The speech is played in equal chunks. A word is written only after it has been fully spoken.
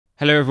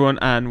Hello everyone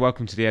and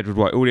welcome to the Edward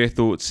White Audio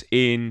Thoughts.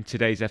 In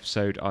today's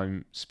episode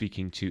I'm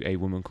speaking to a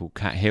woman called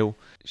Kat Hill.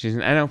 She's an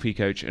NLP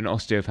coach, an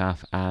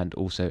osteopath and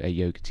also a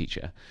yoga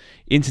teacher.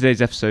 In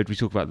today's episode we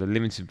talk about the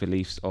limiting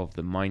beliefs of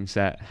the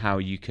mindset, how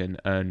you can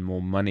earn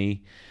more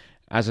money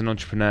as an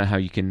entrepreneur, how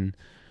you can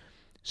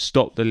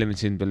stop the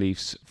limiting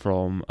beliefs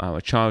from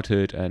our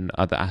childhood and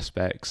other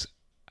aspects.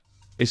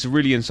 It's a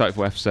really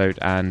insightful episode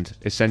and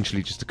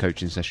essentially just a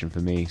coaching session for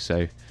me,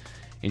 so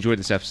enjoy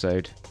this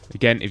episode.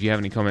 Again, if you have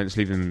any comments,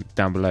 leave them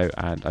down below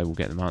and I will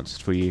get them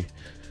answered for you.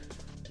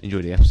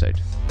 Enjoy the episode.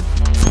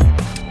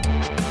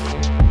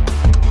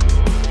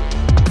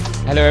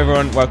 Hello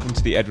everyone, welcome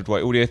to the Edward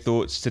White Audio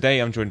Thoughts. Today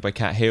I'm joined by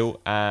Kat Hill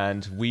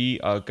and we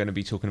are going to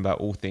be talking about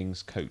all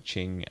things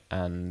coaching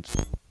and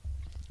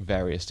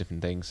various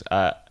different things.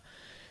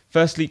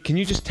 Firstly, can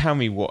you just tell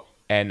me what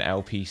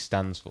NLP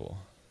stands for?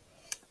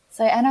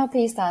 So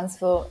NLP stands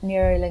for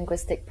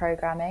Neuro-Linguistic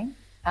Programming.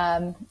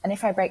 And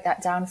if I break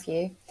that down for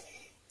you,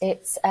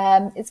 it's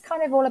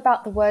kind of all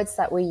about the words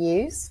that we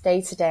use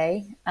day to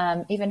day,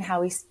 even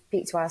how we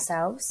speak to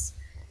ourselves.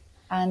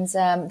 And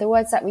the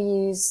words that we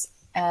use,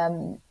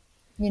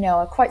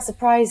 are quite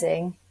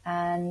surprising,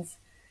 and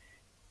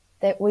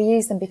that we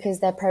use them because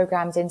they're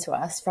programmed into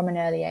us from an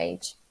early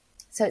age.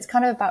 So it's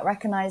kind of about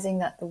recognizing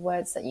that the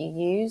words that you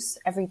use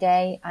every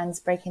day and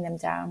breaking them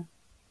down.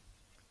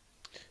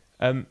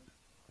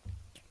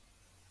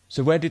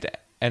 So where did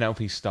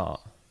NLP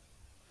start?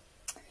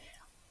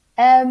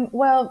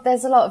 Well,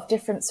 there's a lot of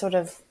different sort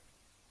of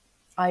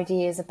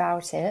ideas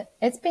about it.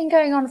 It's been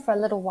going on for a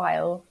little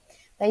while.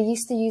 They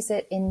used to use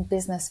it in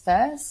business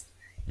first.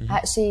 Mm-hmm.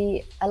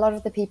 Actually, a lot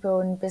of the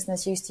people in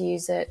business used to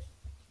use it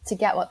to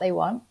get what they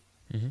want.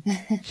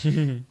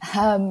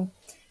 Mm-hmm.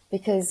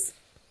 Because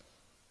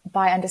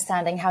by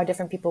understanding how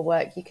different people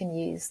work, you can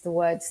use the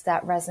words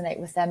that resonate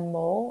with them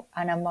more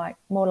and are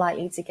more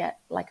likely to get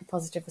like a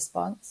positive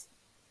response.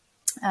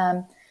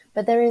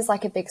 But there is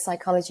like a big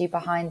psychology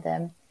behind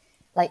them.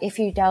 Like if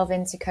you delve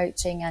into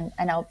coaching and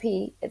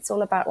NLP, it's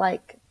all about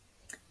like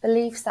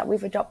beliefs that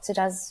we've adopted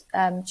as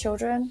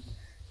children.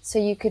 So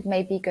you could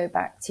maybe go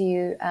back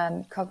to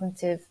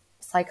cognitive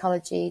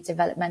psychology,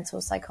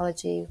 developmental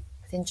psychology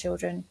within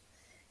children.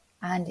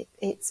 And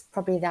it's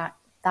probably that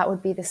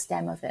would be the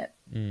stem of it.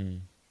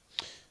 Mm.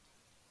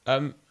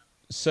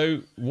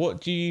 So what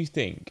do you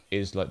think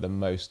is like the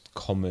most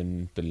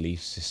common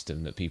belief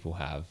system that people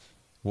have?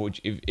 What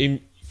would you,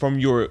 from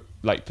your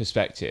like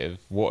perspective,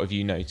 what have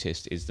you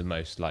noticed is the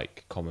most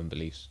like common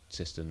belief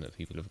system that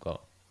people have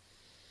got?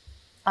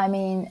 I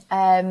mean,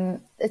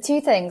 the two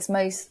things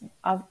most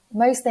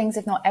things,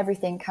 if not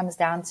everything, comes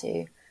down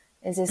to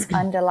is this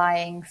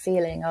underlying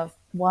feeling of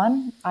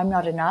one, I'm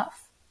not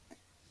enough,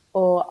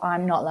 or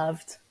I'm not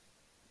loved.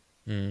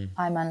 I'm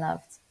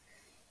unloved.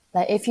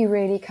 Like if you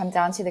really come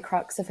down to the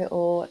crux of it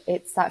all,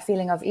 it's that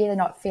feeling of either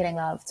not feeling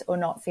loved or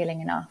not feeling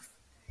enough.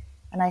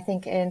 And I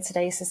think in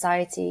today's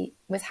society,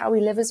 with how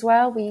we live as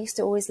well, we used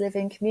to always live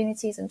in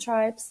communities and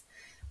tribes.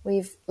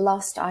 We've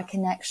lost our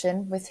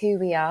connection with who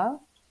we are,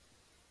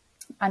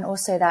 and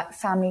also that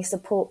family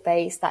support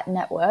base, that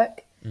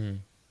network.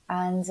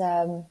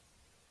 And,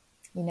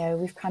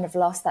 we've kind of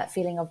lost that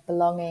feeling of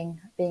belonging,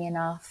 being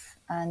enough,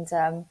 and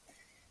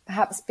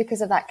perhaps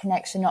because of that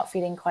connection, not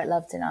feeling quite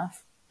loved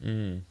enough.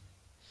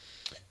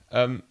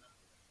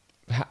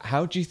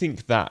 How do you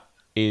think that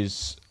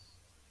is...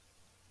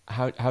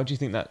 How do you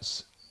think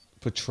that's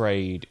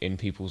portrayed in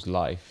people's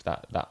life,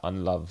 that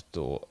unloved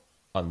or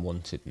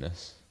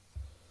unwantedness?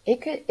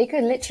 It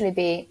could literally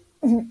be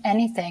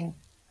anything.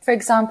 For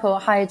example,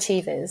 high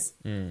achievers,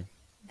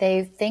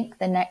 they think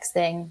the next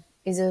thing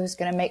is always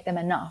going to make them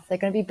enough. They're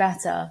going to be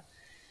better.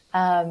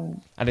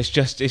 And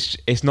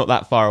it's not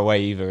that far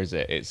away either, is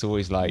it? It's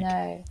always like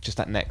just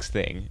that next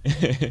thing.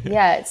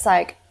 Yeah, it's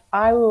like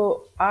I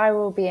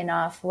will be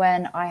enough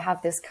when I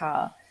have this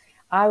car.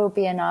 I will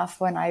be enough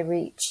when I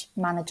reach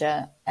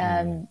manager.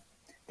 Then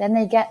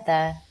they get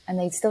there and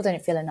they still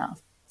don't feel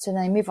enough. So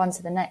then they move on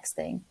to the next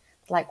thing.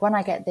 Like when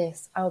I get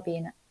this, I'll be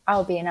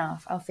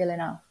enough. I'll feel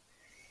enough.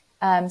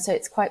 So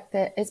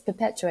it's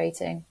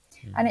perpetuating.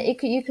 And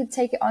you could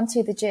take it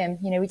onto the gym.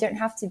 We don't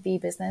have to be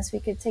business.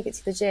 We could take it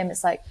to the gym.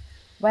 It's like,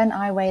 when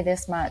I weigh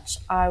this much,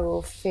 I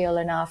will feel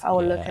enough. I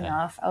will look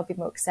enough. I'll be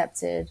more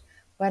accepted.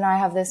 When I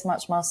have this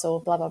much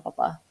muscle, blah, blah, blah,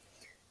 blah.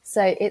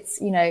 So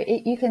it's,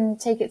 you can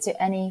take it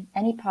to any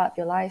part of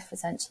your life,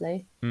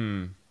 essentially.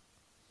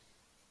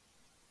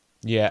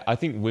 Yeah, I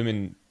think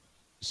women,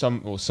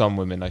 some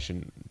women, I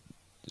shouldn't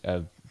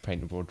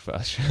paint a broad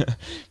brush,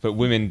 but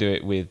women do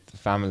it with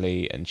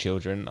family and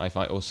children. I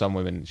find, or some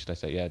women, should I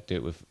say, do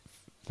it with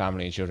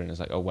family and children. It's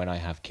like, when I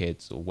have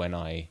kids or when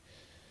I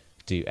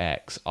do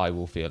X, I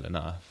will feel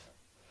enough.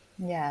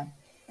 Yeah.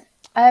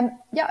 I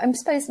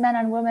suppose men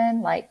and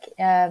women, like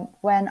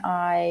when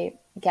I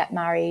get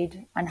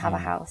married and have a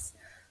house.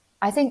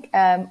 I think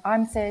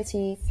I'm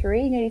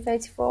 33, nearly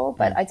 34,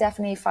 but I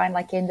definitely find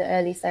like in the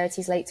early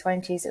 30s, late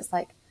 20s, it's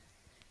like,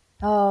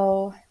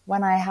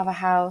 when I have a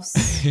house,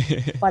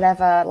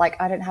 whatever,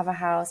 like I don't have a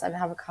house, I don't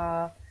have a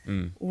car.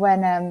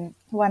 when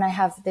I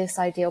have this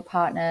ideal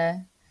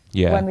partner,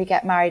 Yeah. when we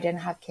get married and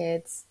have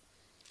kids.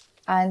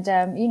 And,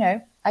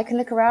 I can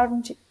look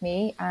around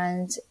me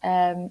and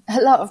a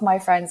lot of my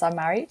friends are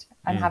married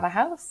and have a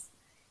house,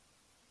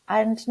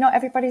 and not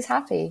everybody's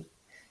happy.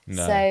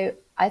 No. So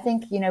I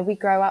think, we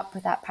grow up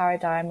with that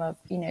paradigm of,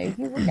 you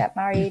will get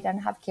married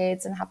and have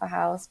kids and have a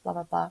house, blah,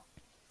 blah, blah.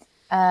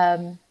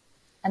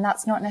 And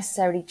that's not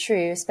necessarily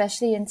true,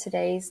 especially in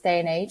today's day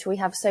and age. We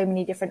have so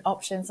many different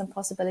options and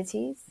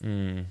possibilities.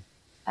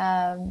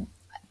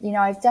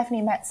 I've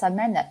definitely met some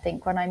men that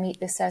think when I meet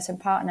this certain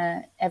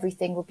partner,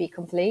 everything will be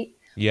complete.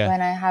 Yeah.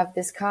 When I have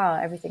this car,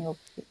 everything will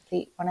be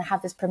complete. When I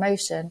have this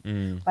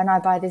promotion, when I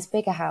buy this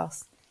bigger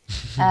house,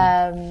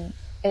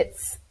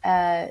 it's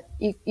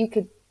you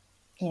could,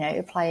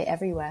 apply it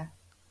everywhere.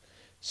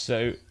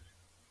 So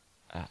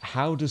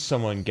how does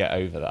someone get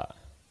over that?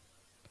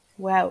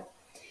 Well,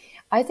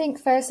 I think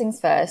first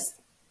things first,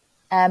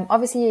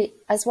 obviously,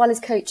 as well as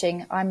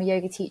coaching, I'm a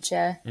yoga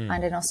teacher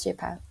and an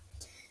osteopath.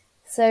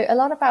 So a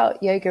lot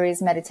about yoga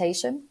is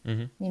meditation.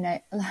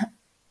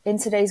 In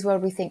today's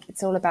world, we think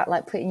it's all about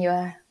like putting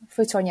your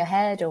foot on your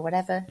head or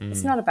whatever.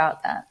 It's not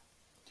about that.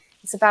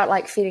 It's about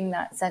like feeling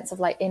that sense of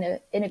like inner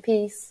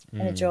peace,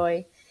 inner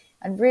joy.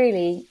 And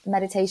really,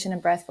 meditation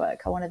and breath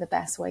work are one of the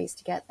best ways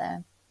to get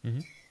there.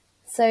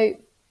 So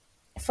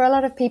for a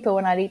lot of people,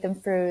 when I lead them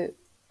through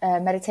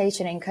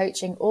meditation and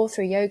coaching or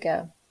through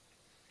yoga,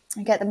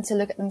 I get them to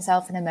look at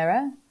themselves in a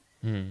mirror,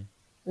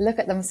 look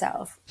at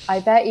themselves.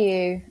 I bet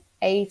you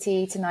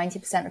 80 to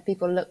 90% of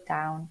people look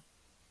down.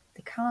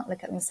 They can't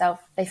look at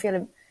themselves. They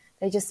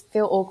just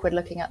feel awkward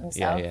looking at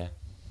themselves.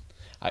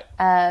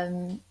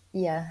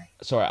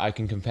 Sorry, I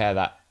can compare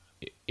that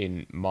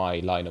in my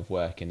line of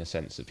work in the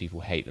sense that people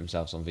hate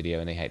themselves on video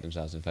and they hate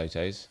themselves in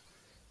photos.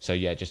 So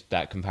yeah, just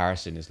that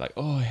comparison is like,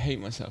 oh, I hate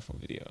myself on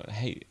video.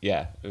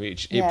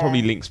 It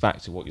probably links back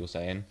to what you're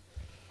saying.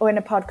 Or in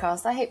a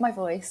podcast, I hate my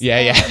voice.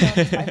 Yeah.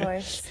 My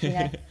voice,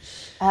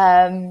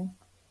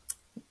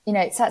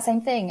 it's that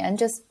same thing. And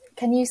just,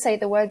 can you say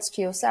the words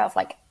to yourself,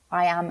 like,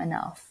 I am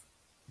enough?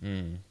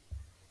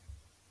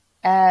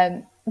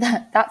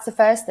 That's the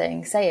first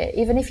thing. Say it.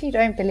 Even if you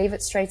don't believe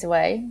it straight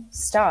away,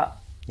 start.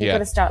 You've got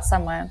to start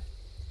somewhere.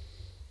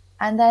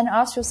 And then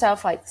ask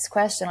yourself like this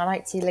question. I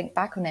like to link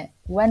back on it.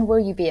 When will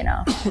you be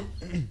enough?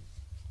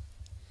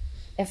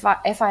 If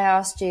I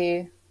asked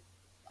you,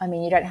 I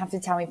mean, you don't have to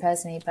tell me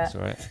personally, but that's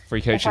all right.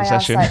 Free coaching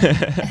session.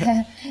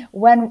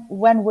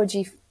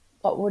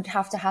 What would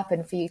have to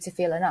happen for you to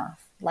feel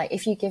enough? Like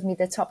if you give me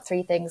the top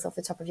 3 things off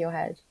the top of your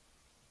head.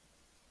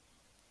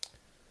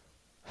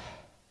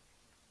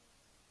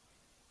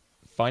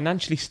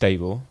 Financially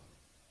stable.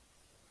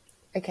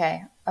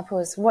 Okay, I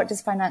pause. What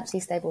does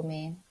financially stable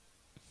mean?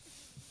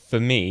 For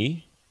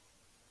me,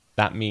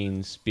 that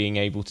means being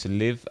able to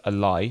live a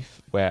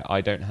life where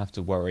I don't have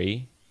to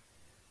worry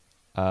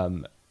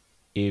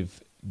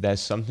if there's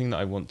something that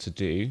I want to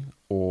do,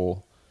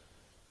 or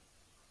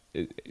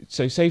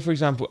so say for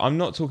example, I'm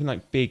not talking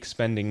like big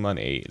spending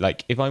money.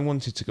 Like if I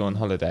wanted to go on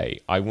holiday,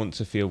 I want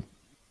to feel,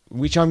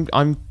 which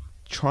I'm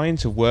trying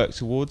to work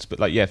towards, but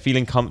like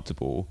feeling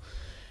comfortable,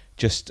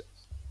 just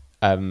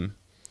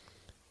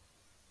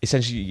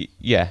essentially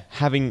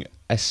having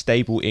a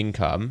stable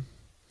income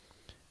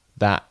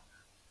that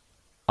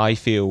I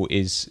feel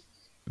is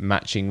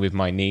matching with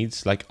my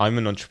needs. Like I'm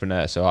an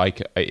entrepreneur, so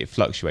it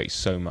fluctuates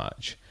so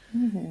much.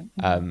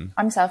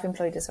 I'm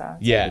self-employed as well.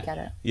 So you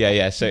get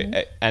it. So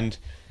and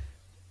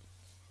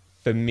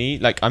for me,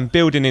 like I'm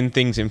building in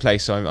things in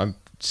place, so I'm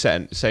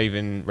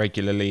saving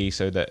regularly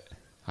so that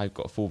I've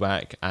got a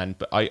fallback.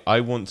 But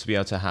I want to be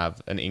able to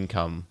have an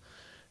income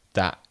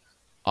that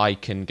I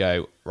can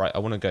go, right, I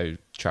want to go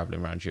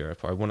traveling around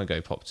Europe, or I want to go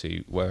pop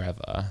to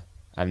wherever,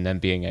 and then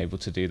being able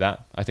to do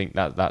that. I think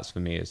that's for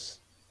me is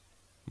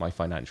my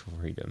financial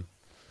freedom.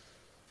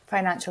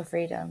 Financial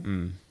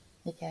freedom.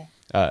 Okay.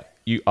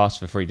 You asked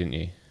for free, didn't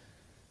you?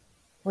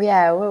 Well,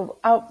 yeah. Well,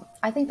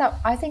 I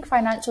think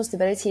financial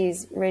stability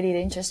is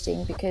really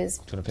interesting because.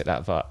 Do you want to pick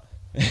that up?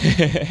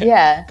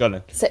 Yeah. Go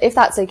on. So if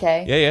that's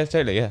okay. Yeah,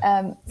 totally.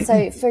 Yeah.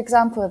 So, for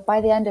example,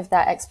 by the end of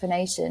that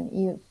explanation,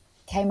 you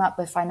came up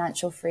with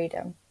financial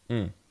freedom.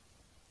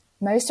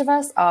 Most of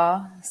us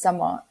are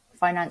somewhat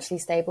financially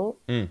stable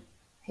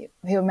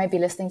who may be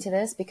listening to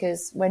this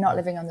because we're not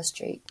living on the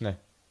street. No.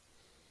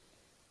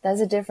 There's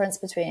a difference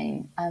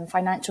between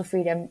financial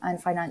freedom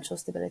and financial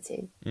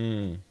stability.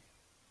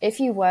 If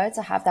you were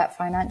to have that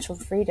financial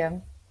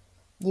freedom,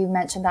 you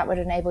mentioned that would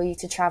enable you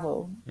to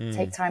travel,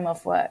 take time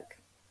off work.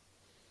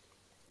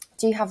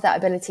 Do you have that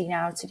ability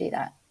now to do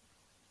that?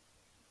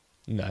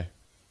 No.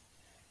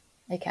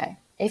 Okay.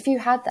 If you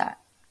had that,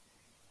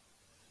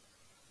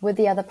 would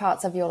the other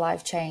parts of your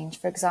life change?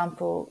 For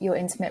example, your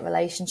intimate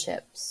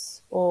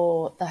relationships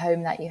or the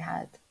home that you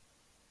had?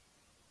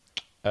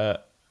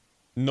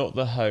 Not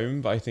the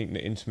home, but I think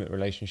the intimate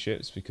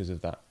relationships, because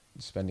of that,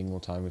 spending more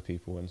time with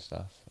people and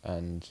stuff.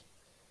 And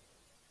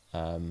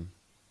I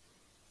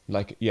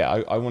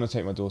want to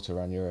take my daughter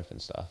around Europe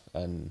and stuff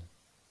and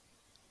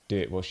do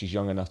it while she's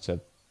young enough to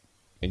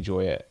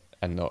enjoy it.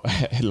 and not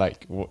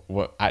like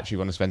what actually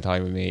want to spend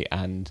time with me,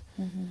 and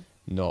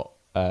not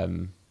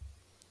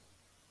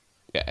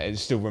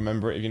still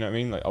remember it, if you know what I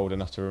mean, like old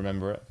enough to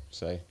remember it.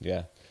 So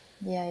yeah.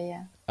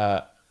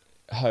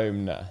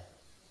 Home, no.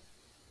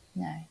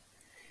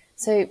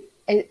 So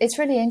it's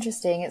really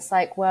interesting. It's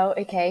like, well,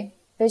 okay,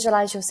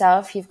 visualize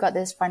yourself, you've got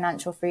this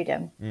financial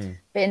freedom,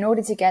 but in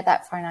order to get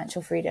that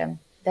financial freedom,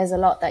 there's a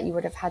lot that you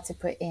would have had to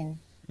put in,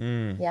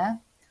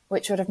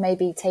 which would have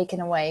maybe taken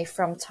away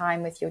from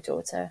time with your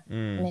daughter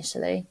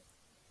initially,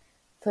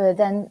 for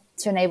then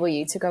to enable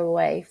you to go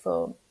away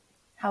for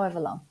however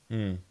long.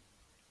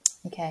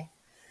 Okay,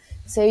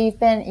 so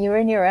you're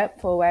in Europe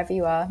or wherever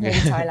you are, maybe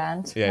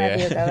Thailand,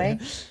 wherever you're going.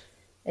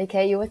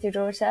 Okay, you're with your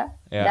daughter.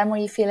 Then will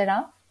you feel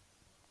enough?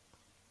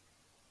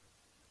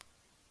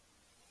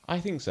 I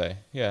think so.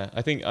 Yeah,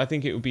 I think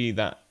it would be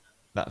that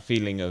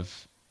feeling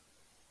of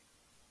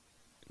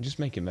just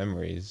making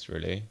memories,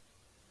 really.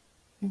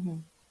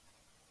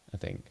 I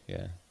think,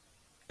 yeah.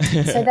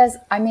 So there's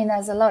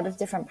a lot of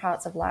different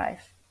parts of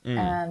life.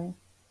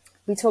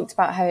 We talked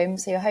about home,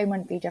 so your home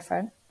wouldn't be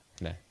different.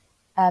 No.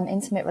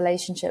 Intimate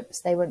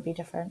relationships, they wouldn't be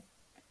different.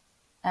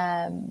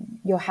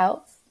 Your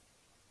health.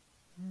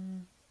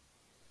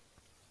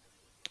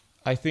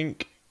 I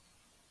think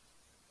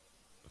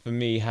for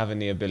me, having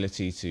the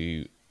ability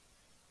to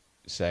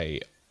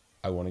say,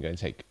 I want to go and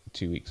take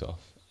 2 weeks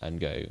off and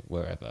go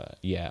wherever.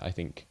 Yeah, I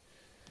think.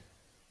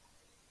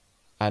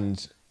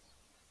 And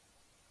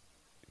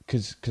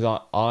because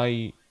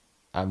I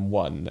am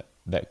one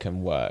that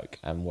can work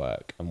and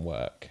work and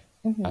work.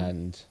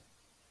 And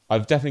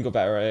I've definitely got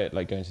better at it,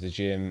 like going to the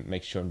gym,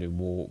 making sure I'm doing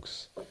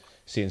walks,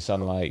 seeing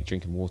sunlight,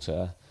 drinking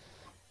water,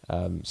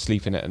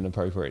 sleeping at an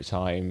appropriate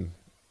time.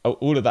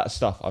 All of that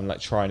stuff I'm like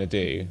trying to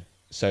do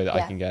so that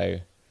I can go,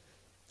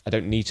 I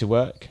don't need to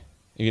work.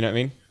 You know what I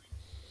mean?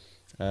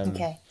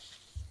 Okay.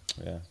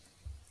 Yeah.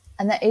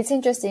 And that it's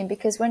interesting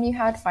because when you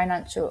had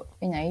financial,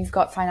 you've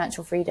got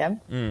financial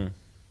freedom,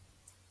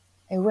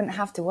 it wouldn't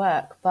have to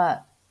work,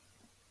 but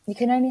you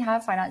can only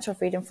have financial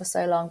freedom for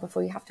so long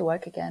before you have to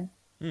work again.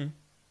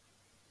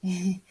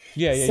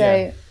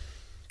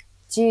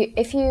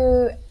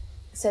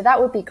 So that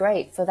would be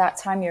great for that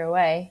time you're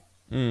away.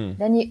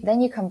 Then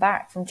you come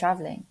back from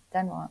traveling.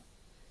 Then what?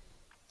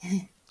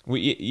 Well,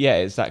 yeah,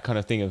 it's that kind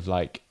of thing of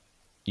like,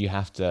 you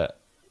have to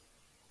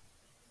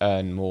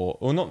earn more,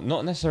 or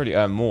not necessarily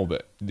earn more,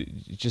 but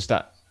just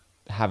that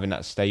having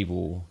that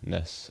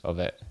stableness of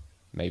it,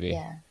 maybe.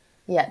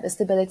 Yeah, the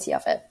stability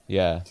of it.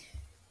 Yeah.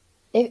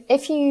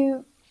 If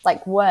you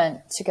like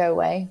weren't to go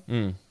away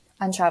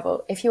and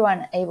travel, if you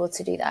weren't able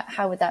to do that,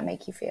 how would that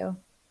make you feel?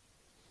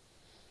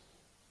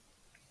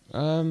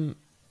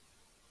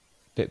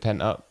 Bit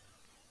pent up,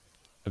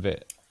 a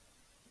bit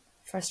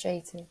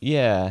frustrated.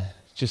 Yeah,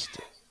 just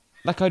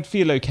like I'd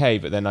feel okay,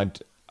 but then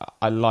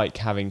I like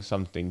having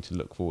something to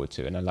look forward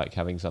to, and I like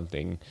having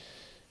something.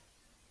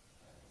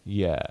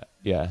 Yeah.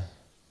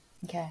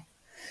 Okay,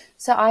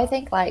 so I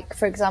think, like,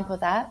 for example,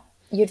 that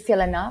you'd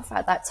feel enough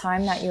at that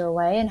time that you're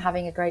away and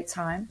having a great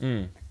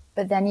time,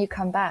 but then you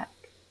come back,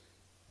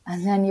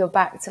 and then you're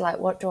back to like,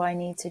 what do I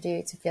need to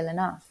do to feel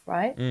enough,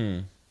 right?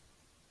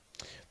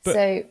 But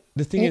so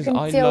the thing you is, can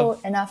I feel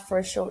love enough for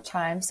a short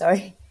time.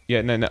 Sorry.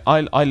 Yeah, no.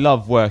 I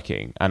love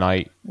working, and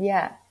I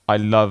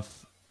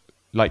love,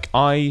 like,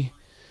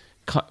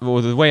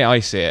 well, the way I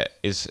see it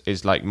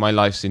is like my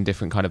life's in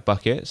different kind of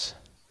buckets.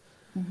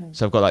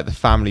 So I've got like the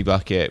family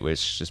bucket, which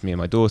is just me and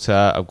my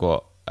daughter. I've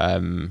got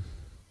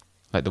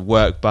like the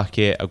work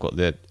bucket. I've got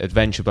the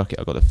adventure bucket.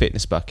 I've got the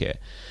fitness bucket,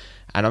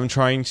 and I'm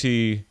trying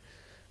to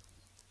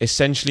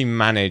essentially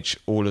manage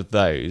all of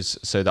those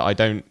so that I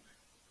don't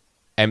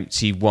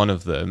empty one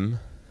of them.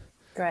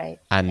 Great.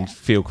 And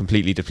feel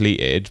completely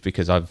depleted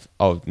because I've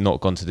not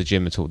gone to the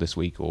gym at all this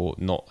week, or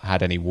not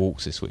had any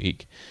walks this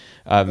week.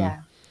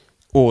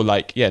 Or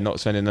like, not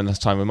spending enough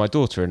time with my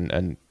daughter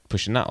and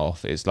pushing that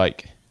off. It's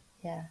like,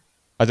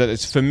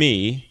 it's for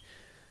me,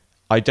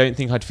 I don't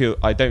feel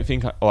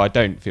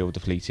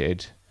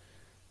depleted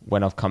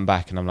when I've come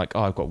back and I'm like,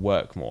 I've got to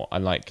work more.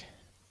 I'm like,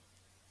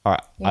 all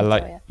right,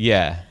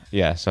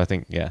 so I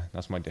think,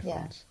 that's my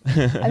difference.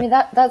 I mean,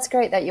 that's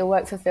great that your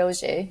work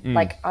fulfills you.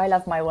 Like, I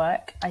love my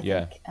work. I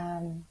think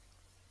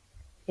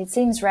it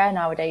seems rare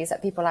nowadays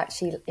that people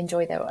actually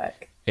enjoy their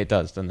work. It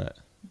does, doesn't it?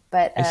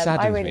 But it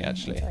saddens I really me,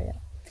 actually. enjoy it.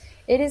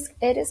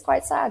 It is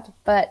quite sad.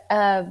 But,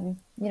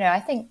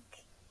 I think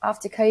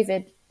after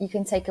COVID, you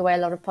can take away a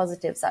lot of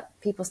positives, that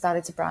people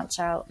started to branch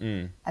out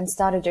and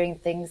started doing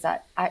things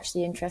that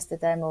actually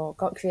interested them, or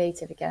got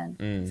creative again,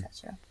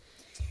 etc.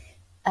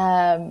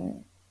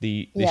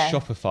 The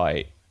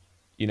Shopify,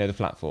 the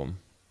platform.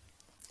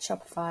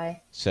 Shopify.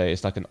 So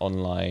it's like an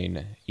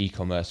online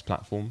e-commerce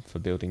platform for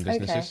building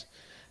businesses.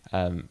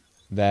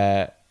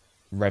 Their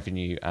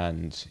revenue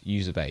and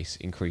user base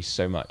increased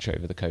so much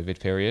over the COVID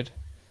period.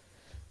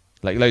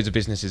 Like, loads of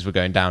businesses were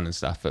going down and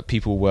stuff, but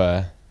people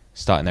were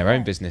starting their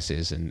own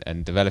businesses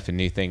and developing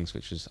new things,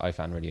 which I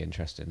found really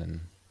interesting.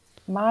 And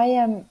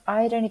I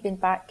had only been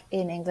back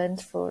in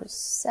England for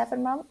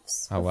 7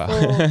 months. Oh, wow.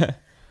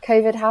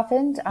 COVID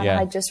happened and Yeah.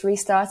 I just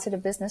restarted a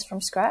business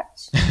from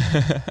scratch.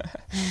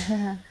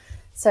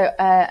 So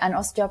and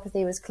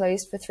osteopathy was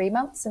closed for 3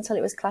 months until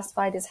it was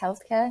classified as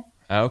healthcare.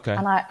 Oh, okay.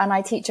 And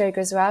I teach yoga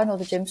as well, and all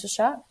the gyms were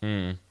shut.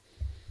 Mm.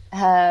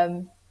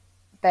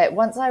 But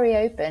once I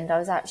reopened, I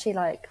was actually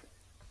like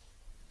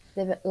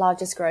the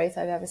largest growth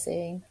I've ever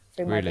seen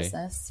through my Really?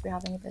 business, through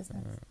having a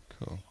business.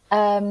 Cool.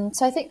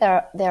 So I think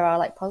there are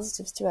like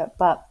positives to it.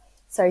 But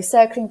sorry,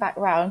 circling back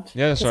round.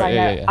 Yeah, that's 'cause right.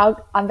 I Yeah, know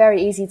I'm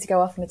very easy to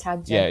go off on a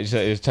tangent. Yeah,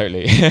 it's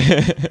totally.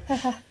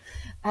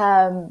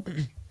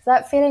 So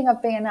that feeling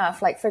of being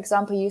enough, like for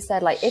example, you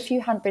said like if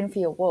you hadn't been for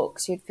your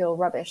walks, you'd feel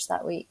rubbish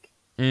that week.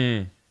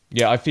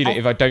 Yeah, I feel it.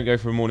 If I don't go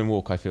for a morning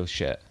walk, I feel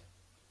shit.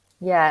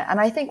 Yeah, and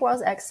I think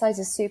whilst exercise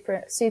is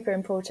super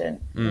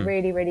important,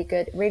 really, really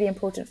good, really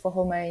important for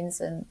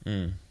hormones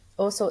and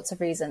all sorts of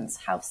reasons,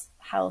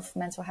 health,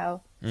 mental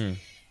health. You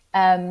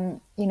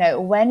know,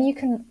 when you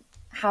can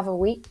have a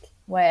week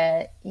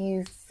where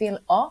you feel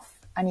off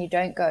and you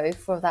don't go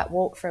for that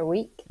walk for a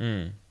week,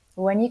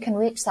 when you can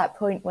reach that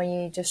point where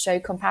you just show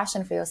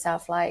compassion for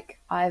yourself, like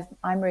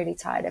I'm really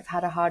tired, I've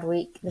had a hard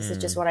week, this is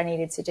just what I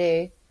needed to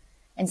do.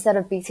 Instead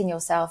of beating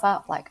yourself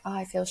up, like, oh,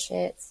 I feel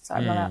shit. So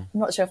I'm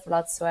not sure if I'm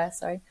allowed to swear,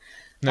 sorry.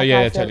 No, Like, yeah,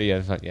 I feel- totally.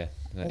 Yeah,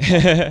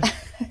 yeah.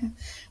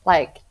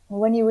 Like,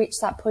 when you reach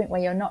that point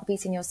where you're not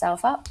beating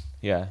yourself up,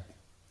 Yeah.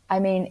 I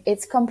mean,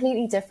 it's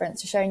completely different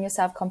to showing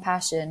yourself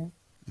compassion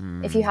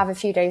if you have a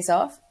few days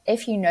off,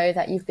 if you know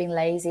that you've been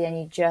lazy and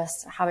you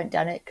just haven't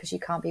done it because you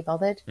can't be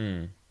bothered.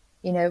 You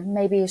know,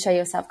 maybe you show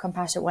yourself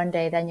compassion one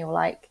day, then you're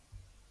like,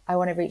 I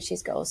want to reach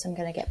these goals, so I'm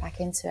going to get back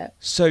into it.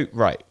 So,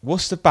 right,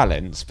 what's the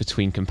balance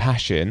between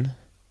compassion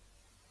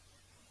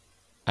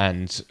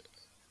and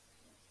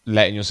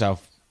letting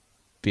yourself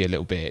be a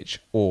little bitch,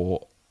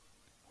 or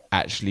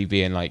actually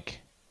being like,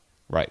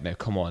 right, no,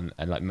 come on,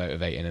 and like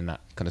motivating, and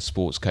that kind of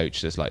sports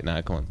coach that's like,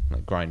 no, come on,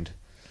 like grind.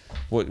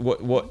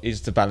 What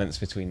is the balance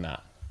between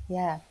that?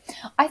 Yeah,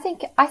 I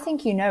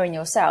think you know in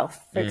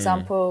yourself. For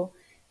example,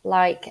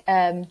 like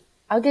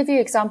I'll give you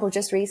an example.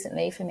 Just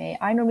recently, for me,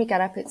 I normally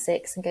get up at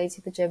 6 and go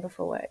to the gym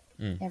before work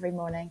every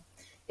morning.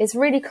 It's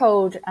really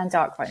cold and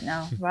dark right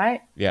now,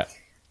 right? Yeah.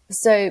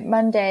 So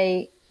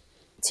Monday,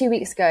 2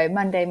 weeks ago,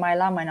 Monday, my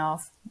alarm went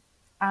off,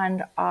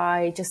 and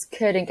I just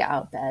couldn't get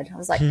out of bed. I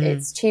was like,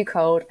 it's too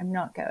cold. I'm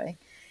not going.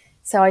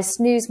 So I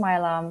snoozed my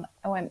alarm.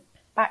 I went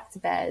back to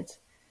bed.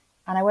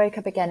 And I woke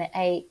up again at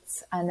 8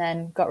 and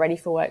then got ready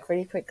for work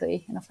really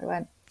quickly, and off I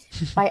went.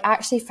 I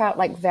actually felt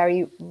like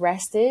very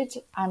rested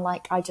and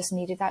like I just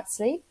needed that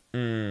sleep.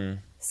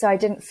 So I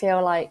didn't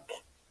feel like,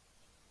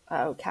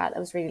 oh, Kat, that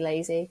was really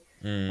lazy,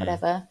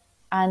 whatever.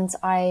 And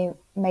I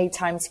made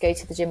time to go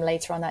to the gym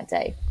later on that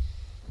day.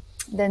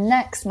 The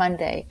next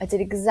Monday, I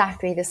did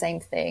exactly the same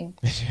thing.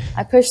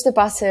 I pushed the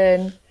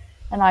button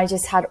and I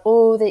just had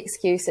all the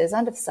excuses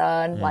under the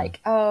sun, like,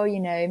 oh, you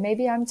know,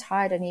 maybe I'm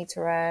tired, I need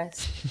to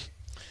rest.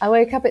 I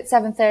woke up at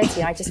 7:30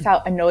 and I just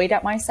felt annoyed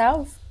at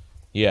myself.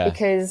 Yeah.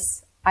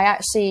 Because I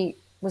actually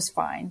was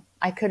fine.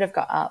 I could have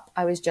got up.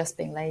 I was just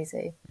being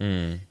lazy.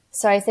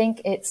 So I think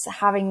it's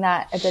having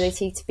that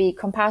ability to be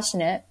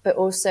compassionate, but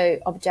also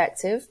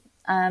objective.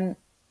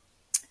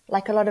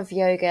 Like a lot of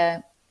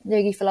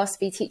yogi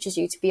philosophy teaches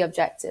you to be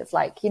objective.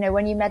 Like, you know,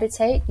 when you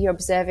meditate, you're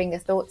observing the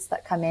thoughts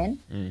that come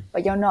in,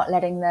 but you're not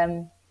letting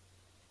them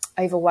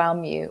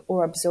overwhelm you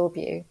or absorb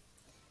you.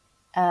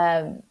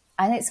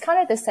 And it's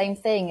kind of the same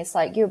thing. It's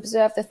like you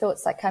observe the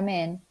thoughts that come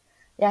in.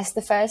 Yes,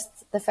 the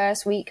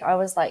first week I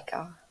was like,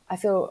 oh, I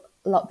feel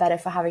a lot better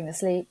for having the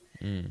sleep.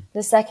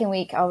 The second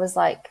week I was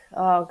like,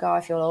 oh God,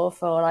 I feel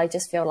awful. I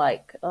just feel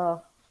like,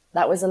 oh,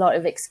 that was a lot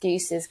of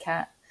excuses,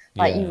 Kat.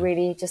 Like you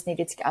really just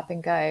needed to get up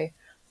and go.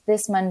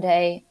 This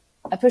Monday,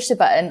 I pushed the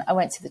button. I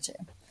went to the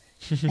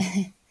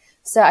gym.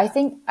 So I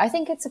think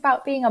it's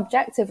about being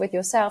objective with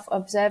yourself,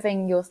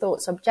 observing your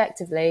thoughts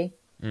objectively.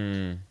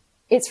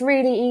 It's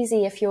really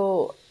easy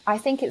I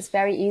think it's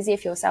very easy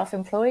if you're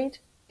self-employed,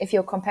 if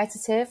you're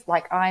competitive,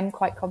 like I'm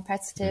quite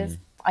competitive.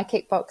 I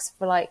kickboxed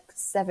for like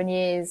 7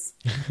 years.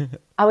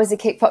 I was a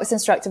kickbox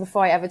instructor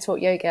before I ever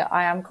taught yoga.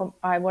 I'm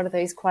one of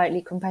those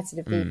quietly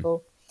competitive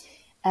people.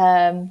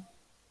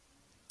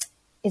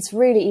 It's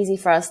really easy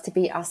for us to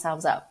beat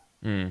ourselves up,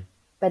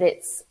 but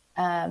it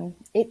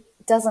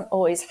doesn't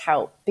always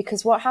help,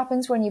 because what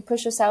happens when you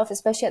push yourself,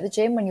 especially at the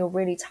gym, when you're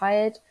really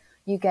tired,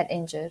 you get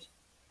injured.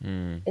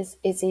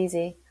 It's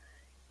easy.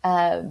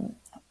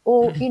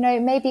 Or, you know,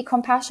 maybe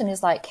compassion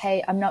is like,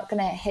 hey, I'm not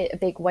going to hit a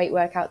big weight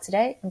workout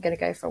today. I'm going to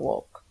go for a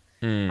walk.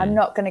 I'm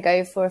not going to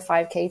go for a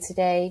 5K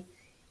today.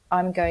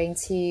 I'm going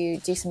to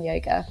do some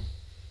yoga.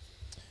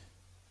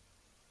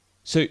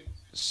 So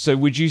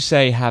would you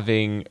say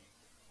having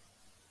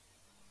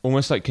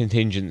almost like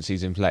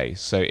contingencies in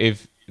place? So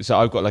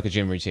I've got like a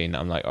gym routine that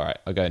I'm like, all right,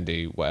 I'll go and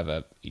do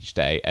whatever each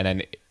day. And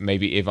then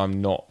maybe if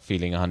I'm not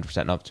feeling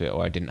 100% up to it,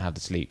 or I didn't have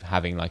the sleep,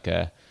 having like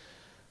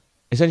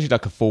essentially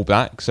like a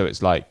fallback. So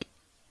it's like,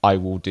 I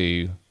will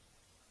do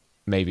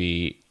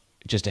maybe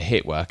just a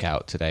HIIT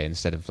workout today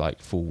instead of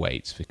like full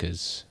weights,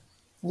 because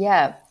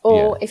Yeah.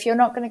 Or Yeah. if you're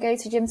not going to go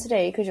to gym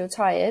today because you're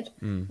tired,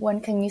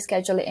 when can you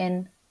schedule it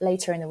in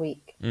later in the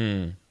week?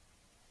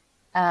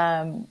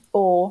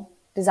 Or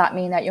does that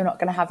mean that you're not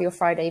going to have your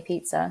Friday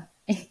pizza?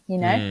 You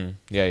know,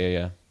 Yeah, yeah,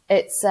 yeah.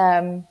 it's,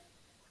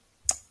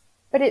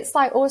 but it's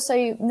like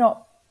also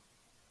not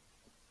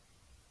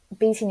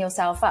beating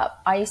yourself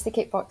up. I used to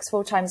kickbox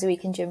 4 times a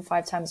week and gym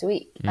 5 times a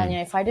week. And,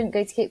 if I didn't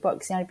go to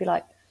kickboxing, I'd be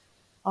like,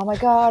 oh my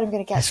God, I'm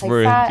going to get It's so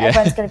ruined, fat. yeah.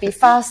 Everyone's going to be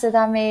faster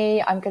than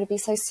me. I'm going to be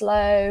so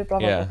slow, blah,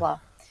 blah, Yeah. blah, blah.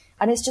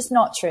 And it's just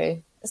not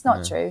true. It's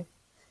not true.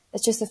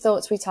 It's just the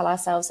thoughts we tell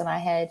ourselves in our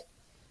head.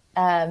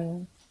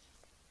 And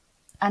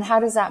how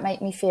does that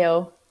make me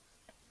feel?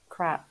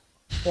 Crap.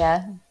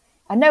 Yeah.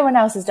 And no one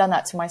else has done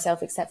that to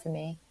myself except for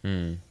me.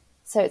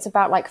 So it's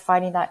about like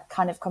finding that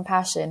kind of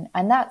compassion.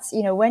 And that's,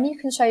 when you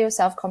can show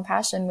yourself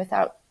compassion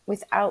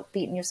without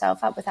beating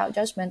yourself up, without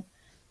judgment,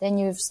 then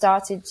you've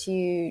started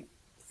to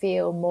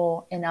feel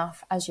more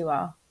enough as you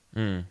are.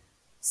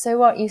 So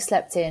what? You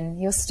slept in,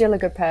 you're still a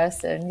good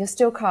person, you're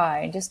still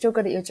kind, you're still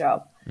good at your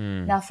job.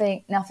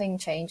 Nothing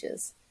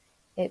changes.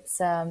 It's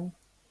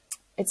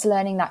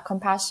learning that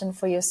compassion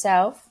for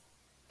yourself,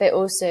 but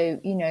also,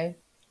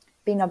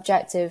 being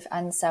objective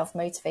and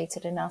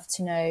self-motivated enough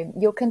to know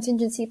your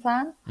contingency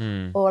plan,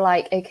 or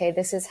like, okay,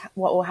 this is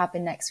what will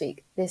happen next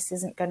week. This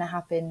isn't going to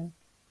happen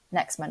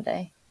next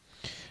Monday.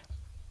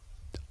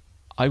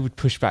 I would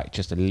push back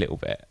just a little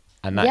bit.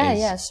 And that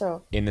is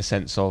sure. in the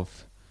sense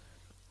of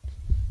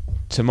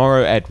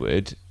tomorrow,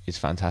 Edward is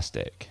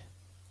fantastic.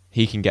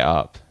 He can get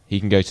up. He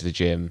can go to the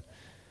gym.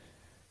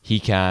 He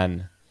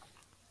can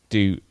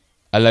do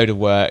a load of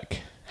work,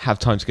 have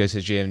time to go to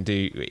the gym,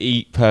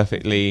 eat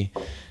perfectly,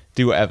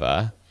 do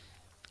whatever.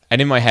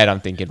 And in my head, I'm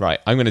thinking, right,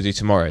 I'm going to do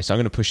tomorrow. So I'm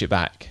going to push it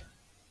back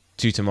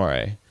to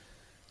tomorrow.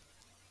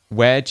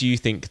 Where do you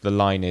think the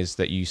line is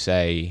that you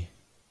say,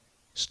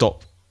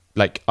 stop?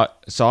 Like,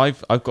 so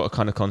I've got a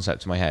kind of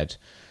concept in my head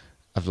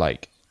of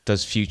like,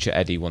 does future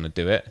Eddie want to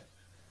do it?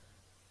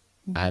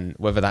 And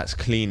whether that's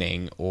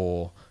cleaning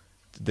or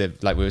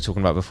like we were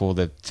talking about before,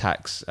 the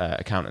tax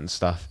accountant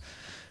stuff,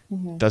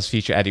 does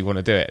future Eddie want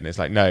to do it? And it's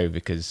like, no,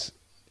 because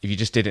if you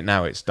just did it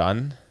now, it's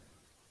done.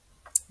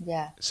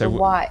 Yeah. So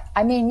why?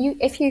 I mean,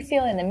 if you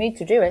feel in the mood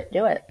to do it,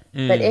 do it.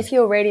 But if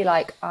you're really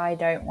like, I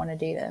don't want to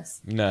do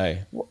this. No.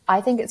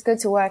 I think it's good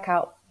to work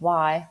out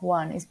why.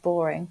 One is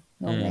boring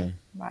normally,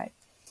 right?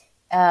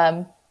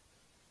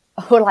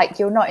 Or like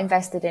you're not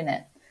invested in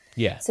it.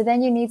 Yeah. So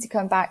then you need to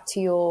come back to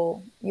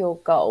your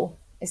goal,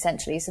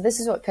 essentially. So this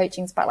is what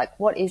coaching is about. Like,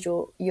 what is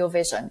your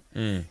vision?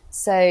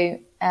 So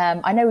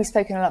I know we've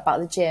spoken a lot about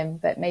the gym,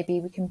 but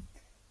maybe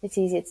it's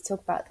easier to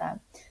talk about that.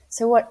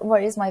 So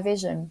what is my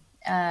vision?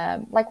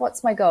 Like,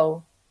 what's my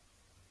goal?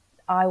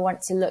 I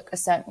want to look a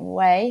certain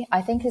way.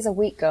 I think is a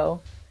weak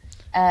goal.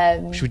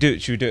 Should we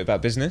do it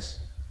about business?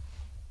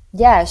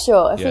 Yeah,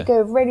 sure. If Yeah. we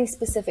go really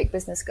specific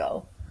business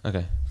goal.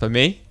 Okay. For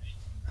me?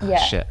 Yeah.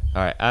 Shit.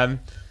 All right.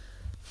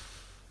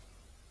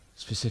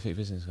 Specific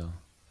business goal.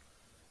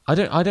 I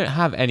don't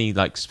have any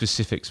like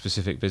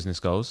specific business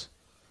goals.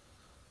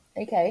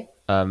 Okay.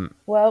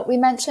 Well, we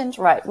mentioned,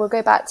 right, we'll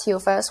go back to your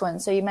first one.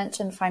 So you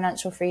mentioned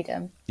financial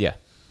freedom. Yeah.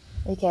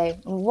 Okay.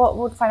 What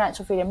would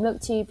financial freedom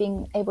look to you,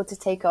 being able to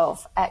take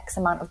off X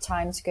amount of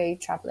time to go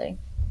traveling?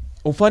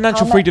 Well,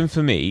 financial freedom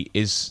for me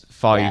is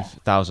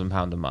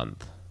 £5,000 a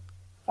month.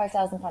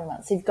 £5,000 a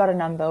month. So you've got a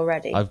number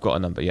already. I've got a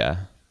number,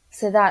 yeah.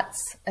 So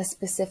that's a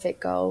specific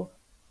goal.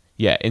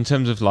 Yeah, in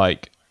terms of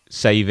like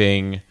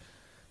saving,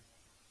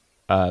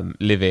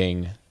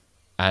 living,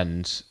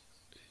 and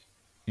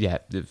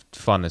the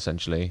fun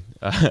essentially.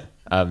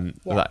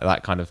 That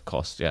kind of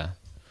cost, yeah.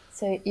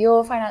 So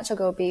your financial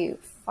goal would be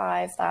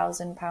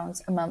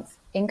 £5,000 a month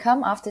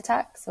income after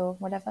tax or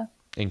whatever?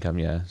 Income,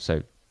 yeah.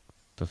 So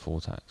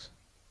before tax.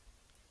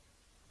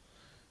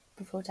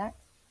 Before tax?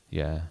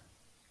 Yeah.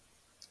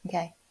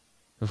 Okay.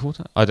 Before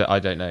tax? I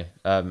don't know.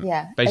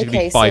 Yeah. Basically,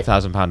 okay,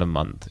 £5,000 a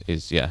month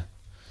is, yeah.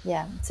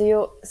 Yeah.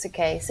 So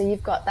okay. So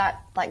you've got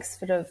that like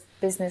sort of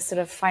business sort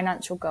of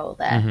financial goal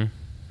there.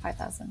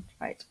 5,000,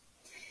 right?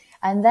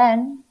 And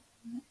then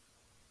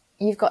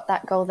you've got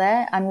that goal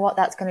there and what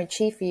that's going to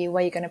achieve for you,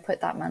 where you're going to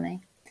put that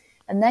money.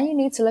 And then you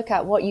need to look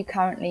at what you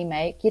currently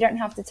make. You don't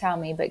have to tell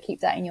me, but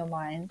keep that in your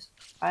mind,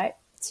 right?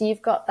 So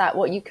you've got that,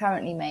 what you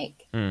currently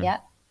make. Yeah.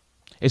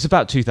 It's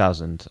about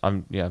 2,000.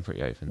 I'm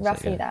pretty open.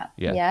 Roughly so, that.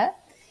 Yeah. Yeah.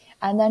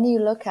 And then you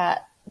look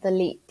at the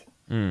leap.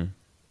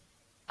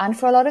 And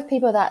for a lot of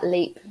people, that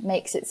leap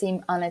makes it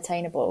seem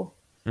unattainable.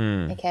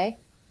 Okay.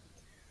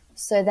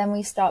 So then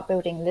we start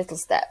building little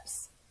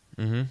steps.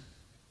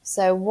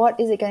 So what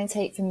is it going to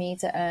take for me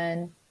to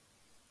earn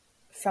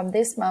from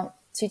this month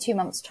to 2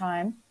 months'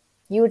 time?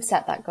 You would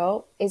set that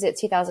goal. Is it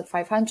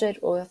 2,500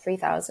 or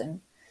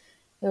 3,000?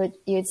 You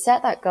would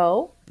set that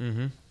goal.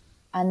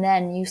 And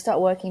then you start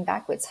working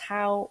backwards.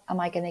 How am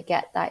I going to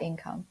get that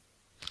income?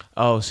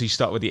 Oh, so you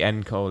start with the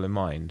end goal in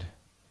mind.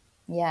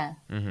 Yeah.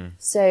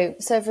 So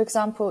for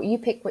example, you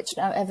pick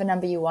whichever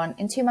number you want.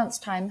 In 2 months'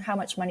 time, how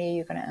much money are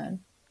you going to earn?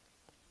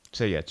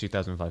 So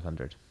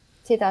 2,500.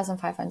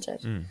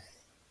 2,500.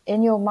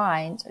 In your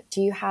mind,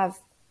 do you have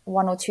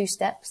one or two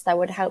steps that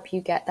would help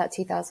you get that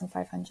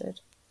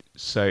 2,500.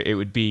 So it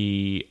would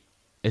be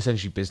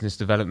essentially business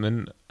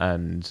development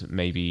and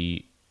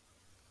maybe,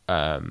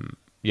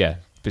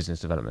 business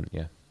development.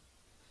 Yeah.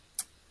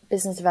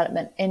 Business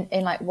development in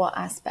like what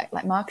aspect?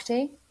 Like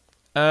marketing?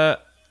 Or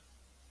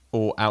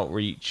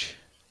outreach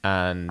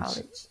and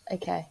Outreach.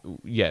 Okay.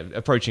 yeah,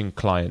 approaching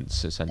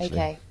clients essentially.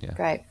 Okay, Yeah.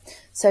 great.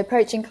 So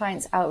approaching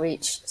clients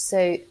outreach.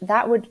 So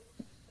that would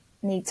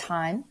need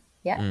time.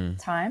 Yeah,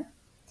 time.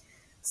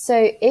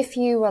 So if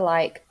you were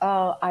like,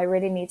 oh, I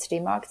really need to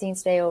do marketing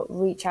today or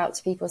reach out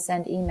to people,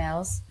 send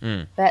emails,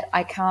 but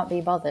I can't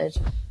be bothered.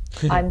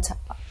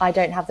 I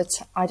don't have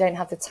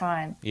the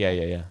time.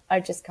 Yeah. I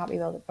just can't be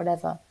bothered,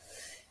 whatever.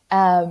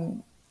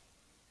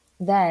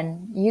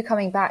 Then you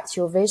coming back to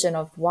your vision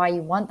of why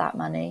you want that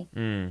money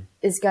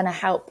is going to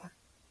help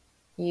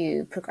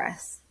you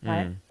progress,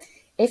 right?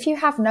 If you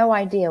have no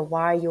idea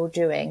why you're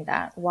doing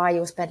that, why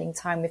you're spending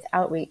time with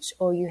outreach,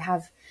 or you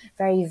have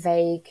very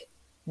vague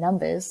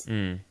numbers,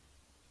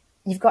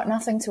 you've got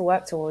nothing to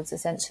work towards,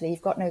 essentially.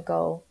 You've got no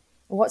goal.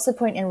 What's the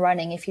point in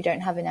running if you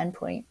don't have an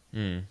endpoint?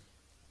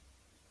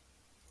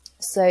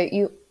 So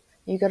you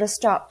got to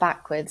start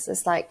backwards.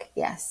 It's like,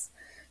 yes.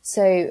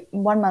 So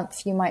 1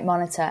 month you might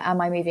monitor,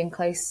 am I moving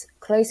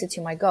closer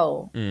to my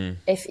goal?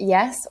 If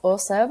yes,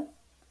 awesome,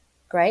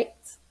 great.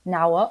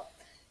 Now what?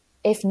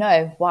 If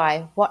no,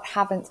 why? What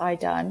haven't I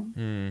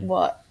done?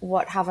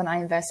 What haven't I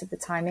invested the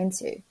time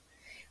into?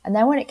 And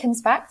then when it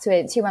comes back to it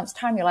in 2 months'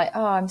 time, you're like,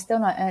 oh, I'm still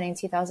not earning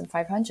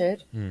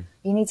 2,500. You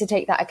need to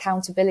take that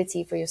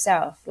accountability for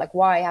yourself. Like,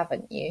 why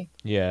haven't you?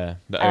 Yeah,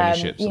 the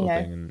ownership sort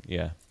of thing. And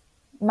yeah.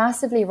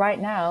 Massively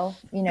right now,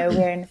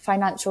 we're in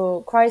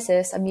financial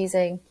crisis. I'm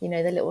using, the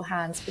little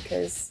hands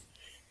because,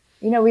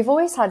 we've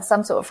always had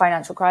some sort of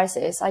financial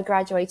crisis. I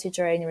graduated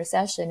during the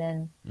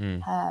recession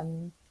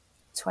in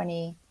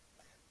 20,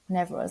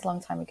 whenever it was, a long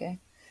time ago,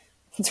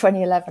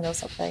 2011 or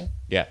something.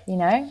 Yeah.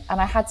 And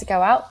I had to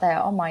go out there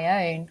on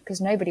my own because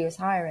nobody was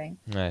hiring.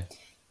 No.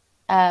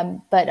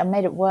 But I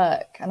made it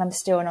work, and I'm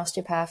still an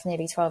osteopath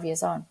nearly 12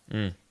 years on.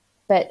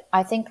 But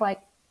I think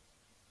like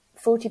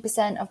 30 to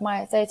 40%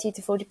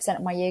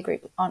 of my year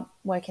group aren't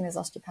working as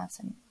osteopaths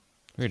anymore.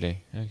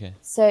 Really? Okay.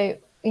 So,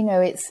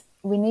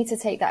 we need to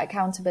take that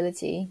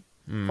accountability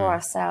for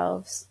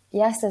ourselves.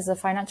 Yes, there's a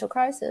financial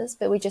crisis,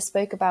 but we just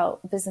spoke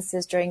about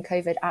businesses during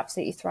COVID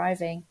absolutely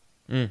thriving.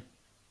 And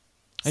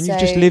you've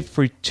just lived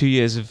through 2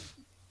 years of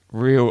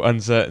real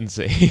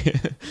uncertainty.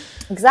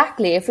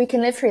 Exactly. If we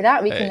can live through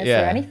that, we can live through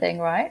anything,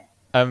 right?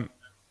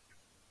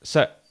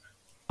 So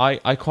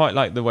I quite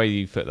like the way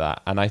you put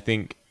that. And I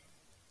think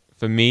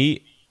for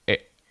me,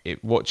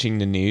 it watching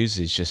the news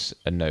is just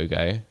a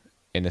no-go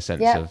in the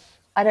sense of...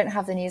 I don't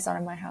have the news on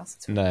in my house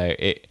at all. No,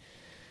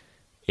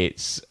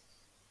 it's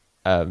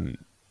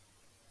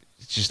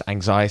just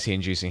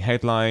anxiety-inducing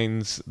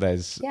headlines.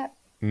 There's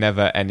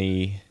never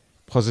any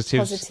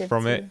positives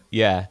from it.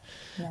 Yeah.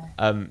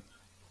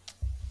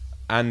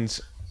 And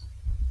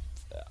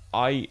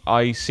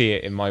I see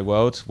it in my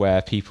world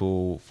where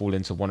people fall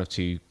into one of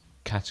two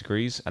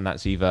categories, and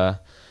that's either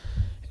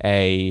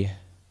a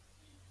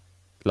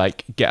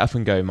like get up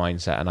and go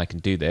mindset and I can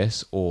do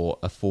this, or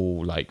a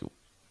full like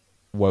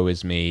woe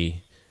is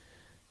me,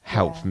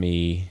 help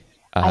me.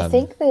 I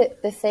think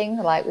that the thing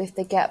like with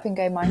the get up and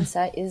go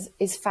mindset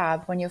is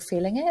fab when you're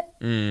feeling it.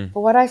 But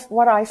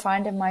what I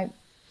find in my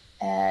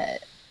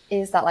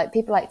is that like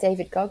people like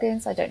David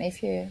Goggins, I don't know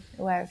if you're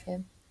aware of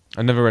him.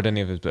 I've never read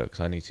any of his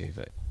books. I need to.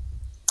 But...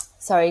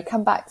 Sorry,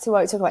 come back to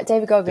what we talk about.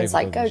 David Goggins,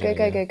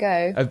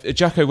 go.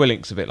 Jocko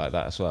Willink's a bit like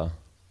that as well.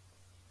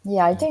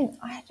 Yeah, I'm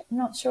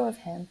not sure of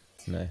him.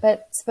 No.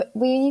 But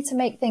we need to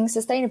make things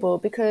sustainable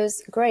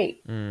because,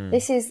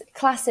 this is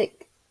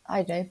classic,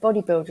 I don't know,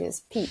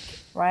 bodybuilders peak,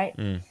 right?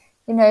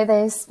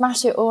 They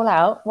smash it all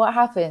out. What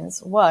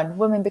happens? One,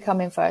 women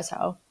become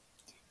infertile,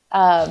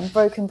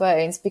 broken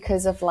bones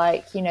because of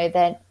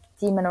their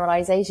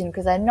demineralization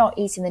because they're not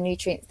eating the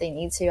nutrients they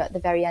need to at the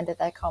very end of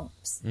their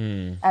comps.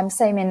 Same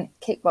in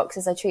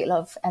kickboxers. I treat a lot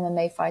of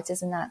MMA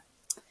fighters and that.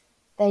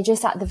 They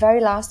just at the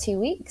very last 2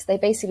 weeks, they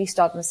basically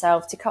starve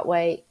themselves to cut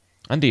weight.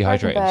 And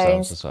dehydrate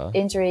themselves as well.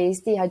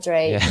 Injuries,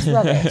 dehydrate. Yeah. It's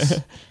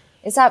rubbish.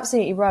 It's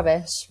absolutely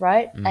rubbish,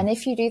 right? And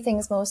if you do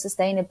things more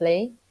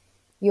sustainably,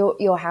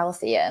 you're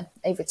healthier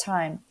over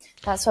time.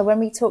 That's why when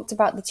we talked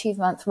about the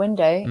 2-month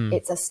window,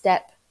 it's a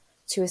step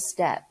to a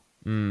step.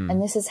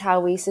 And this is how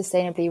we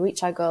sustainably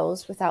reach our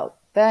goals without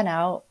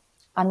burnout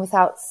and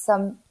without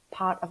some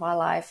part of our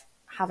life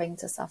having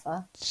to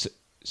suffer.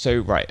 So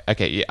right,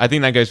 okay, yeah, I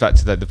think that goes back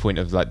to the point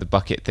of like the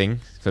bucket thing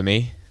for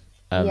me.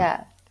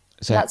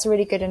 So that's a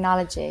really good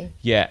analogy.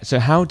 Yeah. So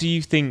how do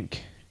you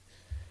think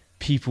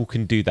people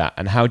can do that,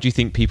 and how do you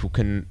think people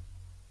can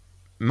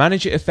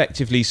manage it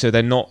effectively so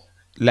they're not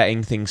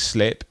letting things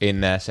slip in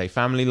their, say,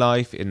 family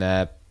life, in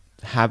their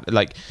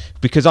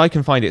because I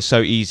can find it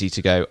so easy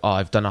to go, oh,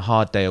 I've done a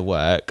hard day of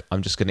work,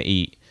 I'm just going to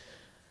eat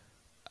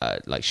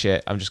like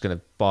shit, I'm just going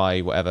to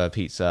buy whatever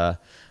pizza,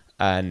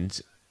 and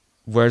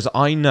whereas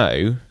I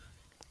know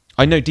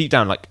deep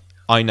down, like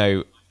I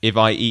know if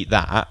I eat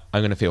that,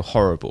 I'm going to feel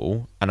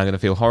horrible, and I'm going to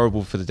feel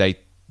horrible for the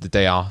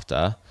day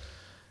after.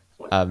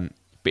 But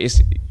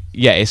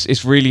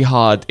it's really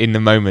hard in the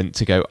moment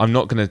to go, I'm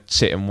not going to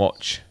sit and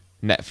watch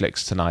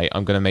Netflix tonight.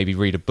 I'm going to maybe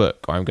read a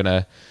book, or I'm going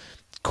to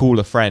call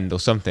a friend or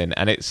something.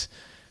 And it's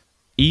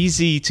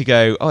easy to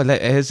go, oh,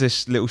 here's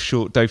this little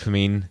short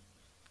dopamine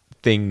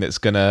thing that's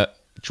going to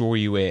draw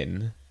you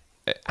in.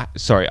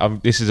 Sorry,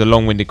 this is a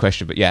long-winded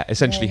question, but yeah,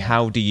 essentially,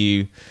 how do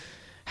you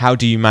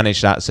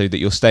manage that so that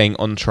you're staying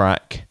on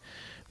track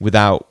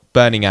without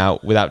burning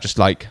out, without just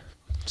like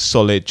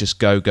solid, just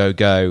go,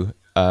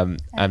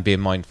 and being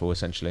mindful,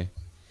 essentially?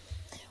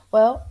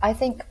 Well, I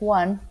think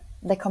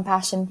the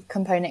compassion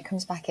component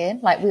comes back in.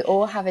 Like, we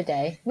all have a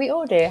day. We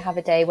all do have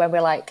a day where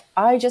we're like,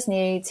 I just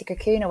need to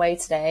cocoon away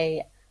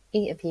today,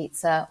 eat a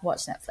pizza,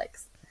 watch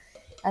Netflix.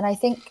 And I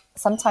think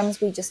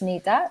sometimes we just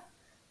need that,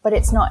 but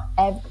it's not.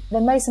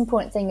 The most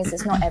important thing is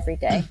it's not every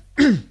day.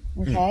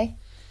 Okay.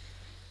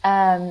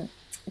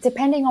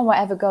 Depending on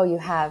whatever goal you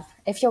have,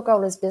 if your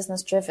goal is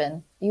business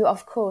driven, you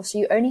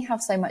only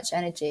have so much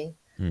energy.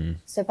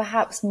 So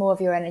perhaps more of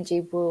your energy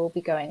will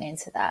be going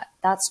into that.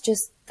 That's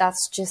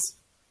just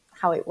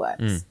how it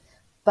works.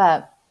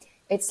 But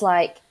it's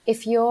like,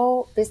 if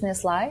your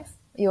business life,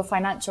 your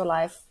financial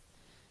life,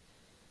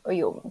 or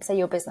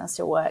your business,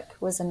 your work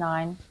was a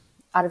 9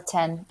 out of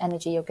 10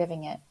 energy you're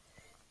giving it,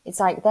 it's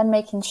like then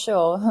making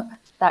sure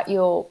that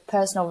your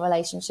personal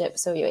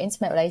relationships or your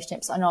intimate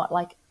relationships are not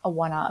like a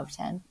 1 out of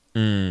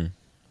 10.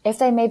 If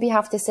they maybe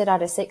have to sit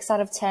at a 6 out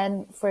of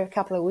 10 for a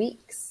couple of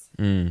weeks,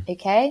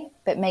 okay,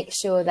 but make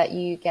sure that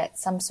you get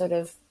some sort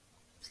of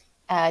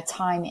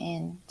time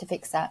in to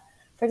fix that.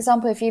 For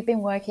example, if you've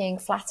been working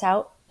flat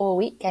out all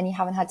week and you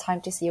haven't had time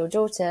to see your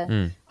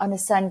daughter, on a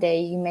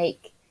Sunday you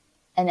make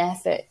an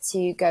effort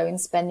to go and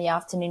spend the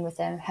afternoon with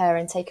her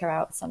and take her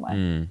out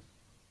somewhere.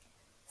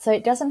 So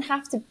it doesn't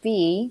have to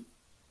be,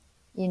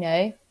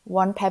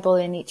 one pebble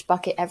in each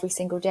bucket every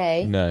single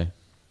day. No.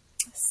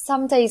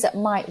 Some days it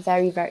might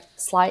vary very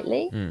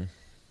slightly,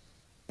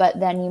 but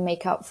then you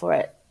make up for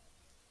it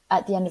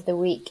at the end of the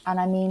week. And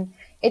I mean,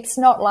 it's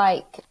not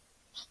like,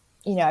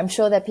 I'm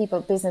sure there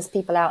are business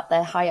people out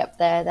there high up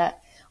there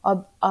that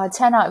are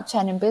 10 out of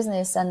 10 in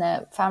business and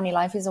their family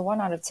life is a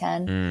 1 out of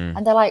 10.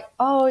 And they're like,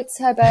 oh, it's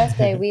her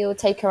birthday, we'll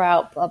take her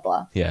out, blah,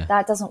 blah. Yeah.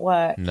 That doesn't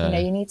work. No.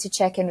 You need to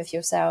check in with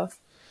yourself.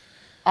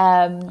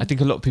 I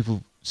think a lot of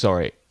people,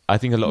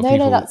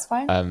 that's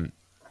fine.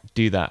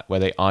 Do that, where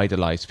they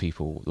idolize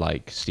people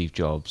like Steve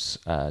Jobs,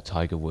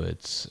 Tiger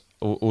Woods,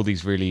 all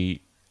these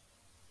really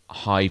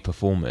high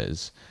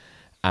performers,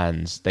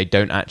 and they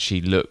don't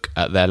actually look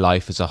at their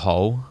life as a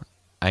whole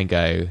and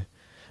go,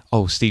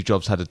 oh, Steve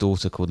Jobs had a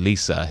daughter called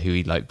Lisa who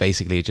he like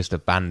basically just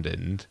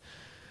abandoned.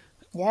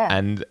 Yeah.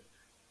 And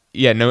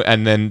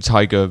then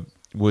Tiger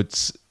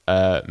Woods'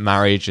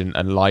 marriage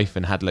and life,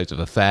 and had loads of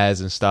affairs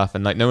and stuff,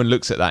 and like no one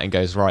looks at that and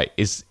goes, right,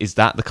 is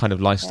that the kind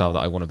of lifestyle that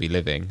I want to be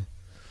living?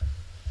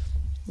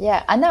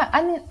 Yeah, and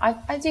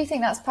I do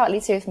think that's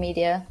partly to do with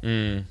media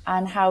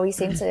and how we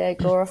seem to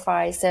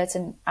glorify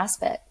certain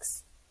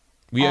aspects.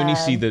 We only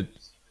see the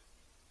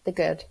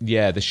good.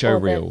 Yeah, the show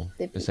reel,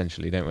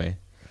 essentially, don't we?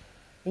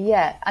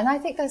 Yeah, and I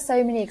think there's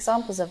so many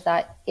examples of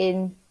that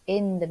in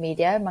the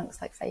media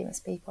amongst like famous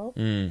people.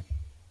 And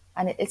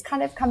it's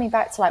kind of coming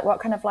back to like, what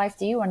kind of life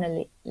do you want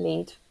to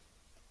lead?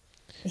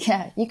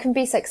 Yeah, you can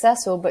be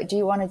successful, but do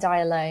you want to die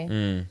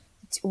alone?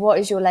 What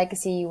is your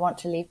legacy you want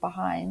to leave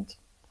behind?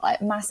 Like,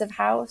 massive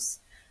house,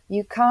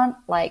 you can't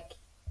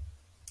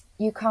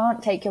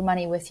take your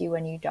money with you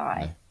when you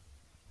die. No.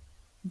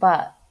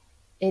 But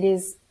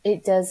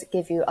it does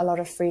give you a lot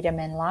of freedom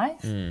in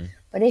life.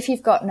 But if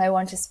you've got no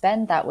one to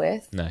spend that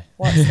with,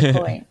 what's the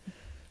point?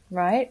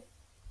 Right?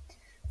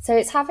 So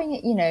it's having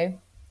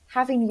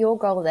your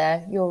goal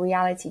there, your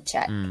reality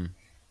check.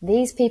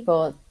 These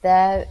people,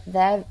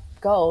 their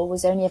goal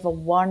was only ever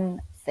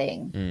one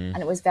thing, and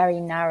it was very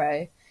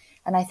narrow.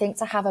 And I think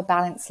to have a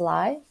balanced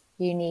life,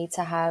 you need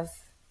to have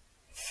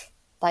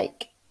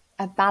like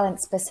a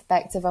balanced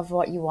perspective of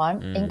what you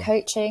want. In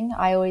coaching,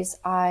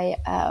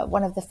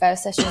 one of the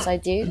first sessions I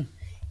do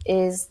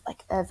is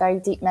like a very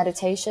deep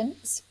meditation.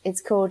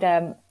 It's called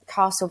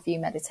castle view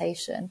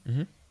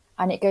meditation.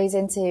 And it goes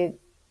into,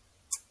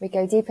 we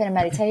go deep into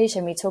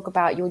meditation. We talk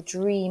about your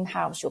dream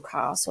house, your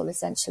castle,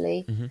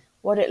 essentially,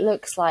 what it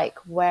looks like,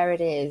 where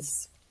it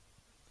is,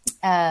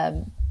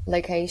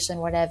 location,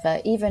 whatever,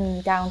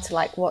 even down to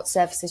like what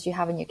surfaces you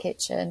have in your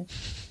kitchen.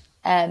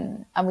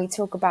 And we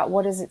talk about,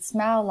 what does it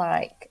smell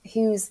like?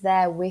 Who's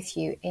there with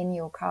you in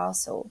your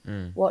castle?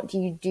 What do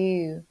you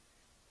do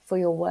for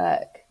your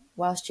work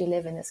whilst you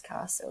live in this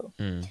castle?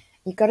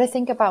 You've got to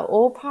think about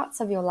all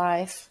parts of your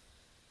life.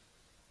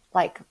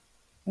 Like,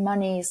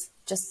 money's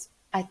just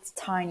a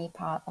tiny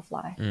part of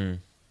life.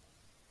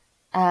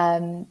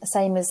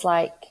 Same as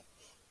like,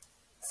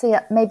 see,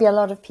 maybe a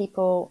lot of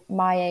people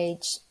my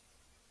age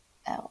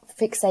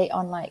fixate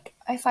on like,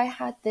 if I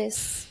had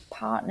this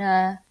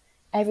partner,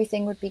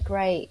 everything would be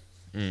great.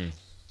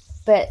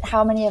 But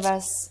how many of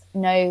us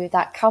know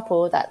that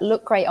couple that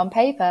look great on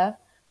paper,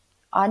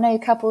 I know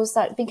couples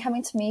that have been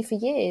coming to me for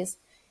years.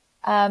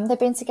 They've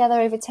been together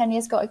over 10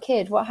 years, got a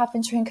kid. What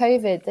happened during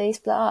COVID? They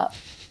split up,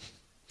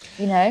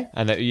 you know?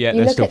 And You they're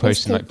look still at these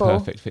posting like people-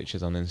 perfect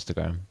pictures on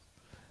Instagram.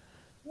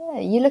 Yeah,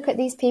 you look at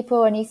these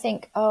people and you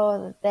think,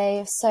 oh,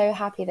 they're so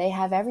happy. They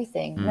have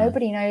everything.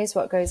 Nobody knows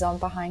what goes on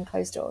behind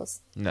closed doors.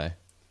 No.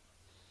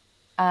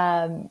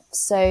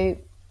 So,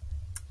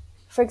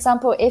 for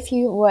example, if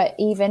you were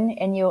even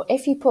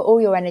if you put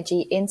all your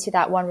energy into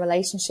that one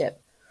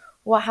relationship,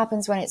 what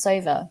happens when it's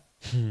over?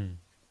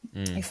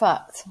 You're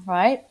fucked,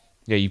 right?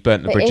 Yeah, you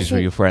burnt the But bridges if with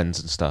you- your friends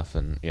and stuff,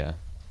 and yeah.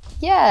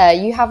 Yeah,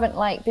 you're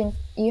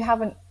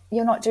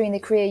not doing the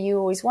career you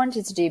always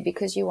wanted to do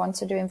because you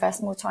wanted to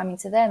invest more time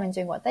into them and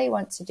doing what they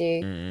want to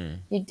do.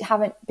 You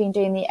haven't been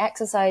doing the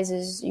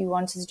exercises you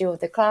wanted to do or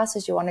the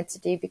classes you wanted to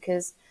do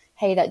because,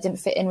 hey, that didn't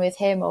fit in with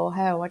him or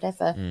her or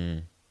whatever.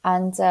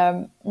 And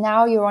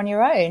now you're on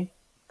your own.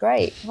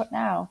 Great. What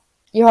now?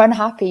 You're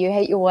unhappy. You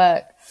hate your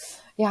work.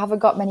 You haven't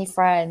got many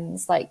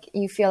friends. Like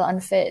you feel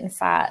unfit and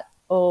fat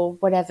or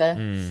whatever,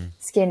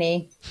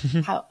 skinny.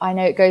 I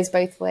know it goes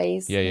both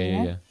ways. Yeah, you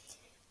know?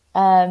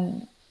 yeah.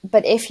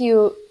 But if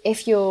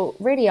you're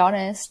really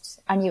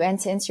honest and you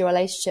enter into your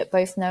relationship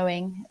both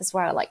knowing as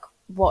well, like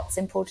what's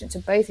important to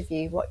both of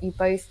you, what you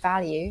both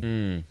value,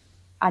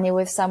 and you're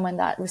with someone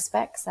that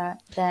respects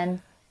that,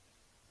 then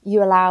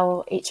you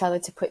allow each other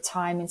to put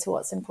time into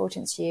what's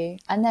important to you.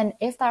 And then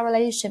if that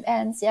relationship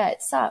ends, yeah,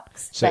 it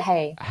sucks. So but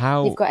hey,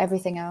 you've got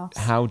everything else.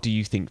 How do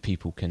you think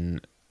people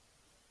can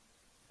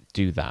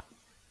do that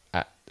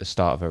at the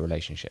start of a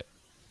relationship?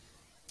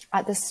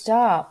 At the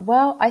start,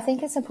 well, I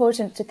think it's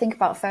important to think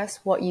about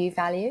first what you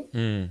value.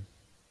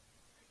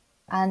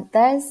 And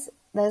there's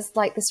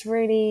like this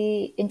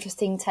really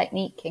interesting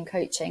technique in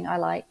coaching I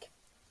like.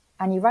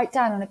 And you write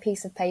down on a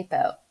piece of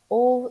paper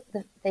all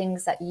the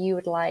things that you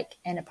would like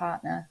in a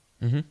partner.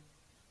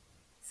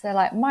 So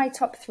like my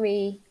top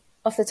 3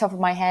 off the top of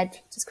my head,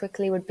 just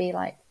quickly, would be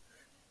like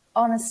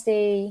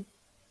honesty,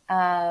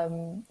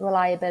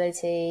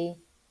 reliability,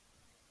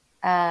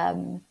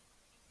 and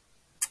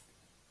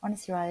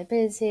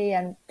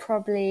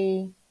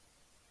probably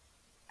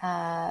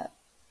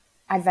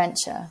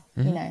adventure,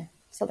 you know,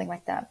 something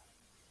like that.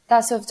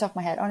 That's off the top of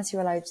my head. Honesty,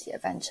 reliability,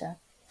 adventure.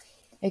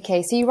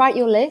 Okay, so you write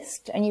your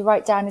list and you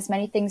write down as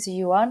many things as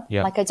you want.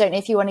 Yeah. Like, I don't know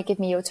if you want to give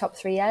me your top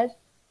 3, Ed.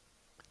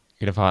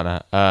 In a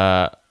partner.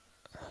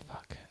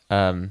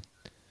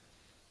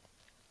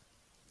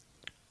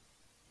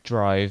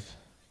 Drive.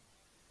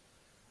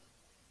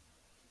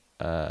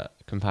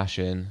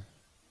 Compassion.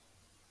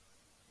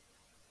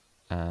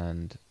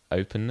 And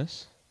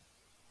openness.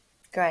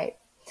 Great.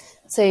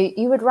 So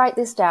you would write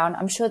this down.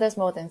 I'm sure there's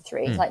more than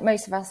 3. Like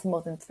most of us,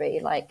 more than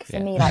 3. Like for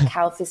me, like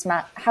health is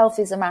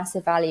a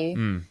massive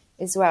value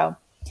as well.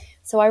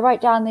 So I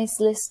write down this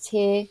list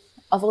here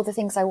of all the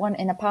things I want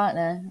in a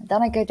partner.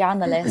 Then I go down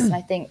the list and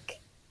I think,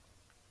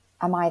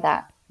 am I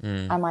that?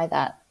 Am I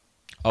that?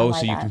 Oh, Am so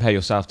I you that? compare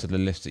yourself to the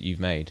list that you've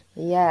made.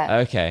 Yeah.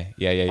 Okay.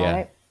 Yeah.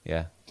 Right.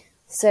 Yeah.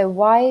 So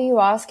why are you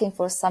asking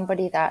for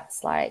somebody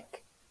that's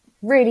like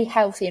really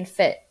healthy and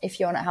fit if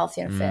you're not healthy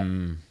and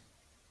fit?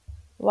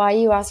 Why are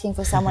you asking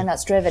for someone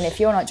that's driven if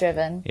you're not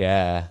driven?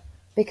 Yeah.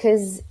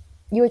 Because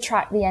you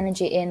attract the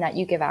energy in that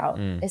you give out,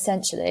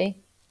 essentially.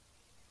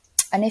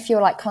 And if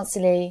you're like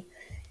constantly,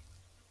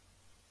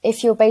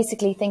 if you're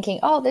basically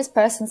thinking, oh, this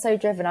person's so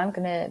driven, I'm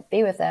going to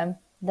be with them,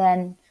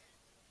 then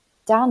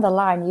down the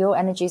line, your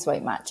energies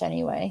won't match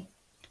anyway.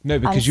 No,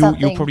 because And you'll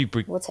something probably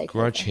will take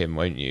begrudge over. him,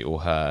 won't you,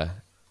 or her?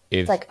 If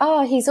It's like,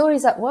 oh, he's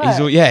always at work.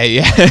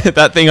 yeah,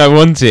 that thing I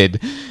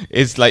wanted.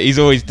 It's like he's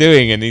always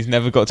doing, and he's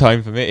never got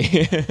time for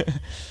me.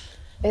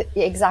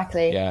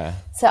 Exactly. Yeah.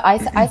 So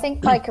I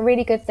think like a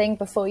really good thing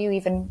before you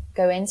even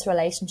go into a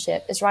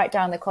relationship is write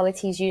down the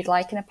qualities you'd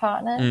like in a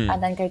partner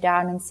and then go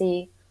down and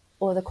see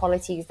all the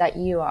qualities that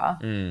you are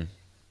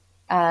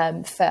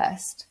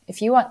first.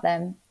 If you want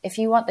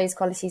those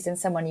qualities in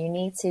someone, you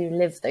need to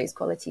live those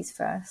qualities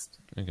first.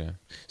 Okay.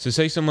 So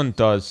say someone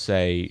does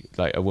say,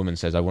 like a woman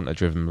says, I want a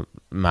driven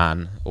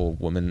man or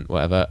woman,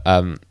 whatever,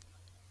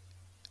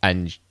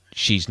 and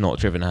she's not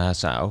driven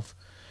herself,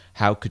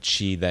 how could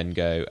she then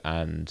go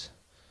and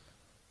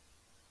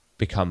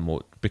become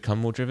more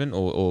driven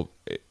or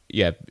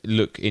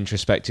look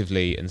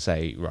introspectively and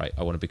say, right,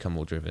 I want to become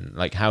more driven?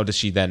 Like, how does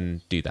she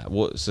then do that?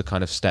 What's the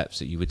kind of steps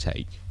that you would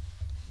take?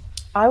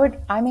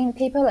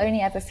 People only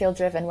ever feel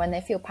driven when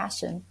they feel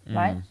passion,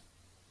 right?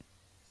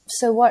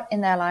 So what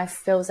in their life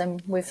fills them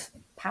with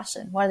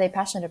passion? What are they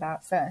passionate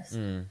about first?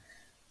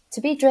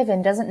 To be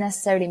driven doesn't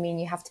necessarily mean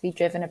you have to be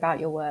driven about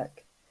your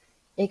work.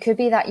 It could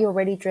be that you're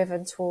really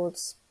driven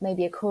towards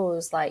maybe a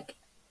cause, like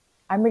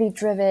I'm really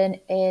driven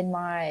in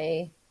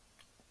my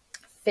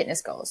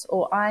fitness goals,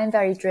 or I'm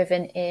very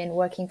driven in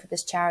working for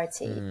this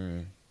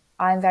charity.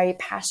 I'm very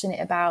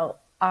passionate about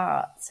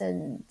art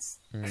and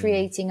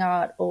creating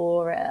art,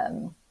 or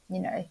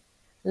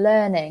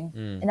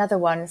learning. Another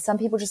one, some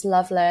people just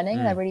love learning.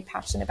 They're really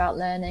passionate about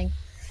learning.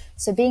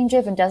 So being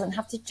driven doesn't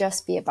have to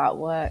just be about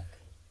work.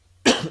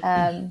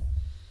 So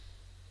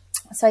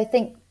I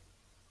think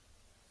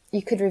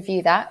you could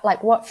review that.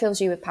 Like, what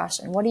fills you with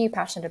passion? What are you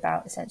passionate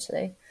about,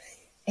 essentially?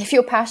 If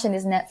your passion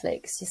is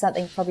Netflix,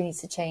 something probably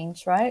needs to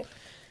change, right?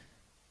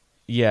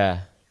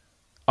 Yeah.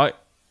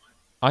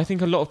 I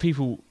think a lot of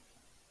people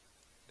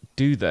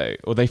do, though,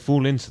 or they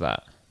fall into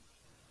that.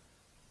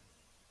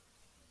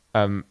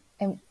 In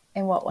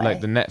what way?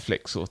 Like the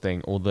Netflix sort of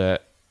thing, or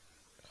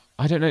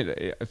I don't know.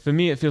 For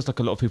me, it feels like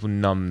a lot of people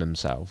numb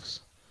themselves.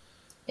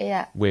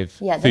 Yeah. With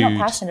they're food, not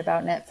passionate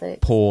about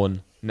Netflix.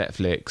 porn,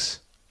 Netflix,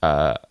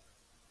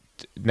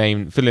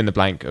 fill in the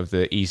blank of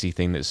the easy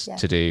thing that's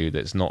to do,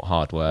 that's not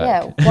hard work.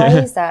 Yeah, why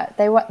is that?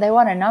 They want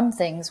to numb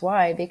things.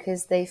 Why?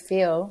 Because they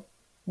feel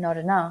not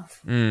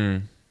enough.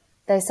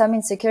 There's some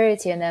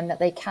insecurity in them that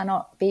they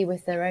cannot be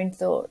with their own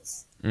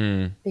thoughts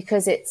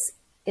because it's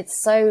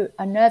so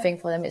unnerving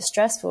for them. It's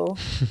stressful.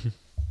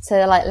 So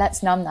they're like,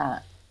 let's numb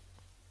that.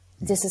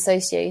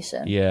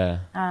 Disassociation. Yeah.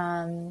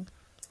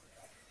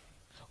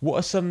 What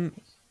are some,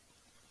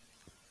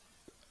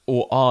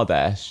 or are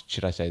there,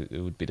 should I say, it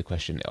would be the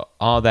question,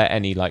 are there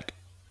any like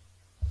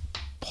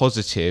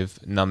positive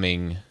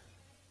numbing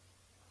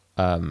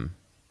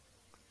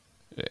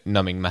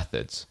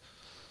methods?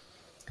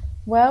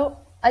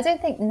 Well, I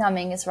don't think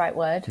numbing is the right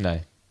word. No.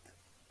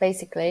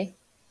 Basically,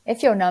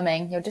 if you're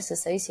numbing, you're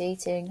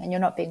disassociating and you're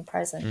not being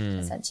present,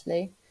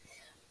 essentially.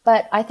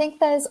 But I think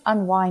there's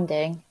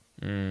unwinding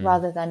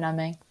rather than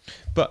numbing.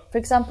 But for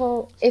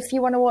example, if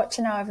you want to watch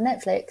an hour of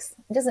Netflix,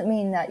 it doesn't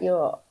mean that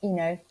you're,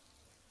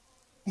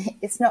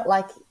 it's not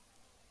like,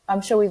 I'm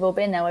sure we've all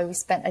been there where we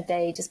spent a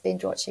day just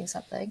binge watching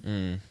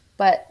something.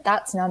 But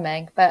that's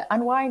numbing. But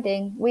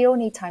unwinding, we all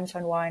need time to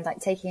unwind, like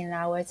taking an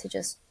hour to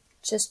just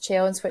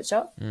chill and switch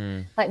off.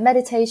 Like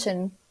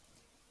meditation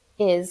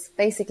is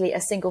basically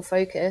a single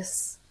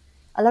focus.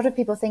 A lot of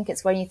people think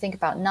it's when you think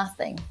about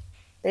nothing,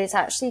 but it's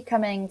actually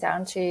coming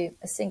down to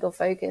a single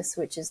focus,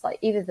 which is like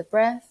either the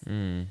breath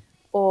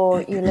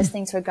or you're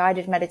listening to a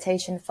guided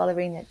meditation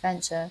following the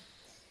adventure.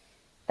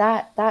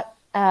 That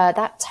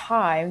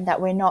time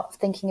that we're not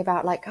thinking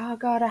about like, oh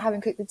God, I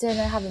haven't cooked the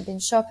dinner, I haven't been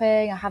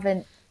shopping, I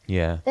haven't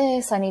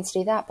this, I need to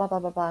do that, blah, blah,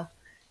 blah, blah.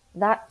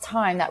 That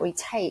time that we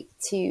take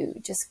to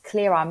just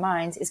clear our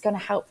minds is going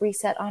to help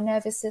reset our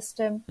nervous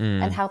system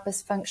and help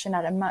us function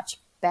at a much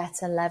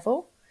better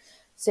level.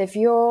 So if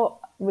your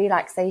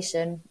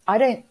relaxation, I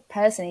don't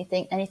personally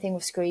think anything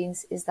with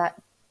screens is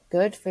that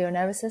good for your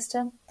nervous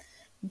system.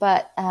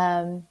 But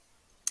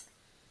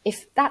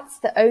if that's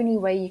the only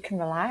way you can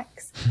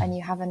relax and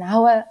you have an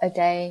hour a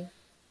day,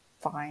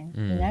 fine,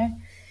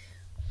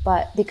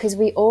 But because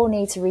we all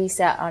need to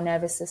reset our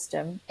nervous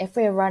system, if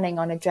we're running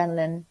on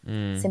adrenaline,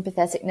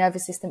 sympathetic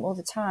nervous system all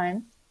the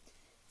time,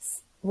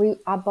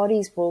 our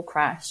bodies will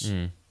crash.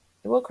 It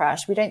will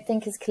crash. We don't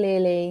think as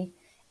clearly.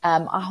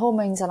 Our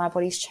hormones on our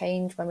bodies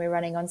change when we're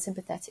running on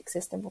sympathetic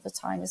system all the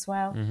time as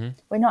well.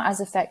 We're not as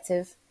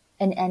effective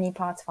in any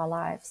part of our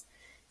lives.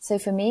 So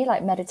for me,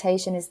 like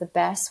meditation is the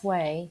best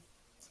way,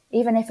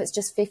 even if it's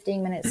just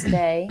 15 minutes a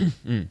day,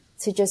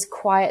 to just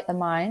quiet the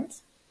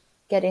mind,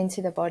 get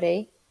into the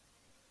body,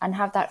 and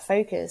have that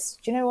focus.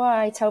 Do you know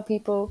why I tell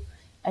people,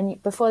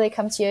 and before they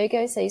come to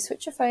yoga, say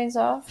switch your phones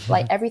off.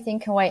 Like everything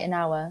can wait an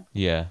hour.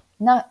 Yeah.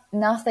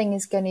 Nothing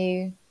is going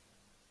to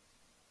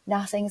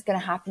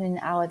happen in an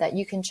hour that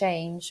you can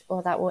change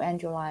or that will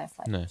end your life.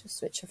 Like just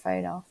switch your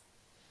phone off.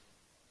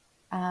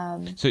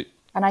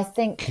 And I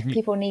think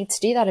people need to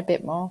do that a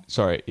bit more.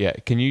 Sorry, yeah.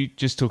 Can you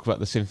just talk about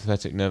the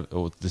sympathetic nerve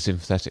or the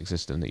sympathetic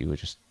system that you were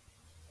just,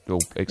 or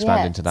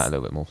expand into that a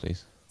little bit more,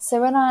 please?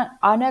 So when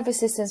our nervous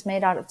system is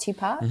made out of two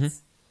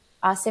parts,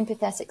 our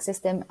sympathetic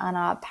system and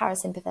our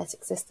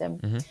parasympathetic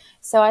system.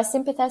 So our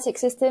sympathetic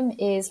system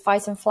is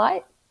fight and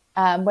flight.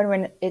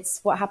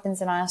 It's what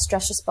happens in our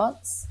stress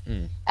response.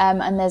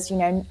 And there's,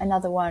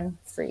 another one,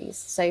 freeze.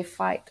 So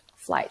fight,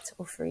 flight,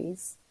 or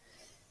freeze.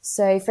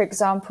 So for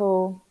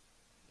example,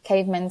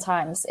 caveman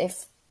times,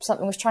 if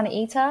something was trying to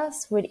eat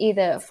us, we'd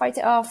either fight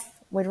it off,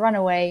 we'd run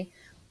away,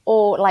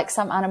 or like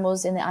some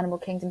animals in the animal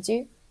kingdom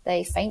do,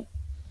 they faint.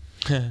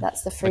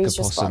 That's the freeze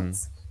like a possum,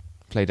 response.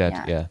 Play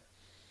dead,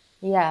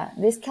 Yeah,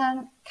 this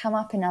can come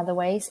up in other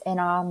ways in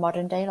our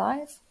modern day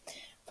life.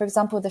 For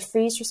example, the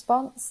freeze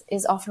response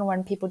is often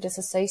when people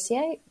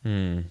disassociate,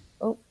 and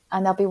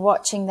they'll be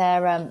watching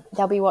their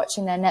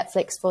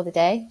Netflix for the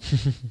day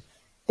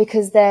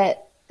because they're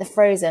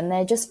frozen.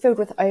 They're just filled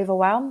with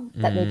overwhelm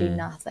that they do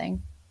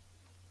nothing.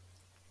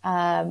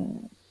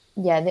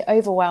 The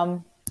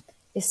overwhelm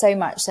is so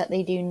much that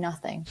they do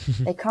nothing.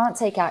 They can't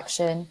take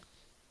action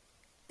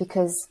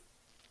because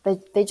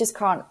they just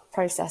can't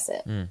process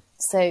it.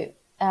 So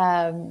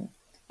and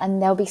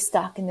they'll be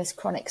stuck in this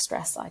chronic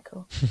stress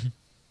cycle.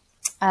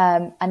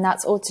 And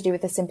that's all to do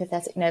with the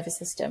sympathetic nervous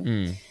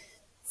system.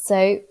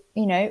 So,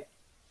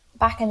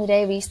 back in the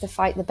day, we used to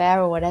fight the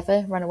bear or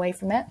whatever, run away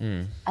from it.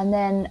 And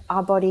then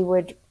our body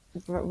would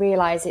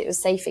realize it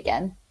was safe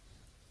again.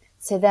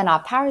 So then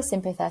our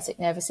parasympathetic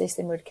nervous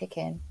system would kick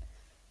in.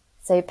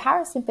 So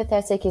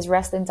parasympathetic is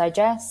rest and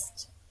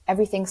digest.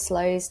 Everything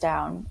slows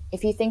down.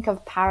 If you think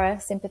of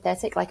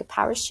parasympathetic like a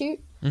parachute,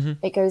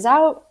 it goes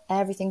out,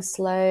 everything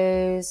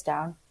slows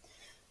down.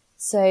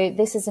 So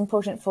this is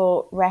important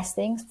for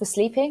resting, for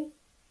sleeping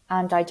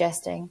and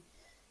digesting.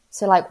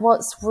 So like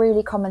what's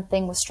really common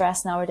thing with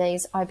stress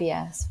nowadays?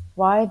 IBS.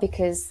 Why?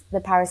 Because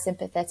the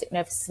parasympathetic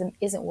nervous system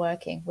isn't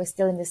working. We're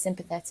still in the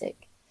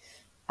sympathetic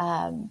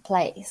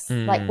place.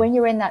 Like when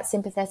you're in that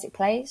sympathetic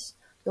place,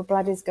 your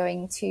blood is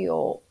going to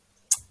your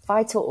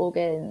vital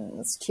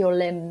organs, to your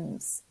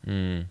limbs,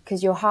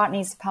 because your heart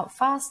needs to pump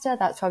faster.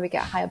 That's why we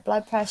get higher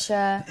blood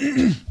pressure.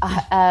 We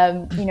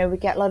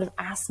get a lot of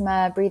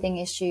asthma, breathing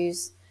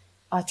issues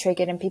are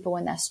triggered in people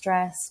when they're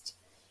stressed.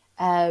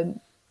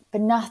 But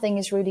nothing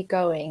is really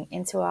going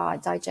into our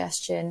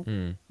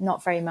digestion.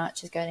 Not very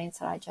much is going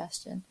into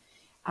digestion.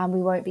 And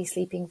we won't be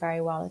sleeping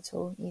very well at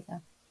all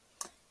either.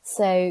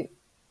 So,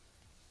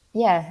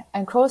 yeah.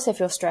 And of course, if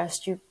you're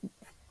stressed,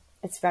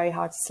 it's very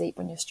hard to sleep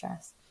when you're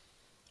stressed.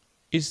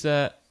 Is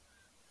there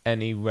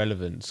any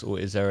relevance or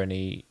is there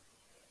any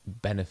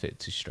benefit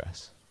to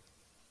stress?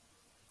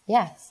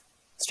 Yes.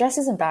 Stress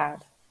isn't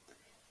bad.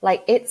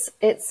 Like it's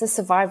a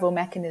survival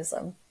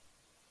mechanism.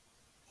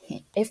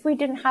 If we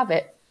didn't have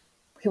it,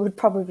 we would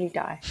probably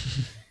die.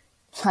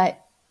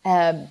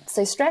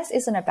 So stress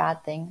isn't a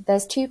bad thing.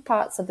 There's two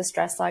parts of the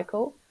stress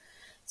cycle.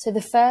 So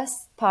the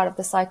first part of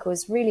the cycle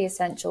is really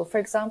essential. For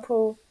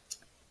example,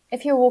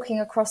 if you're walking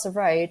across a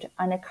road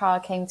and a car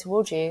came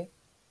towards you,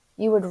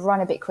 you would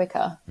run a bit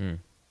quicker.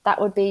 That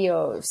would be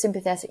your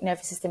sympathetic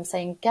nervous system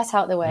saying, get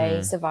out the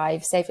way,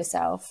 survive, save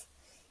yourself.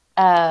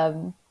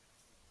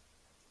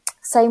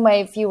 Same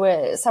way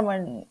if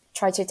someone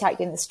tried to attack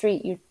you in the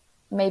street,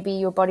 maybe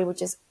your body would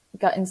just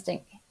gut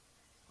instinct,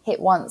 hit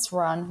once,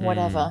 run,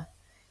 whatever.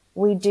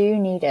 We do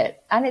need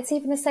it. And it's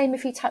even the same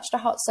if you touched a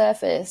hot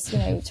surface,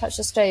 you touched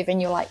a stove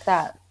and you're like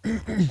that.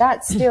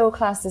 That's still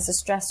classed as a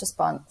stress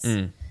response.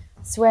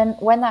 So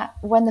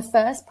when the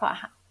first part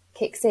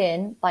kicks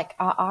in, like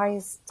our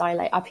eyes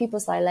dilate, our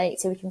pupils dilate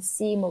so we can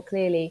see more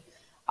clearly,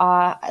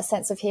 our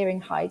sense of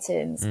hearing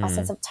heightens, our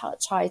sense of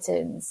touch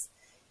heightens,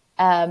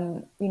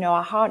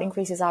 our heart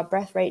increases, our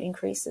breath rate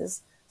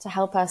increases to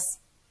help us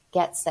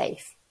get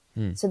safe.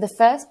 So the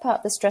first part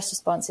of the stress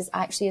response is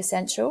actually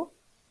essential.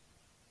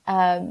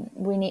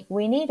 We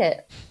need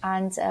it.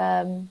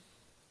 And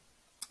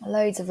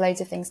loads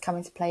of things come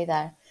into play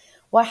there.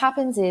 What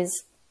happens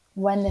is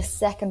when the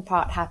second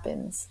part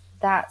happens,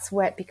 that's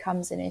where it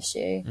becomes an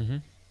issue.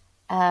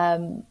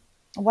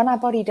 When our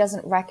body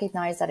doesn't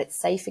recognize that it's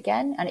safe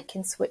again and it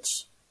can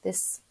switch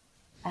this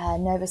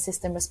nervous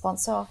system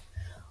response off,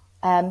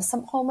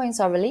 some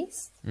hormones are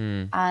released,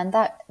 and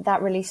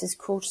that releases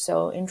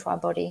cortisol into our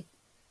body.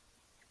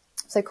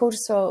 So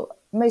cortisol,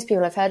 most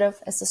people have heard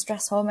of as a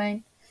stress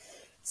hormone.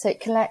 So it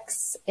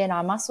collects in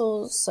our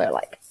muscles, so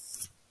like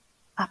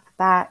upper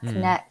back,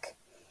 neck,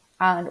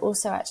 and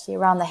also actually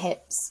around the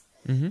hips.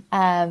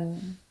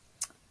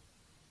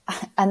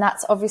 And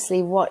that's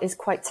obviously what is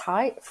quite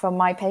tight for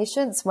my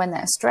patients when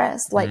they're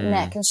stressed, like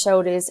neck and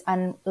shoulders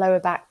and lower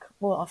back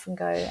will often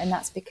go. And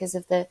that's because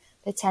of the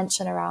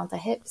tension around the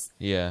hips,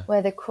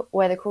 where the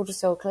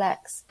cortisol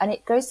collects. And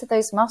it goes to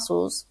those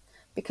muscles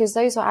because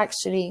those are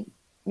actually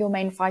your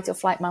main fight or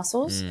flight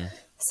muscles.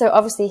 So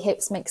obviously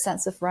hips make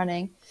sense of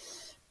running.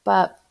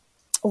 But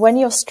when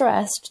you're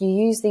stressed, you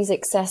use these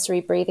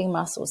accessory breathing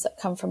muscles that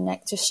come from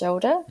neck to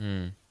shoulder.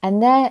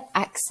 And they're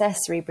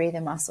accessory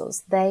breathing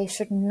muscles. They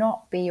should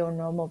not be your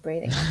normal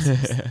breathing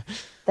muscles.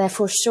 They're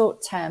for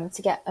short term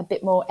to get a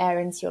bit more air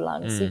into your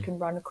lungs so you can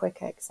run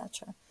quicker,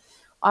 etc.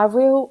 Our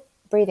real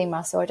breathing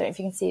muscle, I don't know if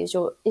you can see, is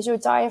your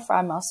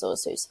diaphragm muscle.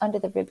 So it's under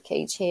the rib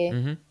cage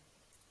here.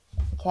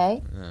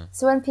 Okay.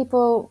 So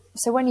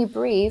when you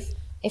breathe,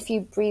 if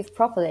you breathe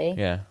properly,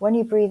 when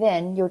you breathe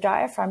in, your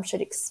diaphragm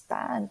should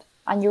expand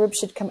and your ribs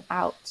should come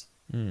out.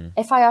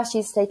 If I ask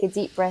you to take a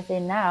deep breath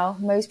in now,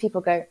 most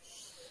people go,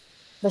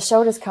 the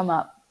shoulders come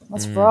up.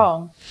 What's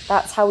wrong?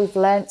 That's how we've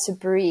learned to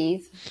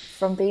breathe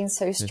from being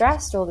so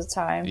stressed all the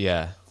time.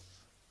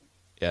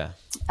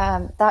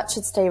 That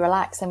should stay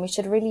relaxed, and we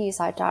should really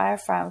use our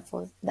diaphragm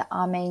for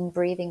our main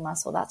breathing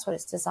muscle. That's what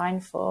it's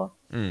designed for.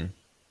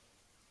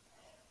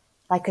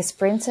 Like a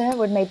sprinter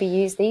would maybe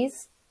use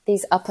these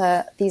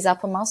upper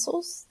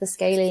muscles, the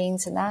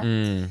scalenes and that,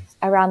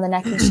 around the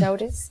neck and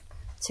shoulders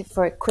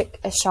for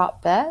a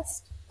sharp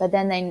burst. But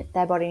then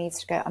their body needs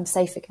to go, I'm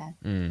safe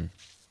again.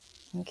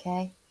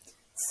 Okay.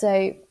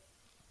 So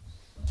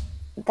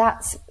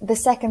that's the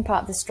second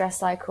part of the stress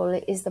cycle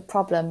is the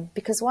problem,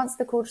 because once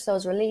the cortisol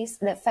is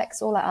released, it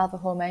affects all our other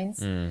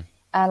hormones.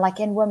 Like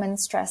in women,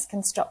 stress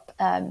can stop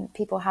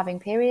people having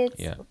periods,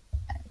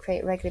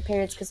 create regular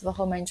periods because of the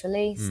hormones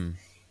released.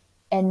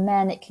 In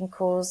men, it can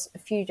cause a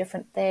few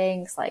different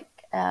things, like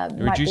it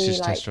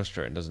reduces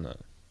testosterone, doesn't it?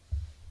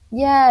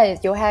 Yeah,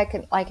 your hair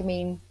can,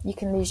 you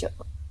can lose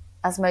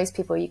as most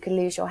people, you can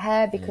lose your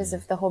hair because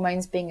of the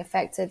hormones being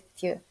affected.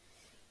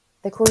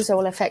 The cortisol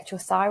will affect your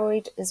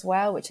thyroid as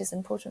well, which is an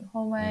important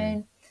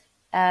hormone.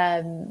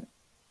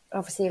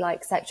 Obviously,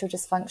 like sexual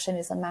dysfunction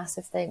is a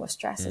massive thing with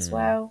stress as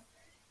well.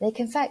 They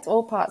can affect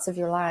all parts of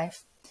your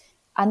life.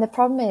 And the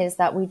problem is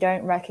that we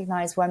don't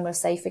recognize when we're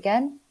safe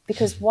again,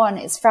 because one,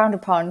 it's frowned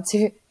upon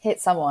to hit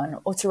someone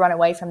or to run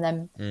away from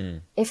them.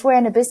 If we're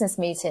in a business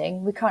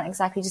meeting, we can't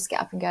exactly just get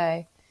up and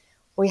go.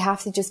 We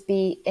have to just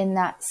be in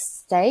that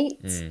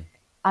state.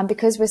 And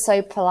because we're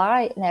so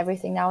polite and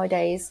everything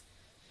nowadays,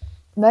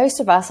 most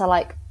of us are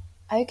like,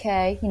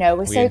 okay, you know,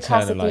 we're so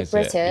classically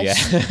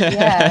British.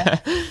 Yeah.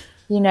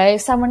 You know,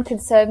 if someone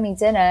could serve me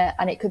dinner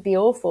and it could be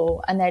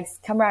awful and they'd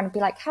come around and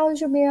be like, how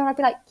was your meal? And I'd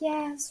be like,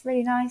 yeah, it's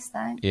really nice,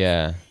 thanks.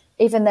 Yeah.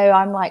 Even though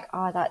I'm like,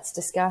 oh, that's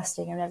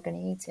disgusting. I'm never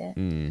going to eat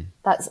it.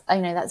 That's,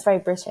 you know, that's very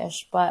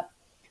British, but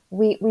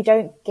we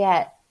don't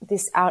get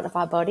this out of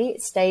our body.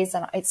 It stays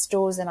and it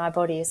stores in our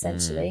body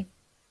essentially.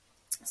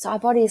 So our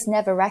body is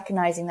never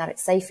recognizing that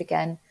it's safe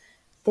again.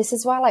 This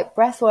is why like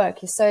breath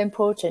work is so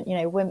important. You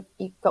know,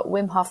 you've got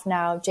Wim Hof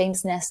now.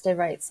 James Nestor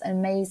writes an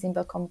amazing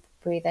book on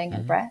breathing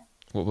and breath.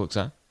 What book's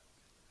that?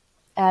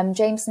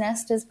 James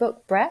Nestor's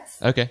book, Breath.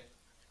 Okay.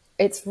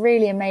 It's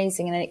really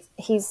amazing. And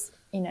he's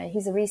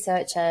a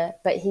researcher,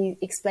 but he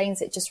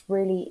explains it just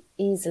really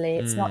easily.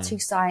 It's not too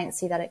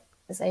sciencey that it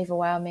is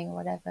overwhelming or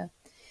whatever.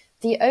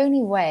 The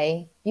only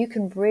way you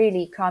can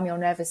really calm your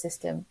nervous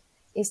system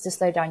is to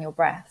slow down your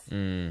breath.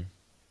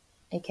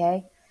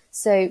 Okay.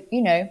 So,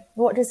 you know,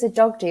 what does a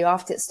dog do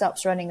after it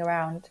stops running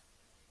around?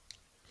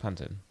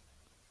 Panting.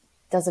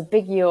 Does a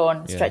big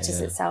yawn,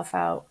 stretches itself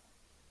out.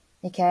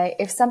 Okay.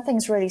 If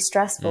something's really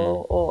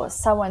stressful or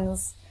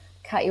someone's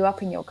cut you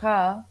up in your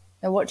car,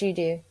 then what do you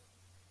do?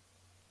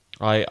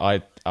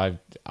 I've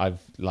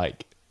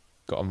like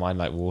got a mind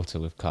like water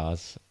with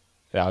cars.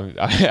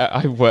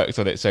 I worked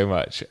on it so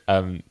much.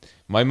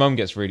 My mum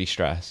gets really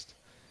stressed.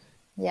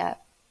 Yeah.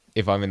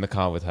 If I'm in the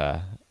car with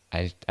her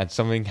and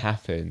something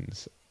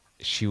happens,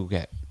 she'll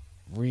get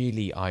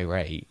really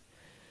irate,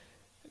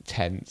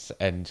 tense,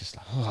 and just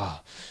like,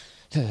 oh.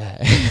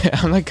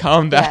 I'm like,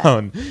 calm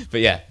down. But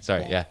yeah,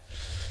 sorry, yeah.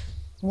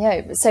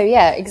 So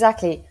yeah,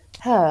 exactly.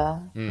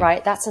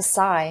 Right, that's a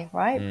sigh,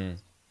 right?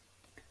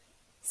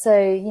 So,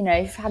 you know,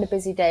 if you've had a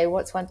busy day,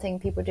 what's one thing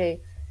people do?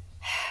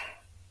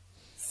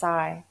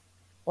 Sigh.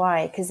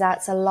 Why? Because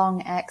that's a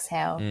long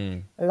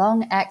exhale.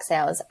 Long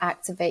exhales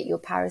activate your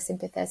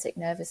parasympathetic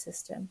nervous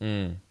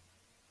system.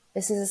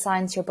 This is a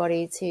sign to your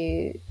body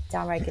to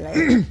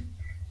downregulate.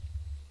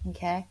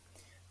 Okay.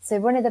 So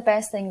one of the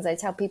best things I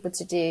tell people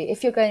to do,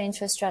 if you're going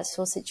into a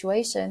stressful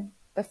situation,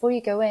 before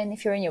you go in,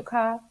 if you're in your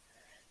car,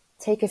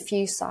 take a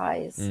few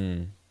sighs.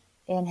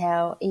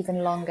 Inhale,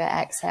 even longer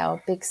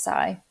exhale, big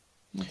sigh.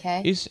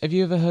 Okay. Have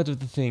you ever heard of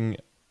the thing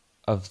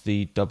of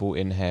the double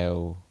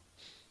inhale?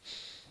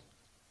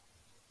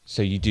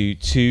 So you do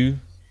 2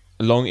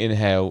 long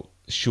inhale,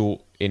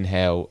 short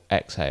inhale,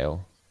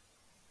 exhale.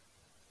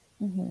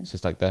 So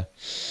it's like I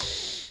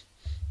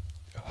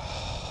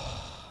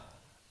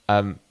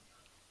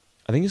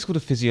think it's called a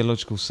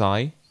physiological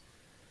sigh.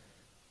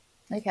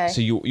 Okay. So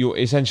you're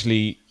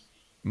essentially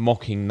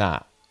mocking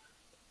that.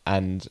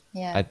 And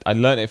yeah. I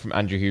learned it from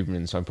Andrew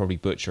Huberman, so I'm probably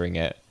butchering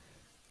it.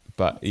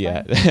 But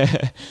yeah.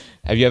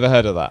 Have you ever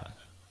heard of that?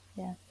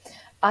 Yeah.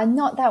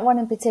 Not that one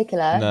in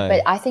particular,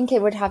 but I think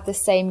it would have the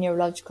same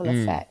neurological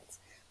effect.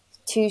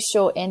 2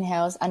 short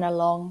inhales and a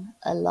long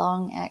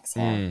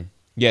exhale.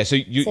 Yeah, so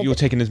you're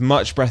taking as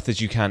much breath as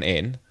you can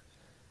in,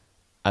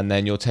 and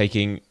then you're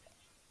taking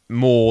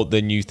more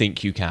than you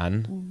think you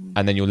can,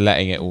 and then you're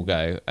letting it all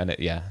go. And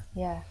Yeah.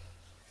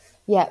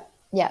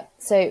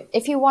 So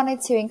if you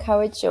wanted to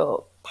encourage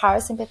your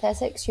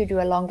parasympathetics, you do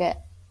a longer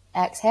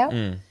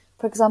exhale.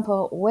 For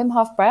example, Wim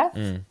Hof breath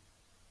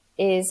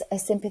is a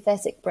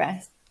sympathetic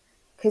breath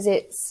because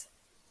it's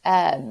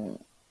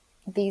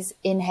these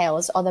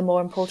inhales are the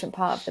more important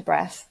part of the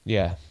breath.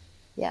 Yeah.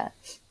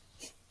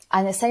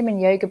 And the same in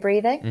yoga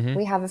breathing.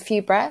 We have a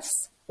few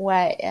breaths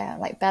where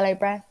like bellow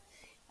breath,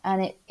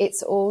 and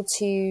it's all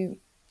to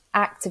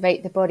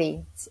activate the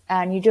body.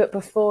 And you do it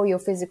before your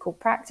physical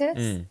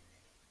practice.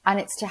 And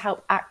it's to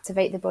help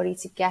activate the body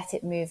to get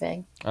it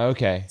moving.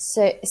 Okay.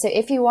 So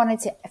if you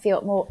wanted to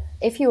feel more,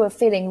 if you were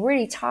feeling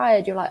really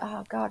tired, you're like,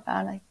 oh God,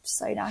 man, I'm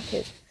so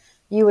knackered.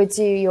 You would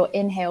do your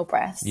inhale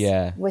breaths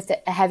with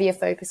a heavier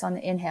focus on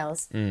the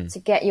inhales to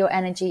get your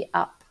energy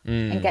up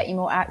and get you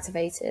more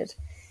activated.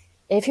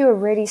 If you were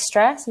really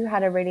stressed, you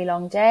had a really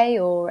long day,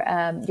 or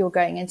you're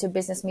going into a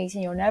business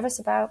meeting you're nervous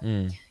about,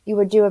 you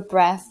would do a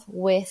breath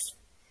with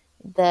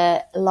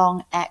the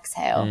long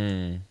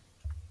exhale.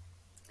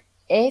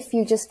 If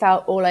you just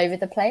felt all over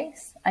the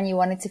place and you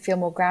wanted to feel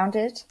more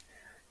grounded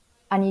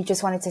and you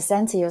just wanted to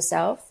center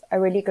yourself, a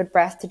really good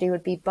breath to do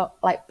would be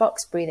like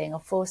box breathing or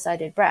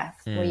 4-sided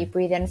breath, where you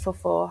breathe in for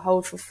 4,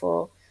 hold for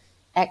 4,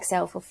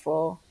 exhale for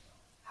 4,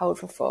 hold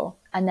for 4,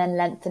 and then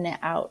lengthen it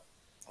out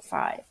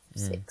 5,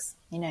 6,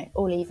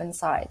 all even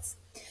sides.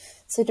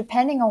 So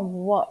depending on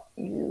what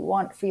you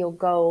want for your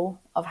goal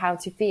of how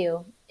to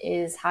feel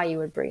is how you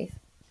would breathe.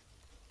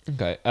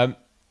 Okay.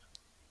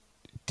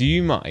 Do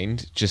you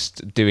mind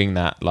just doing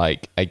that,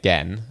 like,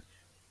 again,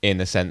 in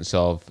the sense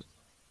of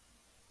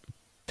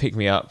pick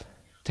me up,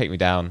 take me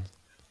down,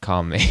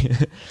 calm me?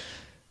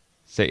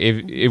 So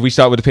if we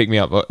start with the pick me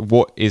up,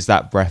 what is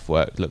that breath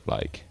work look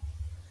like?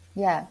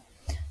 Yeah.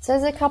 So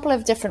there's a couple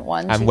of different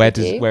ones. And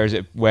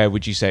where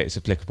would you say it's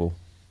applicable?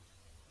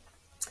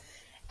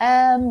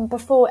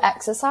 Before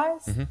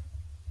exercise,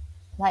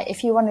 like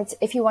if you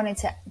wanted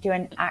to do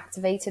an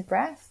activated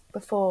breath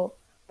before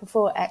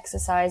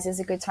exercise is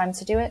a good time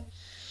to do it.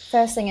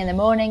 First thing in the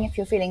morning, if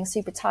you're feeling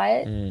super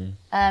tired,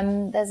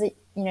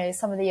 there's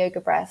some of the yoga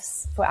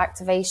breaths for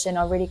activation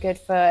are really good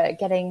for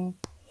getting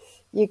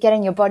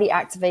your body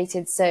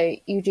activated. So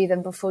you do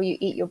them before you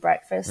eat your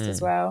breakfast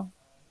as well,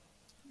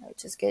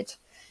 which is good.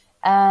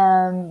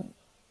 So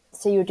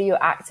you'll do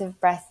your active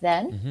breath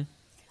then.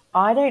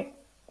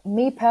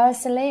 Me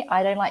personally,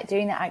 I don't like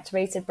doing the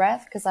activated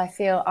breath because I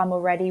feel I'm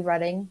already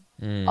running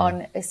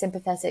on a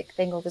sympathetic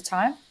thing all the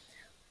time.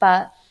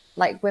 But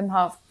like Wim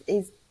Hof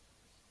is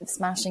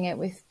smashing it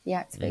with the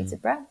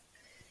activated breath.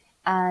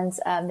 And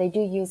they do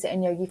use it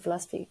in yogi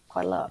philosophy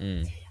quite a lot.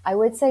 I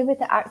would say with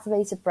the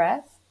activated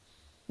breath,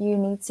 you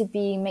need to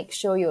make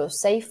sure you're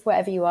safe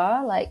wherever you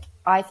are. Like,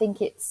 I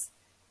think it's,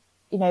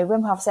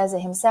 Wim Hof says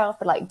it himself,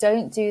 but like,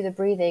 don't do the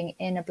breathing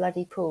in a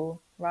bloody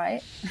pool,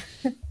 right?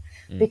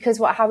 Because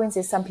what happens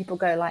is some people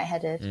go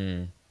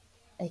lightheaded.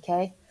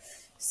 Okay.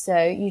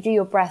 So you do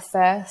your breath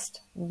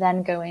first,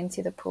 then go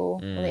into the pool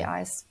or the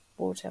ice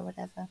water,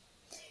 whatever.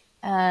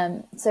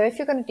 So if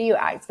you're going to do your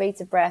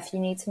activated breath, you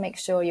need to make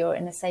sure you're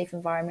in a safe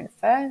environment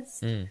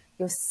first.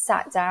 You're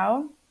sat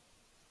down,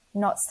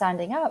 not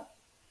standing up.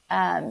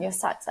 You're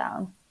sat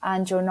down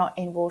and you're not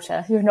in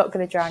water. You're not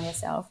going to drown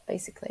yourself,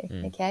 basically.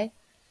 Okay.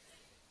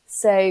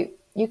 So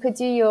you could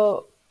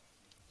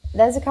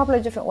there's a couple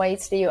of different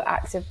ways to do your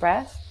active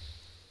breath.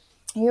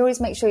 You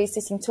always make sure you're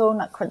sitting tall,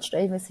 not crunched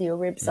over, so your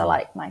ribs are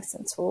like nice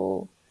and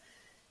tall.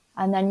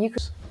 And then you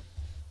could,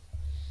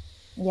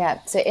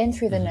 so in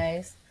through the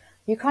nose.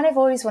 You kind of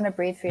always want to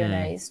breathe through your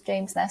nose.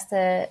 James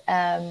Nestor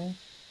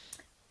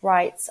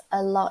writes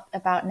a lot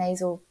about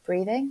nasal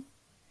breathing.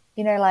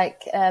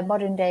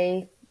 Modern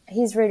day,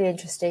 he's really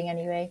interesting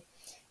anyway.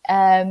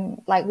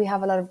 Like we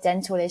have a lot of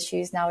dental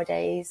issues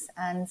nowadays,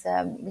 and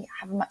we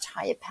have a much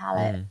higher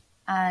palate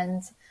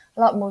and a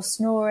lot more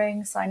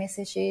snoring, sinus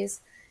issues.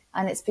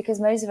 And it's because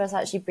most of us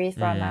actually breathe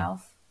through our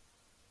mouth.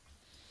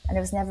 And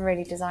it was never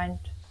really designed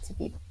to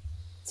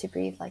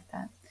breathe like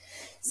that.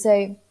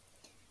 So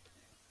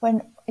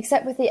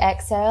except with the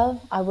exhale,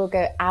 I will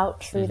go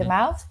out through the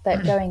mouth,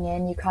 but going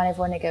in, you kind of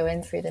want to go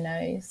in through the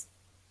nose.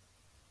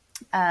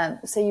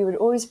 So you would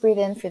always breathe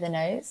in through the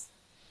nose,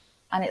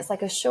 and it's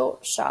like a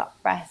short, sharp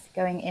breath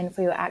going in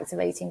for your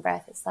activating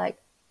breath. It's like,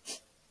 do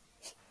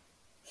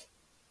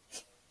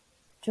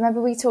you remember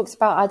we talked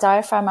about our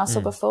diaphragm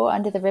muscle before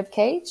under the rib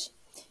cage?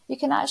 You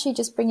can actually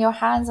just bring your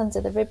hands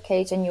under the rib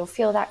cage and you'll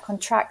feel that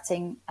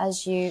contracting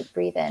as you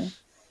breathe in.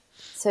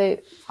 So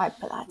if I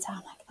put that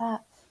down like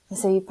that, and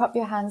so you pop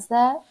your hands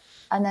there,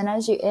 and then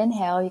as you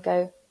inhale, you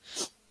go.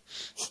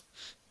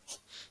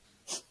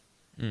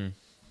 You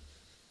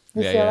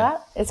feel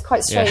that? It's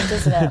quite strange,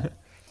 isn't it?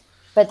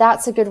 But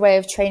that's a good way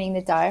of training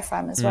the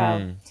diaphragm as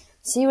well.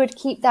 So you would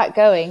keep that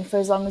going for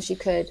as long as you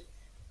could.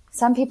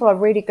 Some people are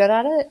really good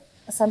at it.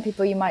 Some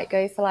people you might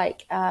go for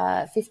like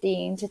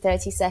 15 to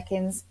 30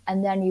 seconds,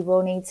 and then you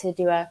will need to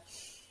do and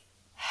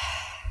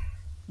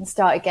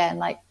start again.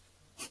 Like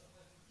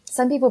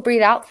some people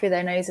breathe out through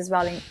their nose as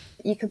well. And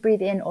you could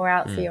breathe in or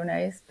out through your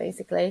nose,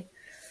 basically.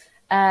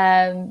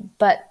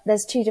 But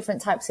there's two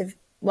different types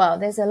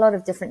there's a lot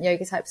of different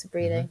yoga types of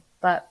breathing,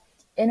 but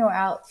in or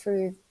out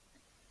through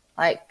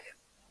like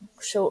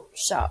short,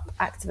 sharp,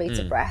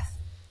 activated breath,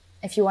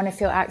 if you want to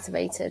feel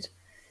activated.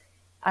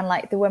 And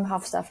like the Wim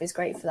Hof stuff is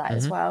great for that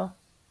as well.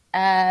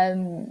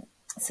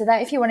 So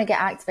that if you want to get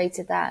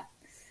activated, that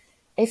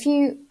if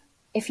you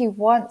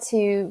want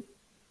to,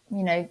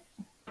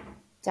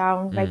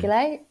 down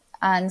regulate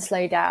and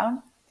slow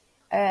down,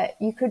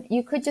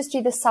 you could just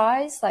do the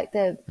sighs, like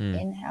the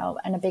inhale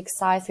and a big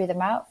sigh through the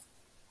mouth.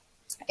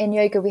 In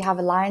yoga, we have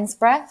a lion's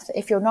breath.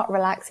 If you're not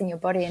relaxing your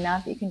body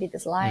enough, you can do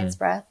this lion's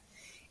breath.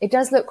 It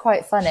does look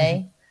quite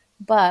funny,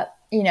 but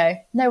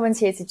no one's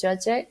here to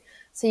judge it.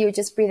 So you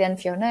just breathe in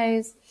through your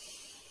nose.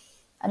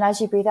 And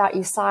as you breathe out,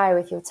 you sigh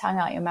with your tongue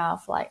out your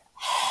mouth, like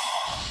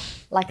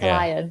a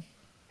lion,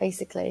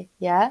 basically.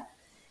 Yeah.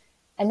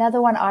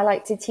 Another one I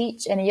like to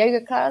teach in a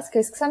yoga class,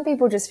 because some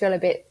people just feel a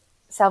bit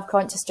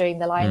self-conscious during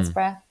the lion's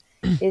breath,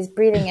 is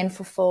breathing in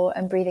for 4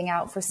 and breathing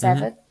out for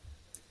 7.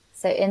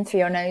 So in through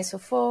your nose for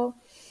 4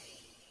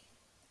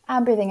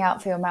 and breathing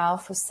out through your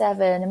mouth for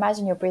 7.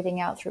 Imagine you're breathing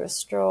out through a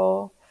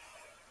straw.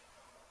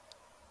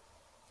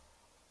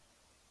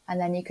 And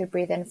then you could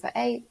breathe in for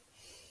 8.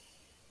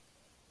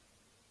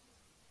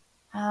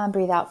 And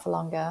breathe out for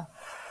longer.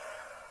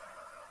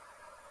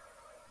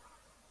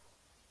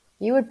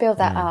 You would build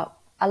that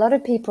up. A lot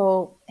of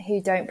people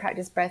who don't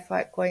practice breath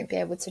work won't be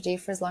able to do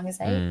for as long as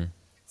 8.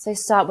 So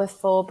start with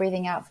 4,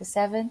 breathing out for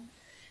 7.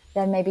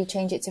 Then maybe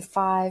change it to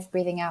 5,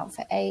 breathing out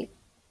for 8.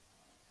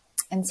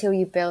 Until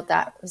you build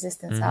that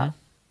resistance up.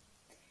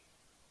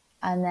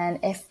 And then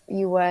if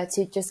you were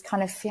to just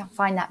kind of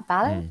find that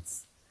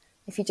balance,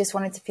 if you just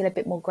wanted to feel a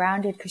bit more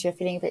grounded because you're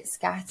feeling a bit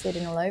scattered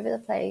and all over the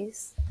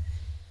place,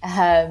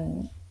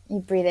 You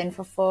breathe in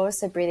for 4.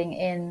 So breathing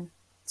in,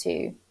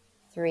 2,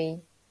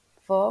 3,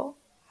 4.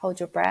 Hold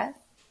your breath.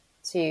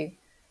 2,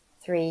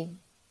 3,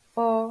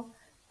 4.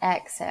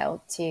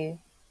 Exhale, 2,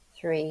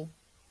 3,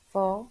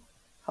 4.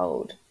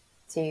 Hold,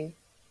 2,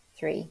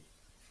 3,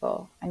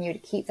 4. And you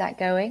would keep that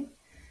going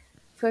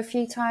for a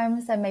few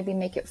times, then maybe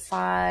make it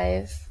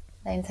 5,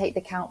 then take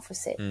the count for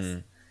 6.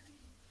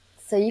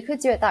 So you could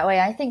do it that way.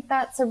 I think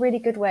that's a really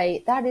good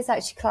way. That is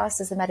actually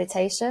classed as a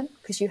meditation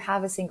because you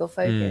have a single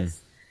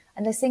focus.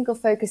 And the single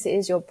focus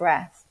is your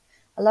breath.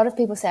 A lot of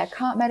people say, I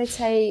can't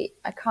meditate,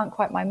 I can't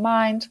quiet my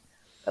mind.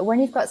 But when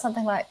you've got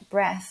something like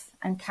breath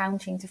and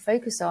counting to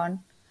focus on,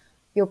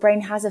 your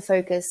brain has a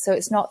focus. So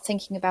it's not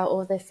thinking about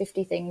all the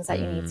 50 things that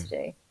you need to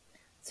do.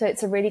 So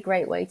it's a really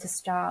great way to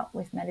start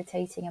with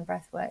meditating and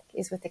breath work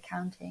is with the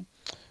counting.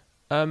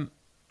 I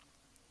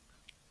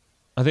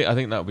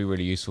think that would be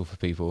really useful for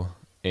people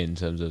in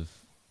terms of,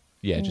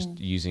 just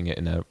using it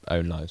in their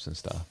own lives and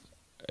stuff.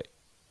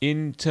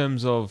 In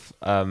terms of,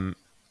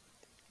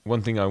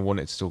 one thing I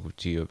wanted to talk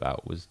to you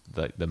about was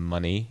the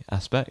money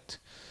aspect.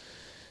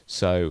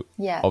 So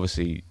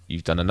obviously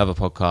you've done another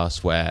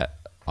podcast where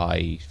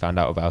I found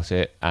out about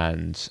it,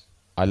 and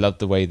I loved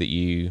the way that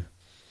you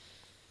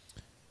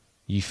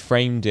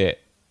framed it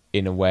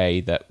in a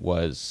way that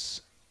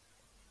was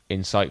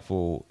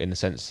insightful in the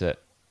sense that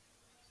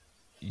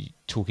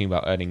talking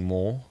about earning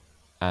more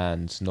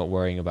and not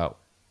worrying about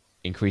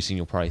increasing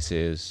your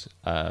prices.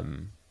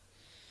 Can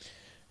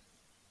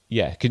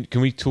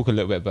we talk a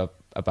little bit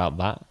about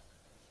that?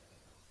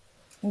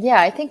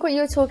 Yeah, I think what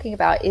you're talking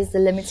about is the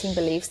limiting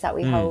beliefs that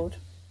we hold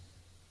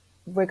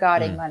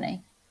regarding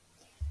money.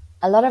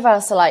 A lot of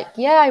us are like,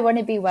 yeah, I want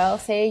to be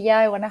wealthy. Yeah,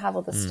 I want to have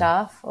all the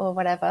stuff or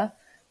whatever.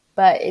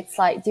 But it's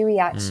like, do we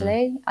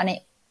actually? And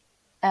it,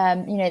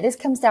 this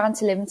comes down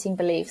to limiting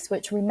beliefs,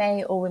 which we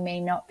may or we may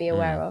not be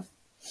aware of.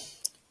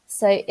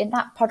 So in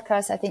that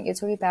podcast, I think you're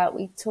talking about,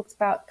 we talked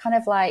about kind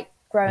of like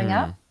growing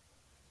up,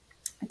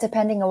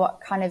 depending on what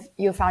kind of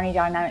your family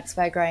dynamics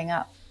were growing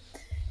up.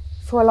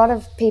 For a lot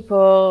of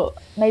people,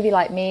 maybe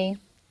like me,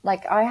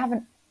 like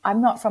I'm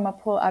not from a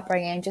poor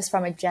upbringing, just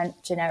from a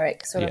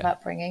generic sort of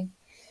upbringing.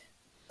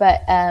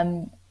 But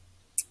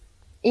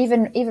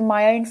even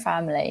my own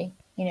family,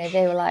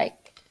 they were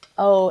like,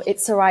 oh,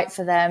 it's all right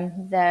for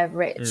them, they're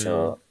rich,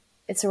 or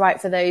it's all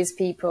right for those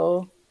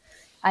people.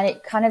 And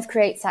it kind of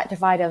creates that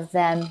divide of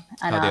them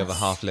and how us, the other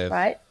half live.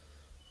 Right?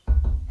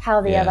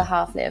 How the other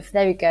half live.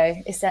 There we go.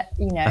 Is that,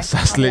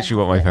 That's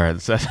literally what my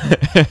parents said.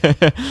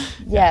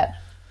 Yeah.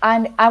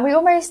 And we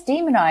almost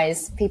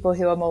demonize people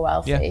who are more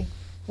wealthy. Yeah.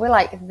 We're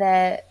like,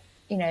 they're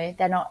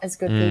not as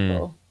good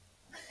people.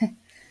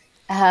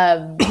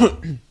 And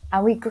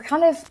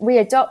we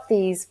adopt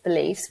these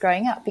beliefs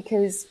growing up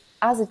because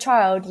as a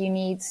child, you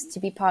need to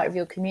be part of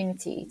your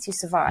community to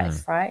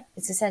survive, right?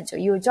 It's essential.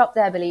 You adopt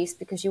their beliefs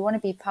because you want to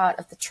be part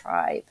of the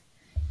tribe.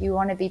 You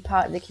want to be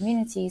part of the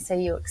community so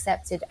you're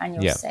accepted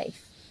and you're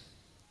safe,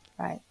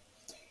 right?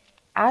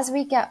 As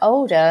we get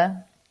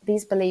older,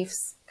 these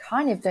beliefs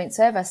kind of don't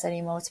serve us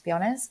anymore, to be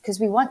honest, because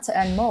we want to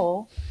earn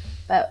more,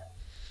 but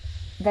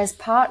there's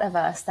part of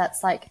us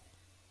that's like,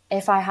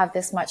 if I have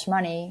this much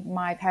money,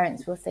 my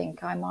parents will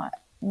think I'm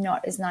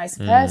not as nice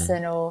a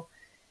person, or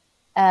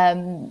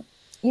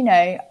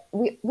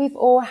we've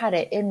all had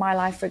it. In my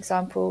life, for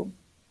example,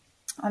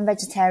 I'm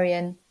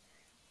vegetarian.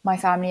 My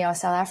family are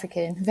South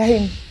African,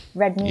 very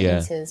red meat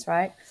eaters,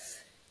 right?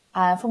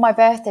 For my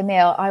birthday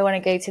meal, I want to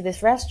go to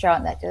this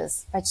restaurant that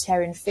does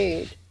vegetarian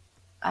food.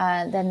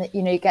 And then,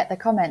 you get the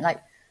comment like,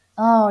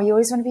 oh, you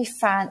always want to be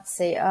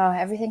fancy. Oh,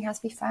 everything has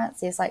to be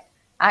fancy. It's like,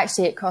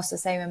 actually, it costs the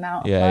same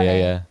amount of money.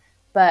 Yeah.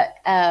 But,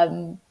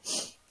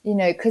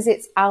 because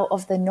it's out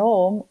of the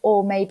norm,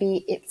 or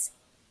maybe it's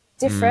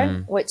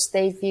different, which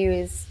they view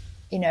as,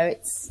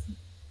 it's,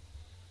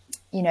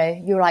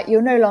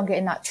 you're no longer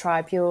in that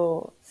tribe.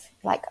 You're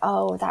like,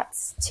 oh,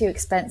 that's too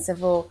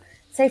expensive. Or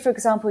say, for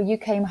example, you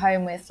came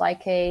home with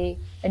like a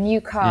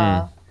new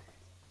car.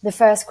 The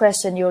first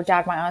question your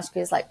dad might ask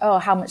you is like, oh,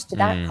 how much did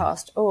that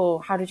cost? Oh,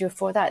 how did you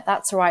afford that?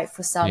 That's all right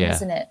for some,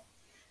 isn't it?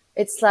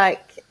 It's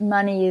like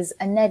money is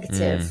a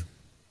negative.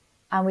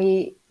 And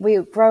we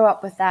grow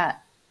up with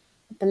that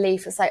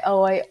belief. It's like,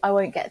 oh, I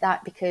won't get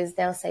that because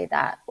they'll say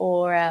that,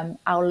 or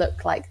I'll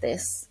look like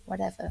this,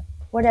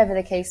 whatever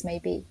the case may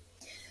be.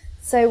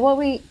 So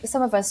what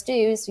some of us do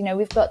is,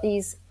 we've got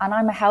these, and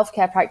I'm a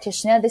healthcare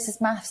practitioner. This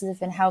is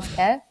massive in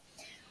healthcare.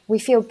 We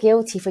feel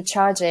guilty for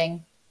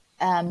charging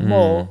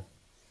more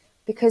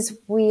because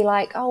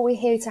we're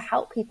here to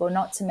help people,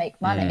 not to make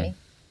money.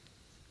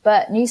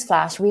 But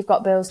newsflash, we've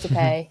got bills to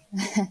pay.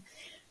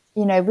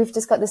 We've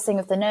just got this thing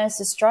of the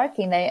nurses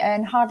striking. They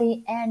earn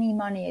hardly any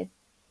money.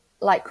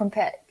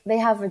 They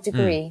have a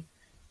degree.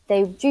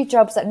 They do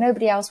jobs that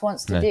nobody else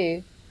wants to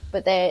do,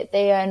 but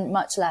they earn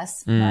much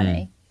less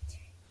money.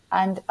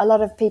 And a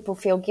lot of people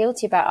feel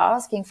guilty about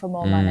asking for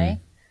more money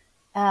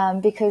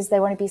because they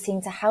want to be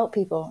seen to help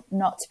people,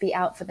 not to be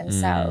out for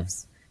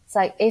themselves. It's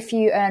like, if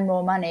you earn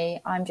more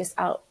money,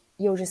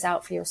 you're just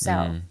out for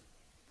yourself.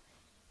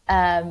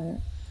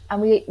 And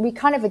we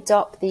kind of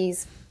adopt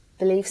these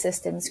belief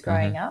systems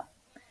growing up.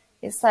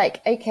 It's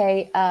like,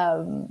 okay,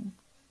 I'll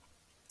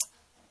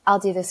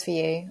do this for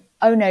you.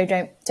 Oh no,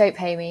 don't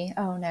pay me.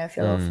 Oh no, I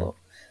feel awful.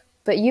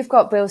 But you've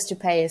got bills to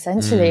pay,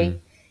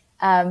 essentially.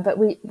 But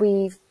we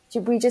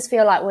just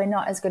feel like we're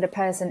not as good a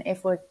person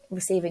if we're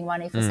receiving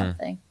money for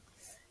something.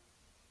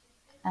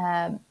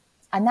 And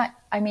that,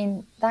 I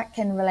mean, that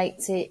can relate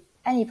to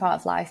any part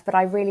of life, but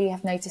I really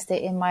have noticed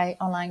it in my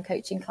online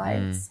coaching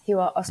clients who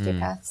are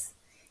osteopaths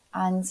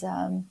and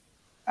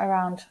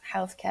around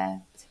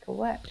healthcare, particular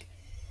work.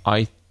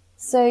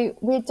 So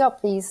we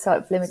adopt these sort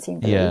of limiting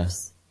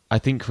beliefs. I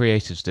think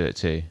creatives do it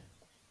too,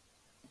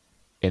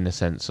 in the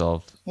sense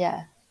of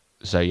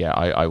So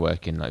I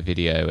work in like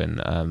video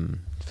and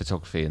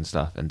photography and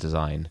stuff and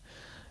design,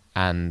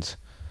 and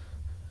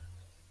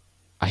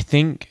I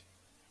think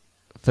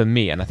for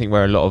me, and I think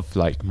where a lot of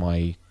like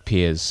my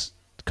peers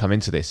come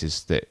into this,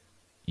 is that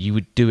you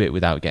would do it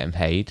without getting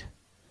paid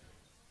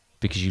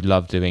because you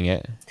love doing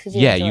it.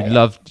 You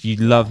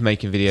love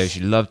making videos,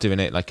 you love doing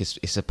it, like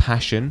it's a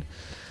passion.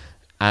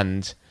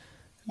 And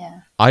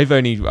I've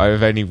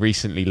only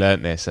recently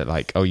learnt this, that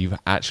like, oh, you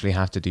actually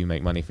have to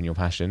make money from your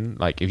passion.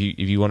 Like if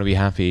you want to be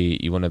happy,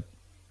 you want to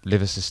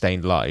live a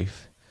sustained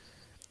life,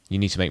 you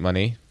need to make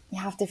money. You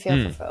have to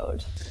feel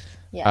fulfilled.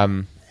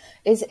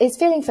 It's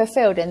feeling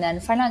fulfilled and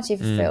then financially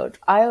fulfilled.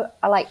 I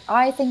like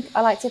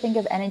to think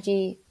of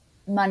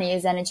money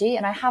as energy,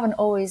 and I haven't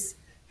always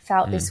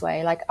felt this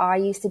way. Like I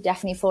used to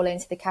definitely fall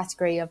into the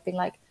category of being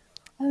like,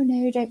 oh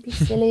no, don't be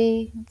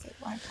silly.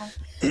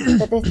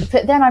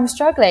 But then I'm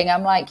struggling.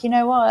 I'm like, you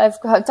know what?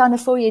 I've done a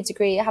 4-year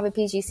degree. I have a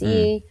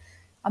PGCE.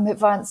 I'm an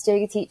advanced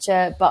yoga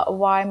teacher, but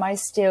why am I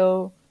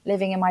still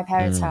living in my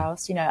parents'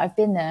 house? You know, I've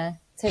been there,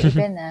 totally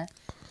been there.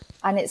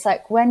 And it's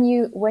like when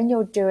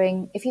you're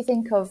doing, if you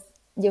think of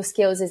your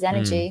skills as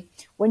energy,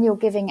 when you're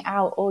giving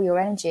out all your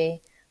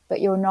energy, but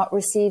you're not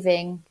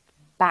receiving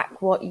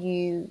back what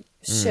you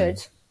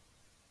should,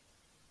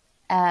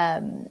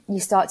 you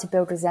start to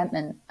build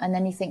resentment, and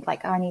then you think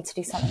like, I need to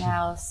do something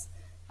else.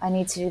 I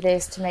need to do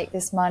this to make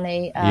this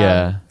money.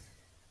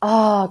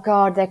 Oh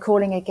God, they're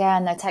calling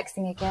again. They're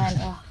texting again.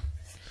 Oh.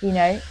 You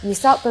know, you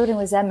start building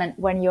resentment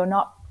when you're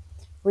not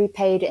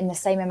repaid in the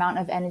same amount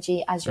of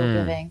energy as you're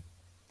giving.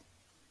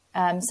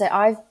 So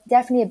I've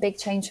definitely, a big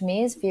change for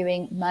me is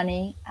viewing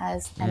money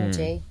as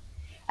energy.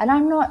 And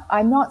I'm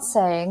not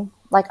saying,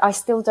 like, I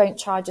still don't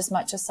charge as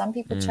much as some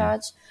people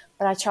charge,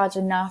 but I charge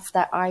enough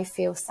that I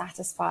feel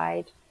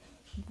satisfied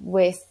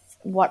with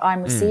what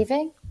I'm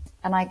receiving,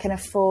 and I can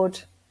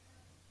afford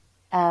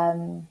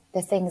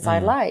the things I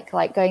like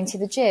going to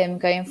the gym,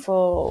 going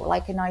for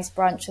like a nice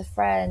brunch with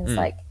friends.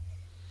 Like,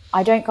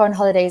 I don't go on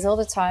holidays all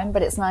the time,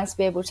 but it's nice to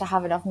be able to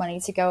have enough money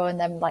to go on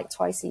them like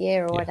twice a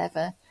year or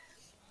whatever.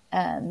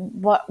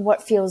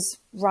 What feels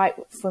right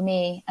for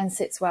me and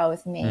sits well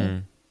with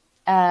me.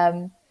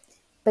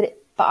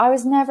 But I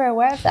was never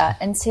aware of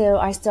that until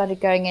I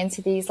started going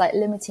into these like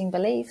limiting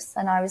beliefs,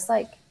 and I was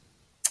like,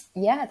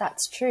 yeah,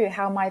 that's true.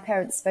 How my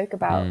parents spoke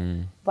about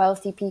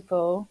wealthy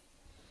people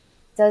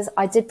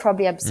I did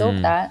probably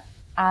absorb that.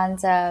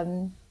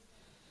 And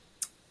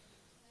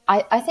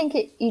I think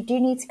you do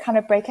need to kind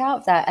of break out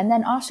of that and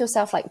then ask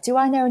yourself, like, do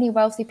I know any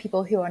wealthy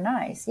people who are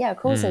nice? Yeah, of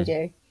course I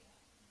do.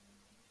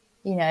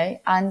 You know,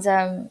 and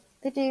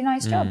they do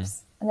nice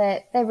jobs, and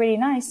they're really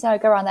nice. So I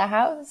go around their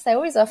house, they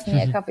always offer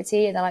me a cup of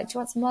tea, and they're like, do you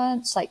want some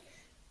lunch? Like,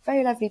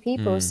 very lovely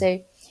people.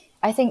 So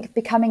I think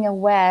becoming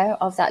aware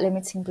of that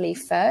limiting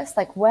belief first,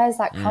 like, where's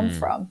that come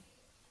from?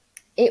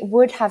 It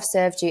would have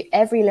served you.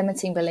 Every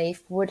limiting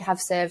belief would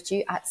have served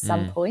you at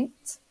some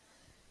point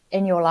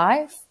in your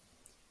life,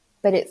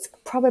 but it's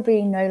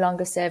probably no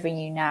longer serving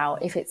you now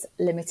if it's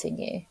limiting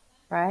you,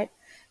 right?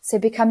 So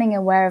becoming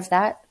aware of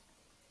that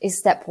is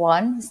step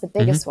one. It's the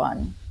biggest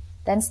one.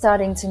 Then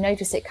starting to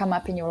notice it come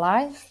up in your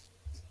life,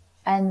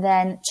 and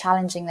then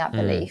challenging that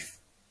belief.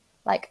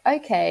 Like,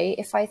 okay,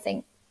 if I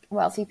think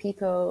wealthy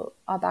people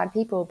are bad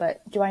people,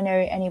 but do I know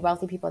any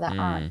wealthy people that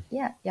aren't?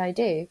 Yeah, I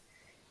do.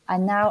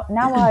 And now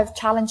I've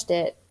challenged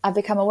it. I've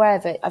become aware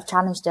of it. I've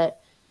challenged it.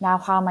 Now,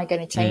 how am I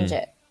going to change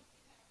it?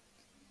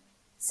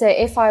 So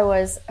if I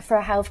was, for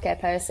a healthcare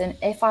person,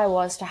 if I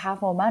was to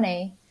have more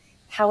money,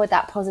 how would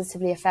that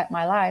positively affect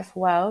my life?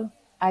 Well,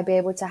 I'd be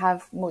able to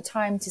have more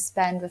time to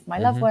spend with my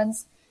loved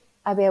ones.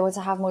 I'd be able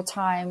to have more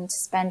time to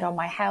spend on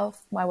my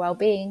health, my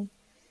well-being,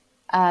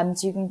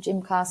 doing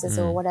gym classes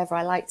or whatever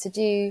I like to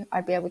do.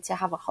 I'd be able to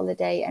have a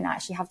holiday and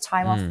actually have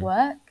time off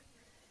work.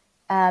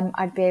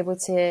 I'd be able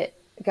to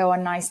go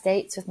on nice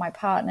dates with my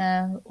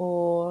partner,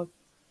 or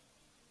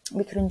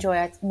we could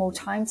enjoy more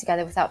time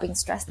together without being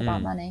stressed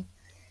about money.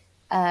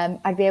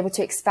 I'd be able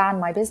to expand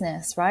my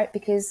business, right?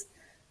 Because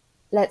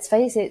let's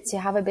face it, to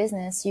have a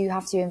business, you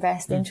have to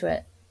invest into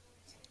it.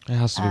 It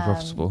has to be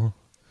profitable.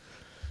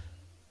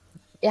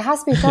 It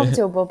has to be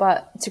profitable,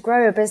 but to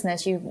grow a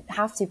business, you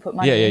have to put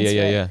money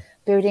into it. Yeah.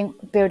 Building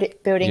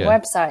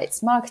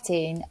websites,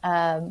 marketing,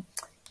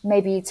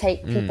 maybe you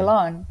take people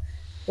on.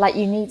 Like,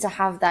 you need to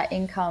have that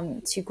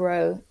income to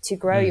grow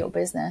your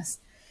business.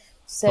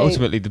 So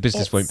ultimately, the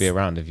business won't be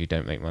around if you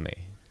don't make money.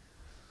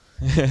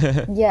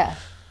 Yeah.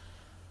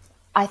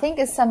 I think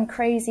it's some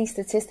crazy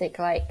statistic,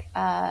 like,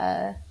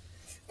 I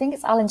think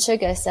it's Alan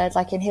Sugar said,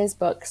 like in his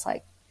books,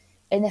 like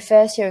in the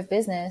first year of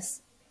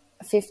business,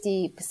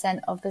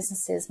 50% of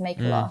businesses make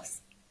a loss,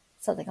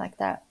 something like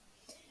that.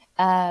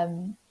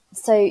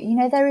 So, you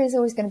know, there is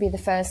always going to be the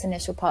first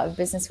initial part of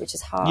business, which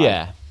is hard,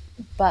 Yeah.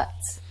 but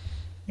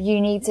you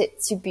need it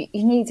to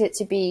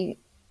be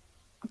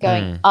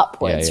going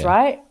upwards, yeah.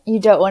 right? You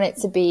don't want it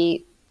to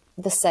be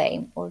the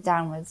same or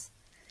downwards.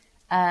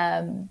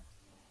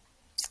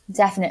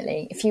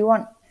 Definitely. If you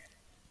want,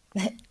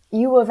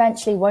 you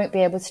eventually won't be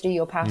able to do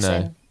your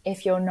passion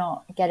if you're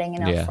not getting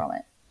enough from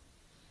it.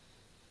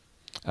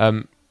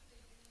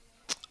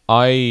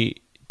 I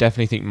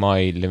definitely think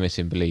my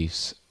limiting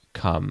beliefs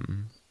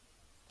come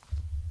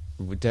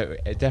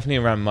definitely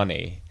around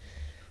money,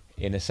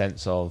 in a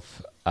sense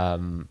of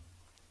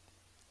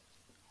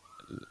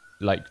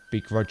like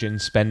begrudging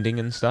spending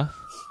and stuff.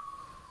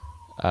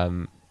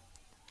 I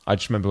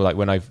just remember, like,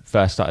 when I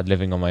first started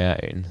living on my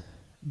own,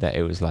 that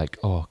it was like,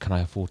 oh, can I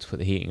afford to put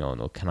the heating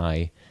on, or can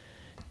I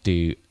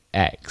do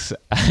X?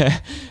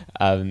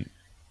 And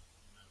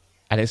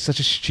it's such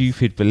a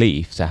stupid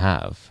belief to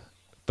have,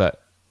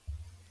 but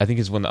I think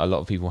it's one that a lot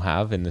of people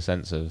have, in the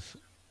sense of,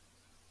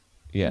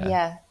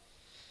 Yeah.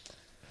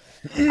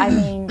 I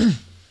mean,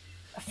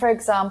 for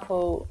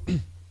example,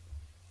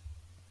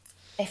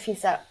 if you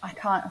said, I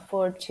can't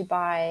afford to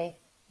buy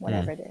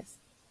whatever it is.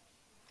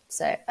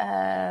 So,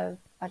 I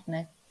don't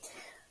know.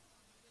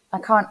 I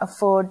can't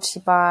afford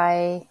to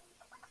buy,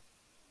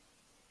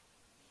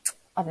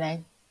 I don't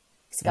know,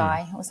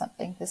 Sky or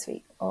something this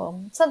week, or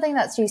something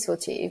that's useful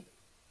to you,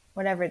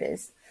 whatever it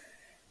is.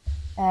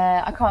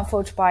 I can't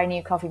afford to buy a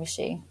new coffee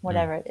machine,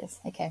 whatever it is.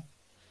 Okay.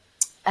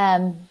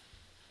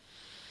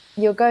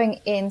 You're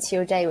going into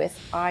your day with,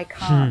 I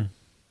can't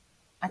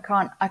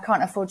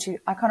afford to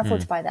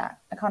buy that.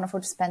 I can't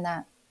afford to spend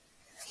that.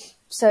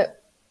 So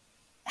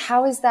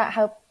how is that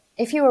help?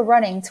 If you were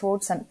running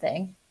towards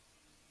something,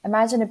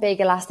 imagine a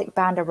big elastic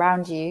band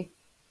around you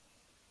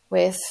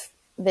with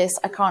this,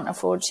 I can't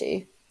afford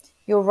to.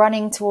 You're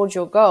running towards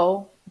your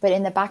goal, but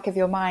in the back of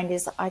your mind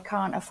is, I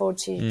can't afford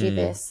to do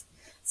this.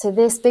 So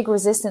this big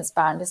resistance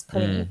band is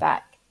pulling you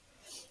back.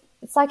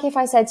 It's like if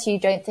I said to you,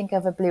 don't think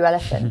of a blue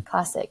elephant,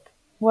 classic.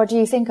 What do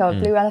you think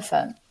of? Blue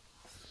elephant.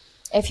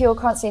 If you're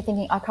constantly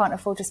thinking, I can't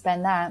afford to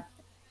spend that,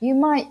 you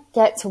might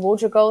get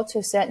towards your goal to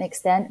a certain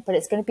extent, but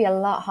it's going to be a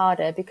lot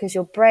harder, because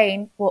your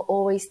brain will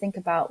always think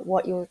about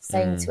what you're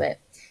saying to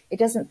it. It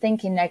doesn't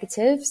think in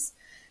negatives.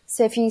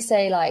 So if you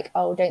say, like,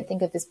 oh, don't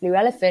think of this blue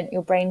elephant,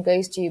 your brain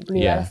goes to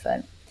blue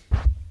elephant.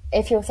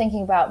 If you're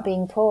thinking about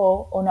being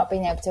poor or not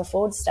being able to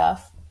afford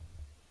stuff,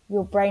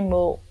 your brain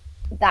will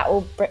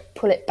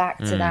pull it back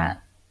to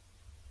that.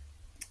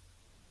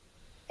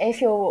 If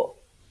you're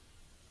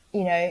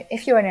in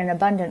an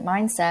abundant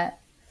mindset,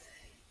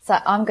 it's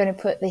like, I'm going to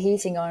put the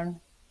heating on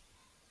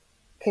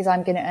because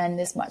I'm going to earn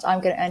this much. I'm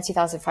going to earn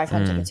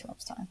 2,500 in 2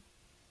 months' time.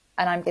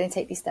 And I'm going to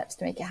take these steps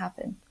to make it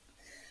happen.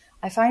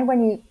 I find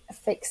when you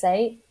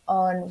fixate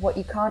on what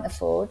you can't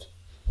afford,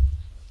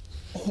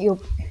 you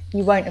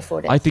won't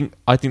afford it. I think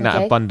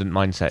that abundant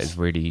mindset is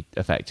really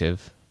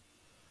effective.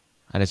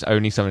 And it's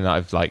only something that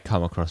I've, like,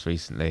 come across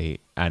recently,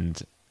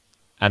 and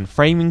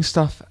framing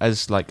stuff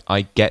as, like,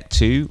 I get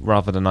to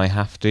rather than I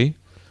have to.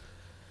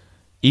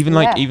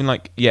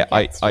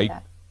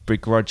 I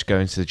begrudge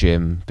going to the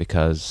gym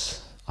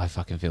because I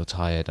fucking feel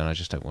tired and I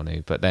just don't want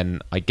to. But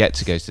then I get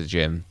to go to the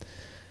gym,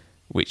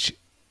 which,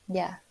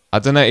 I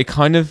don't know, it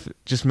kind of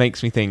just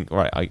makes me think,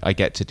 right, I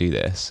get to do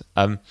this.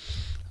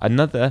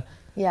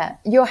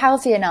 You're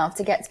healthy enough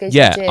to get to go to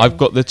the gym. I've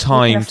got the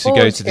time to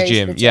go to the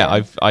gym.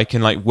 I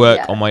can, like,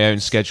 work on my own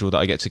schedule, that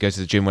I get to go to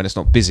the gym when it's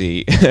not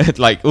busy.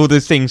 Like, all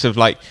the things of,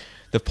 like,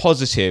 the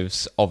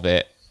positives of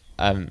it,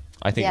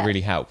 I think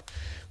really help.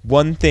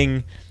 One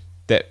thing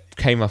that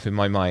came up in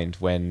my mind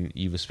when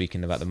you were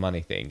speaking about the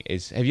money thing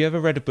is, have you ever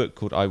read a book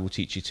called I Will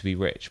Teach You to Be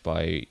Rich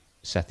by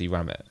Sethi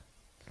Ramit?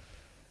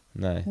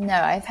 No,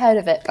 I've heard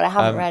of it, but I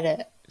haven't read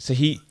it. So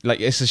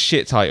it's a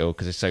shit title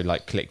because it's so,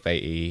 like,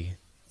 clickbaity,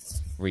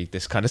 read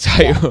this kind of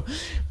title.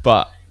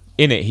 But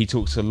in it, he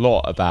talks a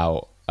lot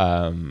about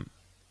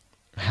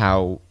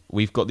how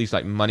we've got these,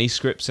 like, money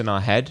scripts in our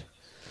head.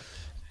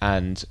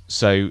 And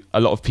so a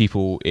lot of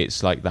people,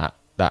 it's like that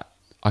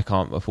I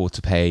can't afford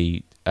to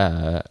pay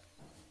 £3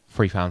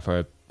 for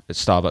a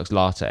Starbucks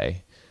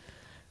latte.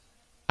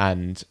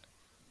 And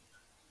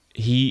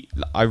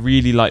I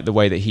really like the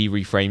way that he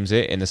reframes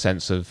it, in the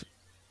sense of,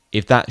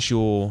 if that's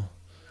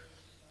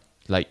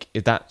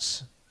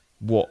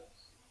what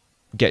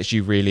gets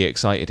you really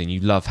excited and you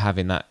love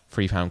having that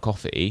 £3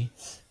 coffee,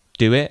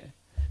 do it.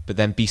 But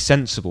then be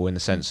sensible, in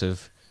the sense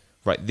of,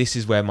 right, this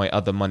is where my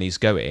other money's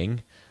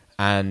going.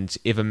 And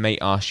if a mate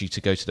asks you to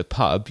go to the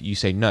pub, you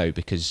say no,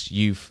 because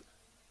you've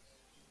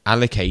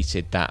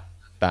allocated that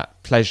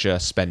pleasure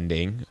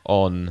spending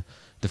on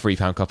the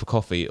 £3 cup of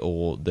coffee,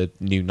 or the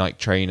new Nike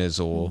trainers,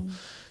 or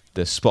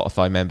the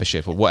Spotify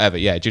membership, or whatever.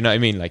 Yeah, do you know what I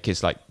mean? Like,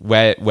 it's like,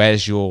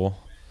 where's your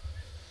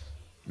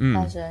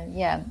Pleasure.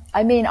 Yeah.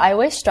 I mean, I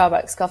wish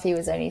Starbucks coffee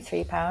was only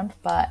 £3,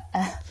 but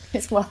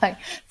it's more like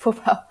 £4,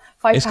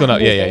 £5. It's gone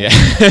up. Yeah.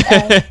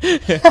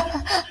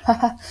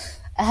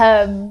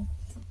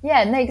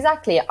 Yeah, no,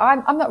 exactly.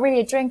 I'm not really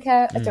a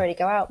drinker. I don't really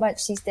go out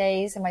much these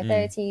days in my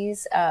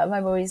 30s. I'm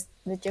always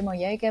the gym or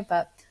yoga,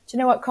 but do you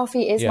know what?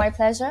 Coffee is my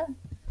pleasure.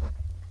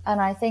 And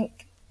I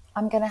think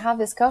I'm going to have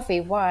this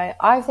coffee. Why?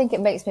 I think it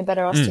makes me a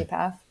better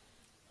osteopath.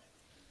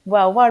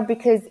 Well, one,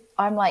 because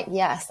I'm like,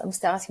 yes, I'm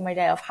starting my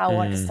day off how I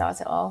want to start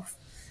it off.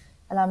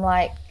 And I'm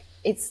like,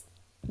 it's,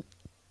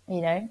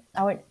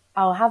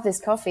 I'll have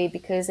this coffee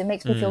because it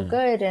makes me feel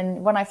good.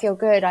 And when I feel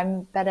good, I'm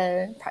a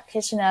better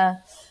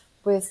practitioner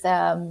with,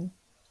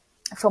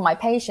 for my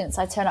patients.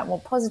 I turn up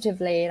more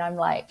positively and I'm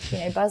like,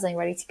 buzzing,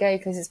 ready to go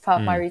because it's part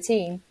of my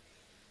routine.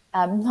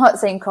 I'm not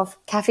saying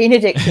caffeine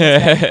addiction,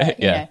 but,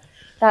 you know,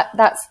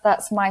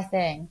 that's my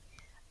thing.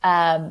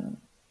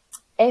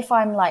 If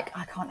I'm like,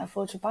 I can't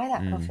afford to buy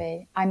that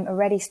coffee, I'm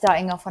already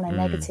starting off on a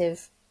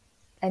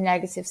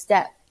negative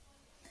step.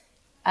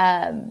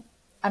 And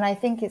I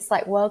think it's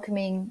like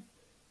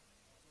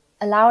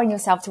allowing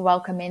yourself to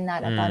welcome in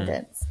that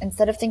abundance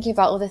instead of thinking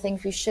about all the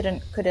things you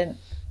shouldn't, couldn't,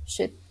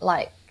 should,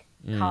 like,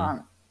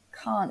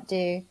 can't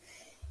do.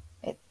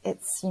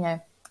 It's,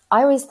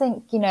 I always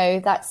think,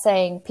 that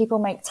saying, people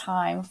make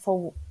time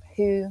for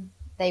who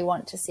they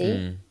want to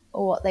see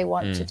or what they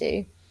want to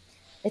do.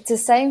 It's the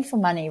same for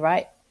money,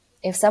 right?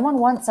 If someone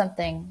wants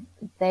something,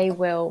 they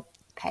will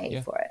pay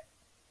for it.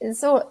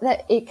 It's all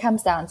that it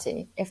comes down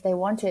to. If they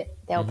want it,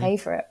 they'll pay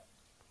for it.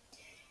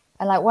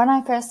 And like when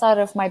I first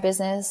started off my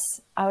business,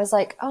 I was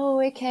like,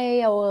 oh, okay,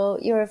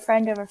 you're a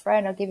friend of a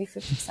friend. I'll give you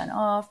 50%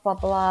 off, blah,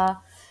 blah.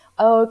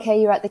 Oh,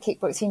 okay, you're at the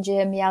kickboxing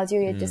gym. Yeah, I'll do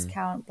you a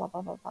discount, blah,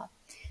 blah, blah, blah.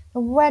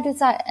 But where does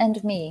that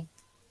end me?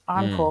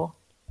 I'm poor.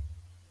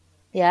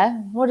 Yeah.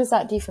 What does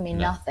that do for me?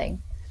 No.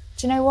 Nothing.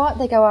 Do you know what?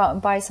 They go out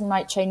and buy some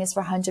night trainers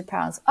for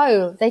 £100.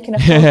 Oh, they can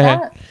afford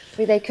that.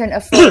 But they couldn't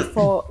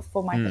afford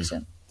for my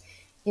patient.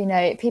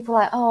 People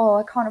are like, oh,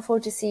 I can't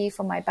afford to see you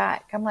for my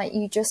back. I'm like,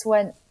 you just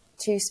went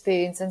 2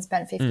 spoons and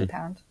spent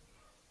 £50.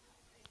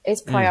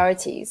 It's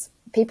priorities.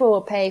 People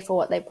will pay for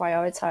what they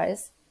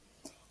prioritize.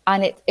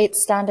 And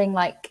it's standing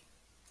like,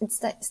 it's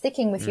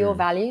sticking with your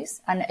values.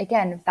 And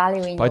again,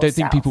 valuing yourself. I don't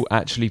think people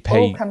actually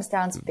all comes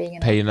down to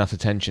being pay enough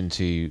attention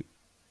to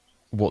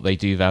what they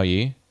do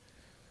value.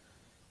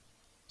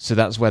 So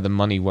that's where the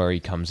money worry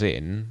comes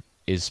in,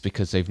 is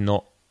because they've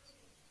not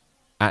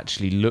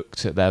actually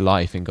looked at their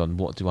life and gone,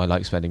 what do I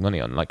like spending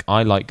money on? Like,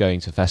 I like going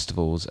to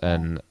festivals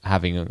and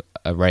having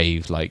a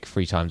rave like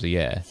 3 times a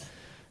year.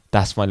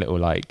 That's my little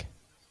like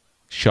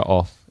shut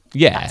off.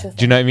 Yeah. Do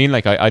you know what I mean?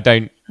 Like I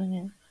don't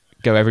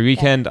go every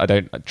weekend. I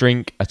don't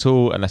drink at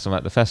all unless I'm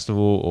at the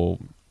festival or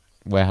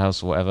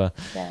warehouse or whatever.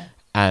 Yeah.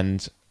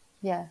 And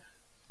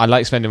I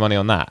like spending money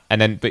on that. And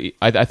then, but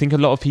I think a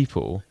lot of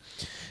people,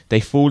 they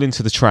fall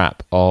into the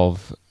trap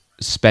of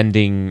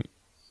spending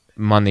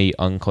money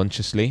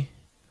unconsciously.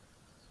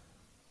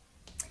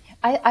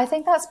 I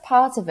think that's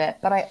part of it,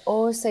 but I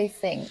also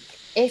think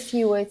if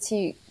you were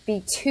to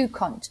be too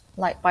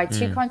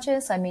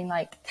conscious, I mean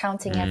like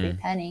counting every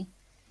penny,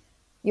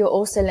 you're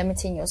also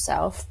limiting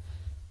yourself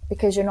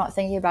because you're not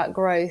thinking about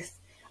growth.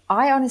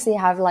 I honestly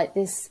have like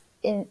this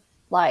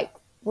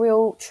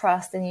real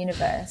trust in the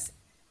universe.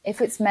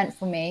 If it's meant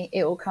for me,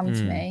 it will come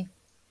to me.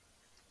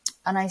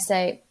 And I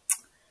say,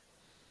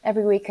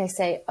 every week I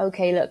say,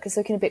 okay, look, it's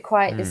looking a bit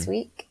quiet this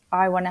week.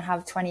 I want to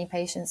have 20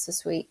 patients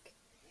this week.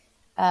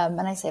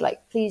 And I say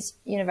like, please,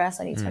 universe,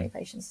 I need 20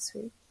 patients this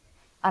week.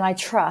 And I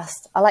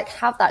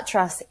have that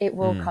trust. It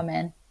will come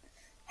in.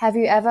 Have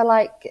you ever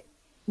like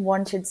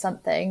wanted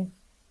something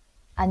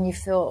and you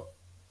thought,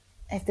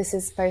 if this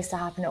is supposed to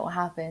happen, it will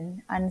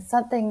happen. And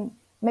something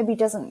maybe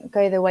doesn't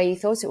go the way you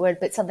thought it would,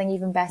 but something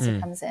even better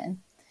comes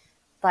in.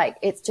 Like,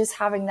 it's just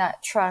having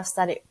that trust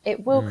that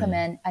it will come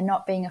in and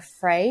not being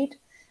afraid.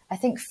 I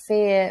think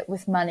fear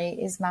with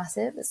money is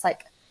massive. It's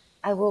like,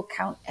 I will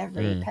count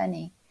every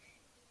penny.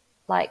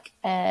 Like,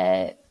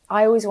 I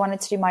always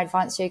wanted to do my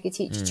advanced yoga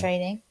teacher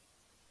training.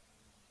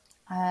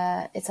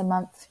 It's a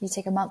month. You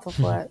take a month off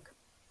work.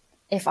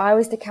 If I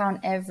was to count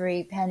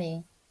every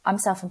penny, I'm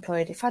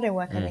self-employed. If I don't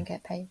work, I don't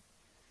get paid.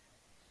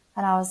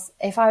 And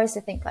if I was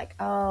to think like,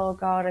 oh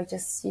God, I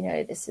just,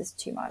 this is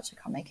too much.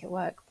 I can't make it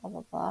work, blah,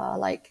 blah, blah.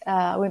 Like,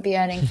 I wouldn't be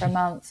earning for a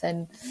month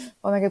and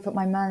where am I going to put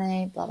my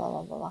money? Blah, blah,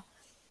 blah, blah, blah.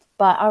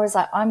 But I was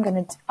like, I'm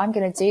going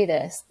to do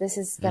this. This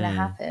is going to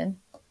happen.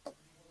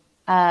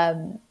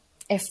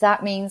 If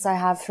that means I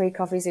have 3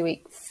 coffees a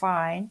week,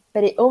 fine.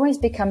 But it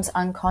almost becomes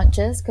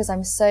unconscious because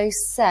I'm so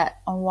set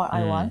on what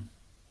I want.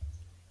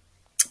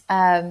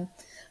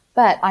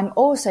 But I'm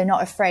also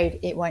not afraid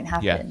it won't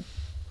happen. Yeah.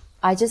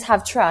 I just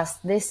have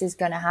trust. This is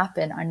going to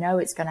happen. I know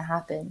it's going to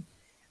happen.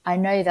 I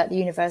know that the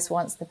universe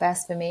wants the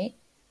best for me.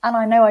 And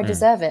I know I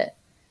deserve it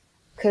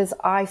because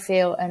I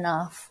feel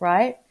enough,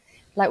 right?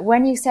 Like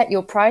when you set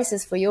your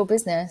prices for your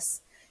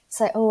business,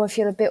 it's like, oh, I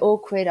feel a bit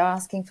awkward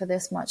asking for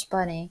this much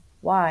money.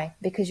 Why?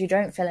 Because you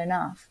don't feel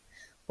enough.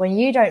 When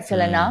you don't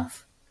feel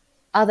enough,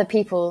 other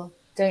people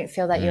don't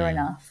feel that you're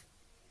enough.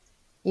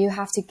 You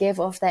have to give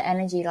off their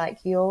energy, like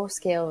your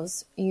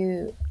skills,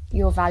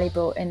 you're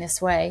valuable in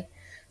this way.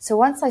 So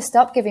once I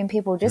stopped giving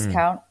people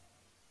discount,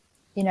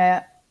 you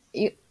know,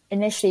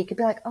 initially you could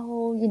be like,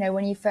 oh, you know,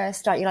 when you first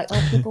start, you're like,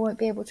 oh, people won't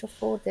be able to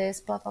afford this,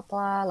 blah, blah,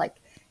 blah. Like,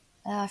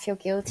 I feel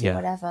guilty,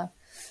 whatever.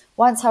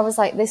 Once I was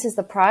like, this is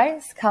the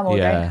price, come or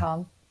don't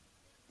come.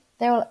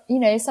 They were, you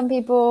know, some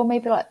people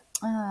maybe like,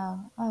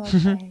 oh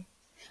okay.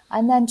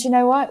 And then, do you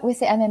know what? With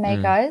the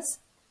MMA guys,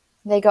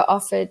 they got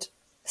offered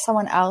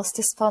someone else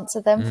to sponsor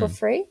them for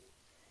free.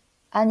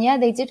 And yeah,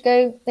 they did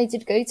go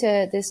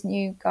to this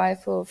new guy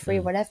for free,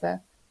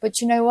 whatever. But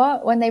you know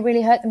what? When they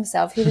really hurt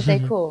themselves, who did they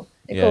call?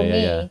 They called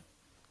me,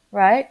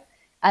 right?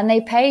 And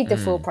they paid the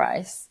full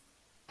price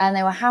and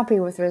they were happy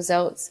with the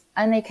results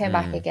and they came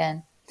back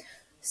again.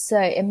 So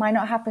it might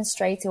not happen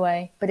straight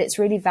away, but it's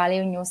really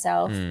valuing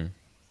yourself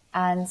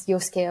and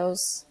your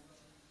skills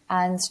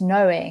and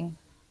knowing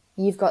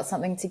you've got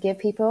something to give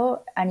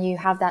people and you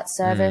have that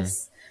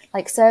service.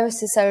 Like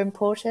service is so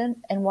important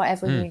in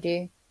whatever you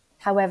do,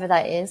 however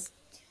that is.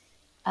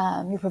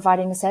 You're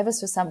providing a service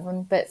for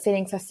someone, but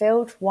feeling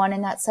fulfilled, one,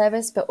 in that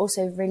service, but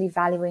also really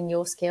valuing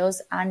your skills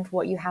and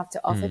what you have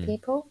to offer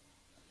people.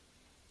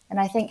 And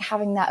I think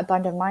having that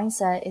abundant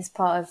mindset is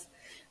part of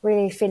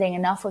really feeling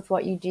enough with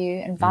what you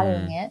do and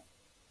valuing it.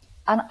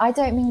 And I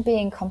don't mean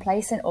being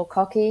complacent or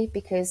cocky,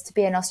 because to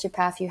be an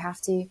osteopath, you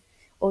have to,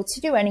 or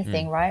to do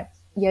anything, right?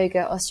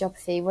 Yoga,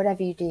 osteopathy,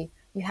 whatever you do,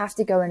 you have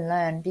to go and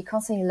learn, be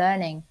constantly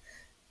learning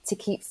to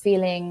keep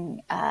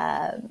feeling,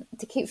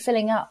 to keep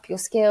filling up your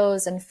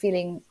skills and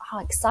feeling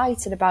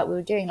excited about what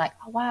we're doing. Like,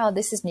 oh, wow,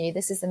 this is new.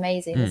 This is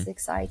amazing. This is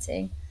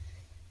exciting.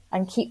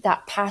 And keep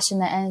that passion,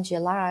 that energy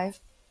alive.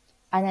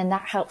 And then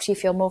that helps you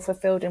feel more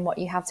fulfilled in what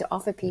you have to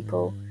offer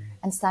people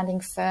and standing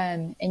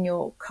firm in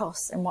your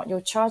costs and what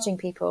you're charging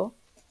people.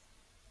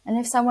 And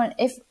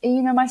if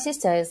you know, my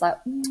sister is like,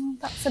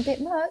 that's a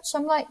bit much.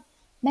 I'm like,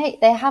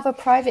 mate, they have a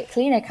private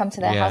cleaner come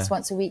to their house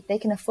once a week. They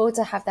can afford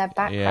to have their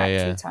back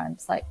cracked 2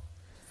 times. Like,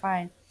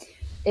 fine.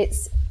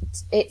 It's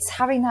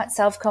having that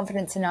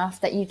self-confidence enough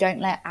that you don't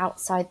let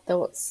outside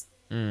thoughts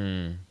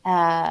bring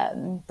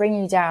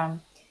you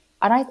down.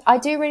 And I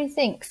do really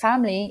think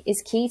family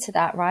is key to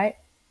that, right?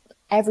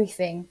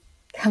 Everything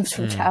comes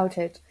from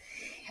childhood.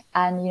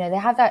 And, you know, they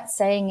have this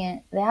saying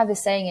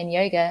in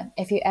yoga,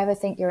 if you ever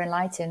think you're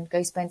enlightened,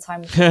 go spend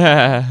time with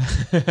Yeah,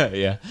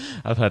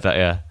 I've heard that,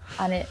 yeah.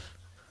 And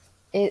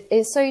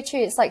it's so true.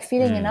 It's like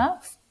feeling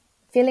enough.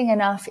 Feeling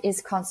enough is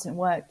constant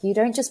work. You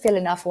don't just feel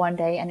enough one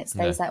day and it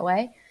stays that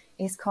way.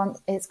 It's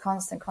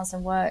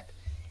constant work.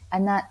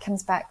 And that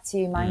comes back to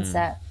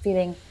mindset,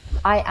 feeling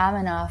I am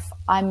enough.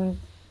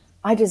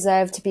 I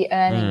deserve to be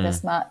earning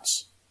this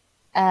much.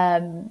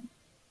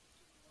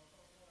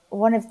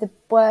 One of the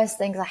worst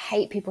things I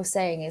hate people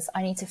saying is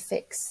I need to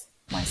fix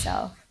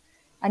myself.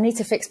 I need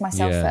to fix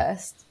myself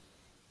first.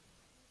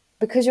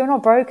 Because you're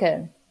not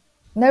broken.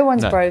 No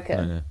one's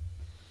broken. No.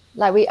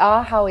 Like, we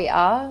are how we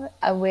are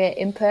and we're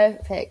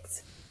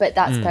imperfect, but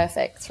that's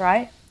perfect,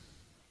 right?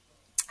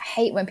 I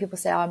hate when people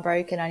say, oh, I'm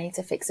broken, I need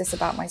to fix this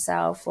about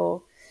myself,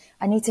 or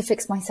I need to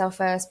fix myself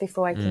first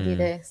before I can do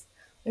this.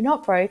 You're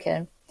not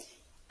broken.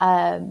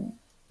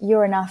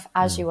 You're enough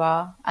as you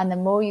are. And the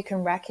more you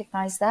can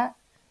recognize that,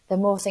 the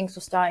more things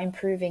will start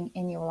improving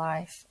in your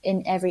life,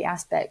 in every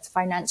aspect,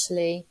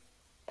 financially,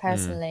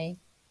 personally,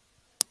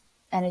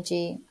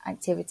 energy,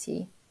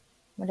 activity,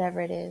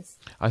 whatever it is.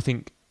 I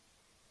think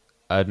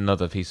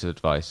another piece of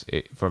advice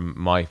from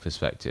my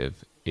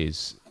perspective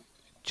is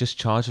just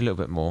charge a little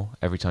bit more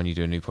every time you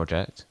do a new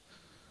project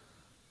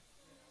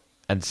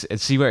and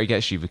see where it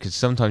gets you, because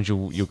sometimes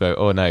you'll go,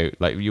 oh no,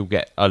 like you'll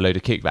get a load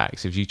of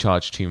kickbacks. If you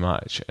charge too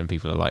much and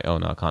people are like, oh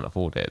no, I can't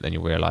afford it, then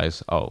you'll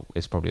realize, oh,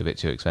 it's probably a bit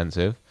too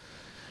expensive.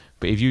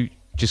 But if you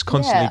just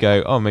constantly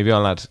go, oh, maybe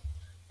I'll add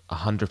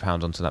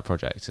 £100 onto that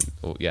project,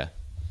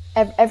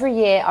 every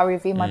year I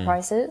review my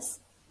prices.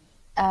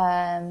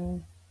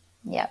 I'm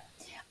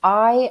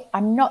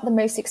not the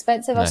most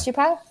expensive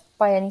osteopath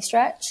by any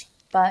stretch,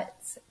 but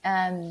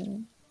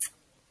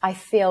I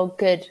feel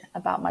good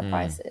about my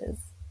prices.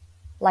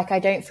 Like, I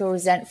don't feel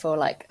resentful,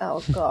 like,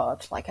 oh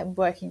God, like I'm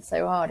working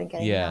so hard and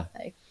getting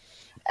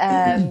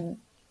nothing.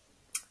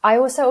 I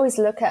also always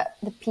look at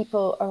the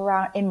people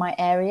around in my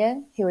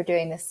area who are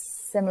doing this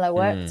similar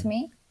work to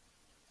me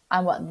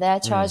and what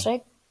they're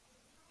charging.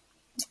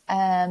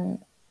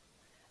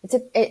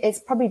 It's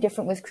probably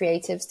different with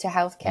creatives to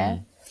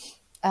healthcare,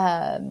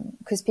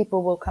 because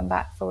people will come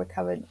back for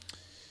recovered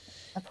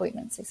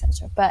appointments,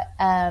 etc. But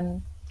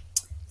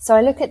so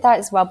I look at that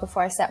as well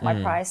before I set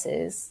my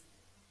prices.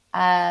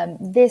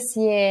 This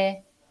year,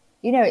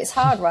 you know, it's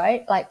hard,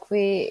 right? Like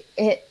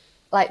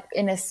like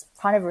in a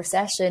kind of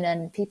recession,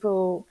 and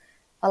people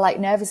are like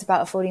nervous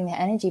about affording their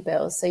energy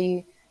bills. So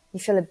you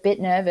feel a bit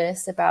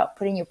nervous about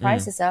putting your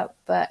prices up,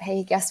 but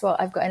hey, guess what?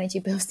 I've got energy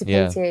bills to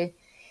pay too.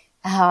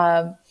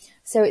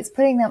 So it's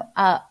putting them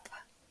up,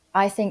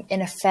 I think,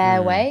 in a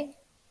fair way,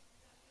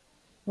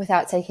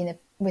 without taking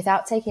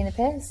the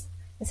piss,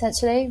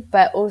 essentially.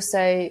 But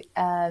also,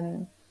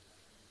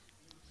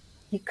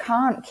 you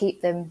can't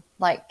keep them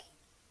like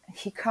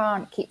You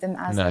can't keep them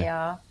as No. they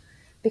are,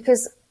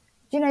 because,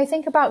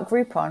 think about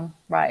Groupon,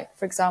 right?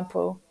 For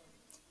example,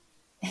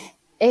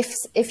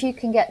 if you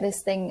can get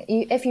this thing,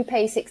 if you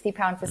pay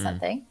 £60 for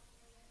something,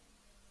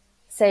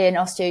 say an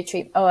osteo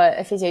treatment or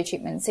a physio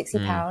treatment,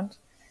 £60,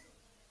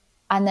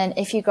 and then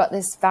if you got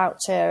this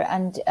voucher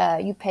and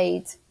you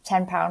paid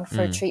 £10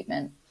 for a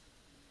treatment,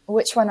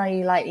 which one are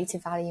you likely to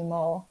value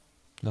more?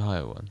 The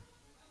higher one.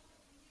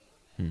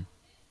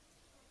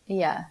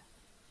 Yeah.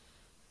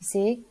 You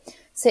see?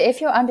 So if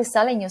you're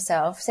underselling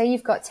yourself, say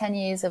you've got 10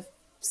 years of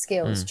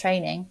skills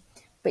training,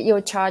 but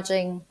you're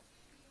charging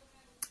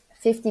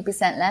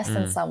 50% less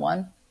than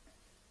someone,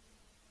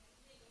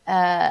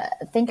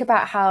 think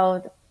about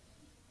how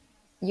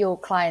your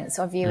clients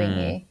are viewing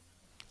you.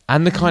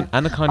 And the kind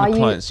of Are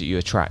clients that you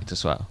attract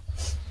as well.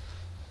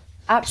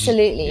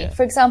 Absolutely. Yeah.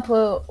 For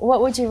example,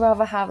 what would you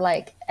rather have,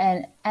 like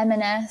an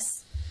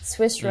M&S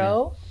Swiss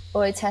roll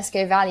or a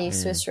Tesco Value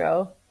Swiss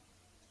roll?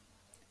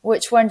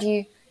 Which one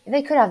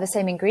they could have the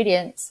same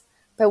ingredients,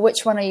 but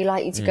which one are you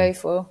likely to go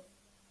for?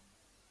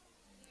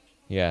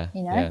 Yeah.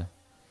 You know?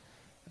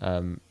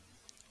 Yeah.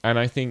 And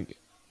I think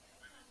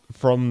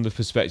from the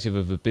perspective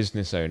of a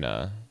business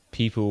owner,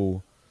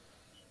 people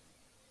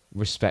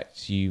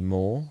respect you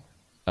more.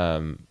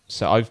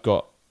 So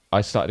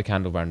I started a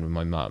candle brand with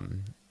my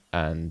mum,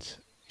 and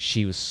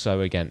she was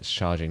so against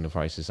charging the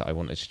prices that I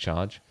wanted to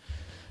charge.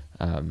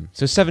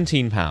 So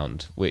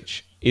 £17,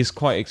 which is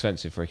quite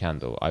expensive for a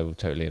candle, I will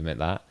totally admit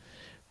that.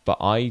 But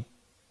I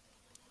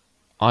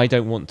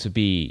don't want to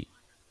be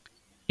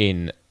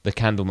in the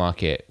candle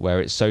market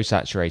where it's so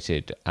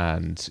saturated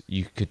and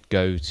you could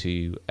go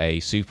to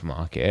a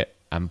supermarket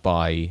and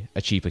buy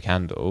a cheaper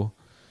candle.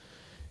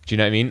 Do you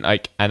know what I mean?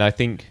 And I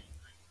think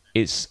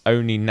it's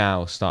only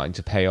now starting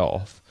to pay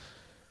off,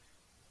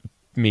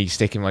 me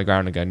sticking my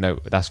ground and going, no,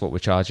 that's what we're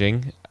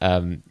charging.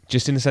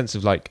 Just in the sense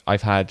of, like,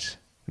 I've had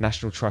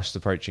National Trust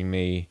approaching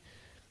me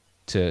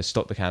to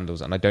stop the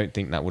candles, and I don't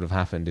think that would have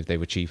happened if they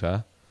were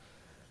cheaper.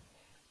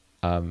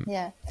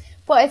 Yeah.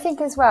 But I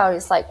think as well,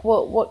 it's like,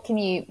 what can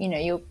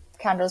your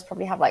candles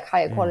probably have like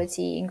higher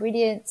quality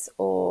ingredients,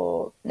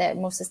 or they're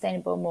more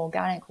sustainable, more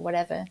organic, or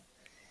whatever.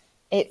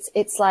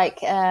 It's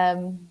like, I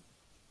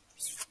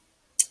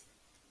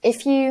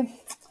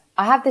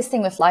have this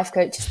thing with life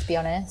coaches, to be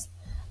honest,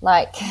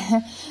 like,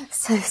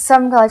 so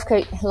some life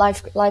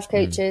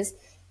coaches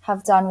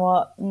have done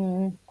what,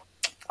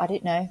 I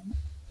don't know,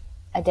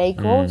 a day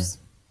course,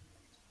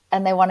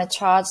 and they want to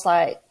charge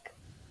like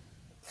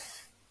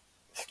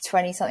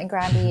 20 something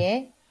grand a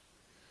year.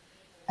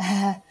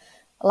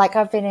 Like,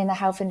 I've been in the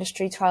health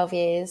industry 12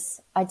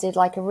 years. I did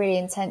like a really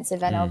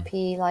intensive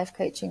NLP life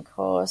coaching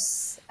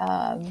course,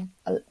 a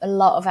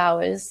lot of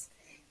hours.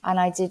 And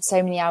I did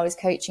so many hours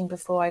coaching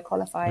before I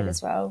qualified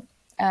as well.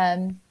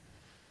 I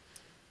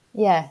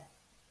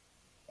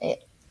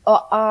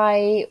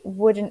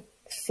wouldn't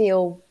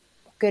feel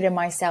good in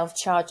myself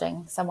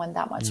charging someone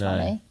that much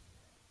money.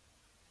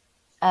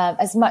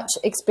 As much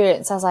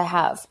experience as I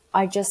have,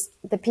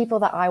 the people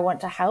that I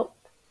want to help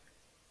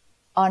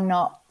are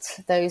not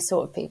those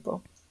sort of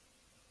people.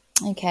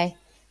 Okay.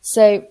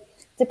 So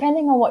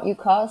depending on what you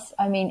cost,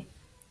 I mean,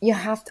 you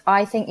have to,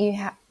 I think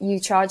you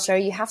charge, so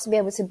you have to be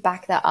able to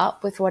back that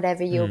up with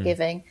whatever you're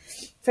giving.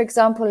 For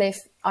example,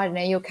 if, I don't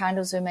know, your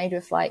candles were made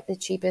with like the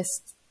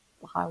cheapest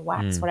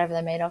wax, whatever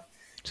they're made of.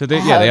 So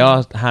they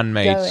are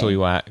handmade soy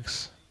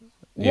wax.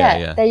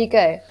 Yeah, there you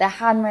go. They're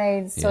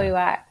handmade soy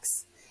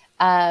wax.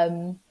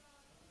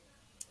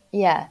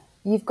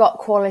 You've got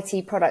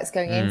quality products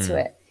going into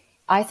it.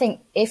 I think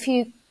if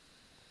you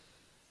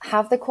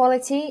have the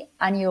quality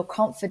and you're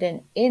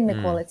confident in the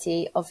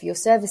quality of your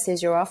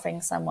services you're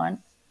offering someone,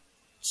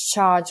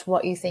 charge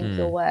what you think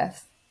you're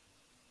worth.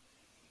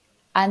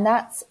 And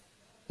that's,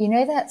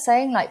 that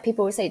saying, like,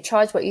 people will say,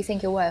 charge what you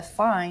think you're worth,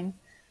 fine.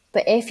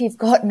 But if you've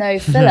got no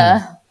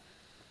filler,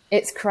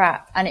 it's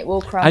crap and it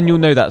will crumble. And you'll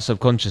know that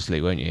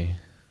subconsciously, won't you?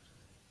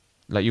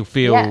 Like, you'll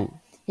feel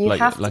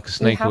like a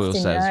snake oil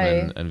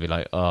salesman and be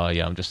like, oh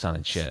yeah, I'm just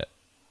selling shit.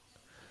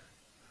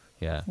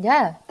 Yeah.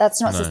 Yeah, that's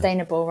not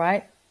sustainable,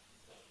 right?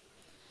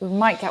 We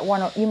might get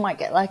one, or you might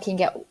get lucky and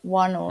get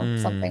one or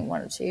something,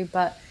 one or two,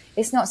 but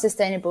it's not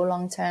sustainable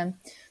long term.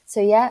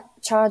 So yeah,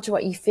 charge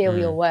what you feel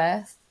you're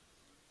worth.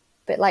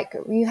 But like,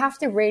 you have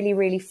to really,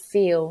 really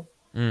feel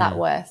that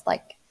worth.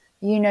 Like,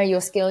 your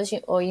skills,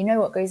 or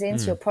what goes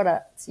into your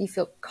product. You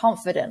feel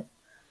confident,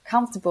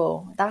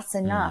 comfortable. That's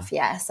enough.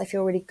 Yes, I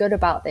feel really good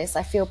about this.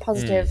 I feel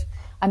positive.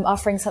 I'm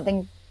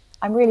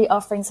really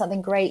offering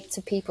something great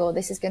to people.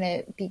 This is going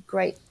to be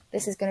great.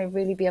 This is going to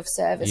really be of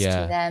service to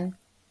them.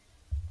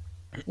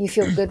 You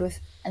feel good with,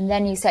 and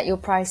then you set your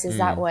prices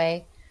that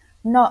way.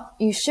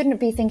 You shouldn't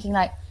be thinking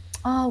like,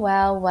 oh,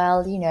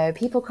 well,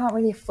 people can't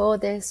really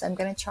afford this. I'm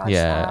going to charge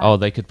that. Oh,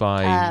 they could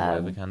buy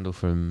the candle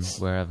from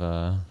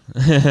wherever.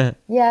 But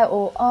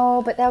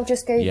they'll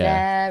just go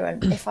there.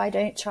 And if I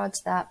don't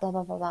charge that, blah,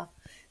 blah, blah, blah.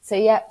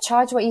 So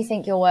charge what you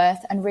think you're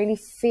worth and really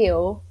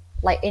feel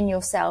like in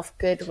yourself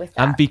good with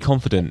that. And be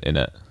confident in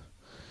it.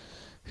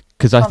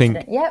 Because I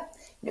think... Yep.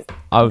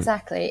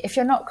 Exactly. If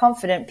you're not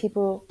confident,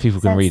 people can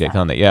sense read it, that.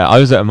 can't they? Yeah, I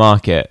was at a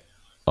market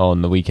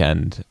on the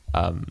weekend.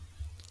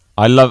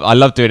 I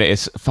love doing it.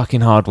 It's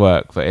fucking hard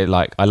work, but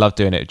I love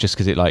doing it just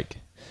because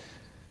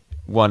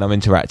one, I'm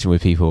interacting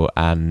with people,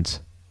 and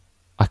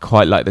I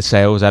quite like the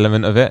sales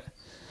element of it.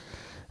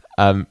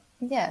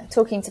 Yeah,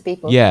 talking to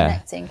people, Yeah.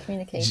 connecting,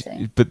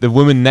 communicating. But the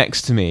woman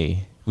next to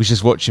me was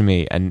just watching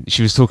me, and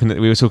she was talking.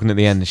 We were talking at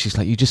the end, and she's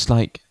like, "You just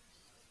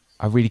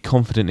are really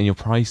confident in your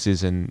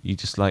prices, and you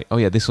just oh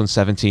yeah, this one's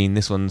 17,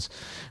 this one's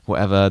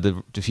whatever,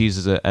 the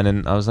diffusers are." And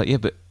then I was like, "Yeah,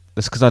 but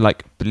that's because I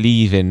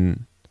believe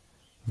in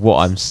what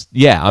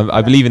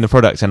I believe in the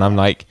product, and I'm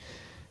like,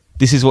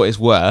 this is what it's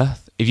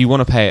worth. If you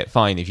want to pay it,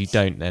 fine. If you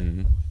don't,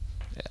 then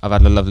I've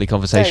had a lovely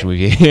conversation with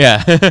you."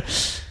 Yeah.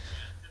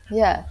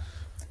 Yeah.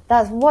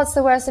 What's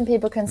the worst thing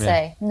people can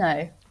say?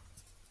 No.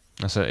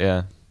 That's it.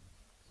 Yeah.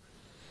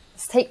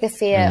 Let's take the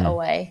fear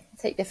away.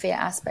 Take the fear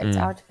aspect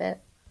out of it.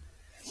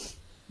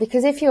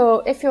 Because if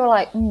you're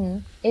like,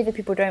 either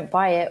people don't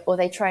buy it or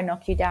they try and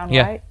knock you down,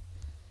 right?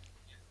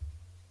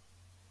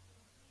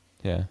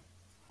 Yeah.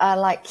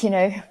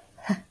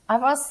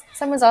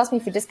 Someone's asked me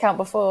for discount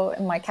before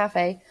in my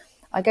cafe.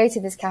 I go to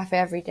this cafe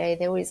every day.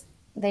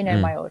 They know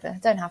my order.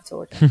 Don't have to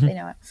order. They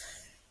know it.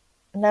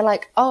 And they're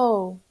like,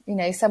 oh,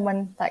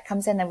 someone that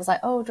comes in, they was like,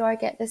 oh, do I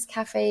get this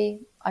cafe?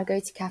 I go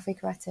to Cafe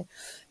Coretto.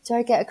 Do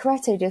I get a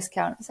Coretto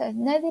discount? I said,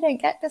 no, they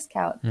don't get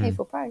discount. Pay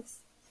full price.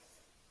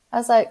 I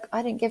was like,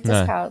 I didn't give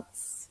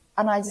discounts.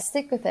 And I just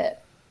stick with it.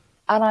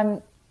 And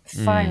I'm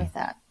fine with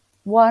that.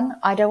 One,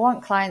 I don't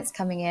want clients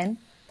coming in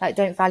that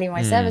don't value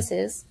my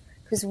services,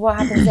 because what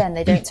happens then?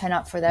 They don't turn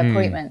up for their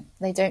appointment.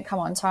 They don't come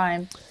on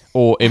time.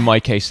 Or in my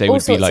case, they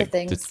would be like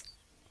the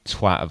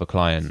twat of a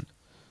client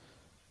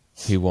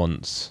who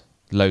wants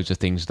loads of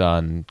things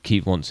done,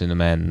 wants in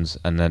amends,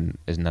 and then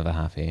is never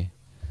happy.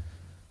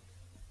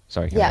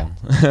 Sorry, carry on.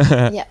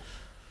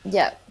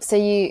 Yeah. So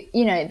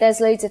there's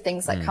loads of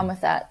things that come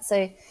with that.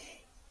 So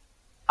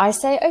I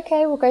say,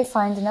 okay, we'll go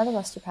find another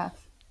osteopath.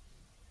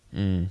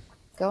 Go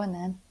on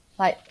then.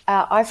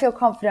 I feel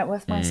confident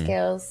with my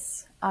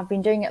skills. I've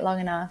been doing it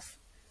long enough.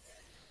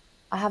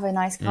 I have a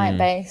nice client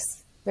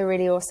base. They're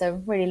really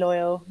awesome, really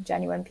loyal,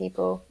 genuine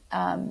people.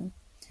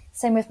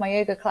 Same with my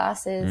yoga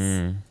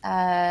classes.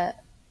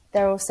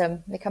 They're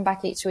awesome. They come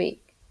back each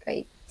week.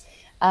 Great.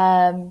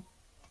 And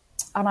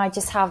I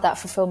just have that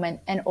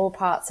fulfillment in all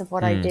parts of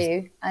what I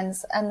do. And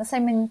the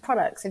same in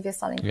products, if you're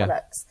selling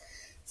products.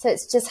 So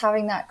it's just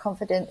having that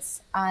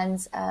confidence and,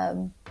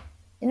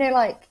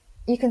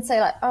 you can say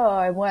oh,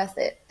 I'm worth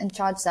it and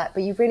charge that,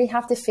 but you really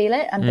have to feel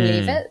it and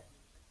believe it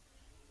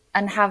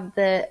and have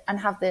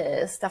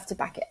the stuff to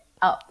back it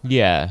up.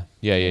 Yeah.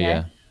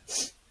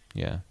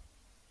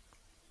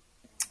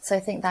 So I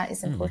think that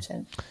is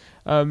important.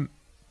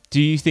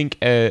 Do you think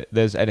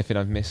there's anything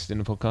I've missed in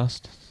the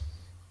podcast?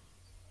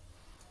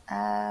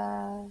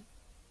 Or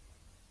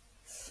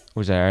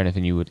is there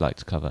anything you would like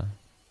to cover?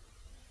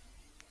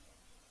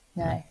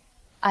 No.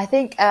 I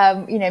think,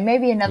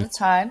 maybe another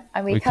time.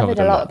 And we covered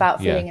a lot about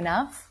feeling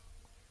enough.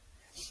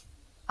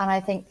 And I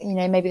think,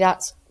 maybe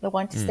that's the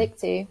one to stick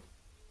to.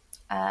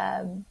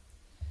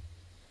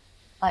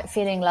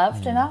 Feeling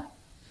loved enough.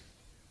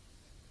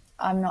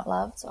 I'm not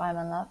loved, so I'm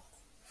unloved.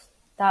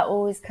 That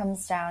always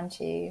comes down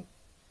to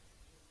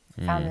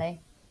family,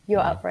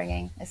 your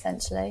upbringing,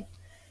 essentially,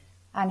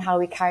 and how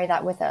we carry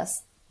that with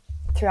us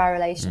through our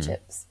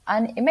relationships.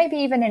 And it may be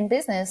even in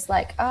business,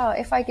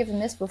 if I give them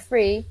this for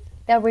free,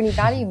 they'll really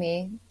value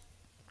me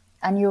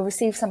and you'll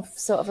receive some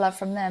sort of love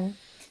from them.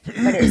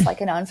 But it's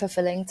an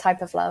unfulfilling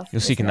type of love. You're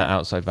seeking that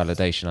outside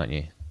validation, aren't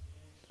you?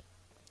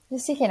 You're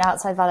seeking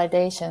outside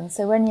validation.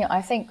 So when you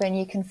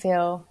can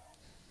feel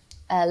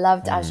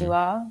loved as you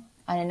are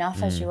and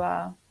enough as you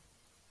are,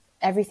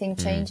 everything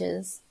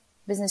changes.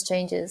 Business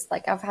changes.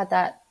 I've had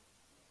that.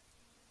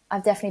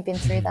 I've definitely been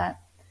through that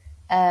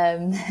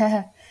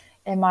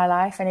in my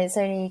life, and it's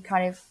only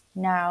kind of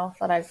now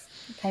that I've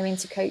came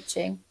into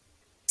coaching.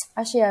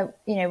 Actually,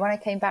 when I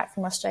came back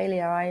from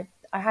Australia,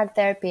 I had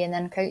therapy and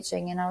then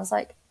coaching, and I was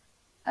like,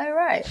 oh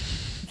right,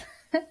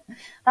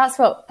 that's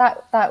what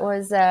that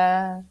was.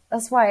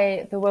 That's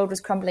why the world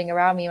was crumbling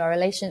around me. My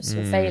relationships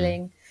were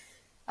failing.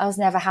 I was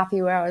never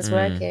happy where I was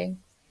working.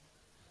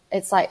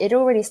 It's it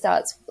already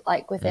starts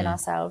within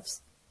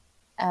ourselves.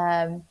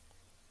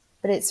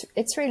 But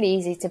it's really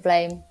easy to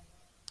blame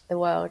the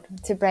world,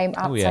 to blame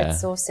outside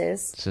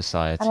sources.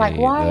 Society. And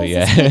why is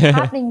this keep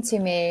happening to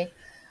me?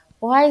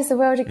 Why is the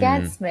world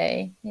against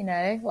me?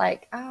 Why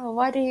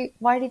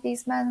do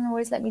these men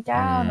always let me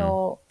down?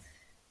 Or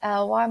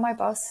why are my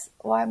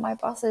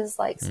bosses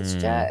such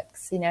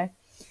jerks?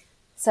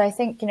 So I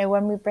think,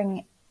 when we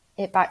bring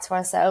it back to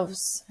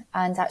ourselves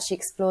and actually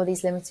explore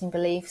these limiting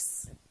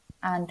beliefs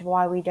and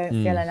why we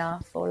don't feel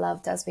enough or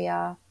loved as we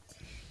are,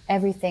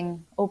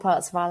 everything, all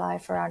parts of our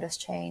life around us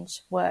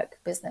change. Work,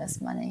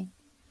 business, money.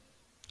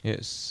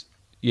 It's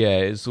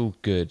all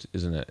good,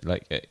 isn't it?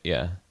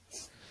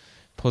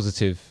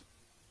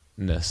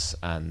 Positiveness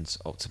and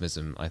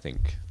optimism, I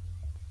think,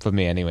 for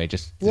me anyway,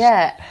 just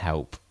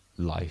help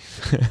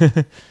life.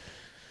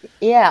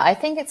 Yeah, I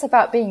think it's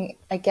about being,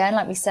 again,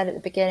 like we said at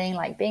the beginning,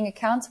 like being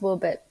accountable,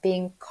 but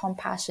being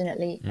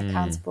compassionately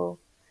accountable.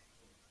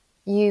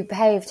 You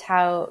behaved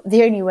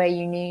the only way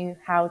you knew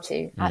how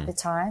to at the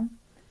time.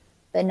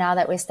 But now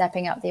that we're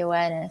stepping up the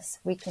awareness,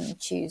 we can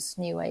choose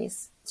new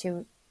ways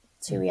to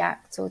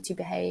react or to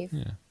behave,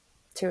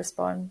 to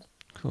respond.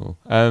 Cool.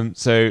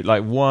 So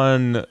like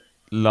one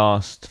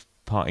last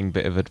parting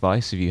bit of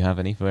advice, if you have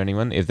any for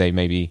anyone, if they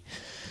maybe,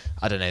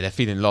 I don't know, they're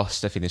feeling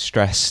lost, they're feeling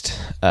stressed,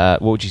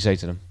 what would you say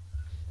to them?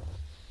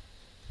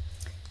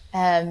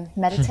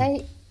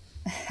 Meditate.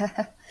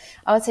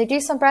 I would say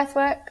do some breath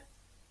work.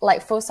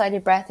 Like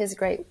 4-sided breath is a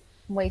great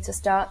way to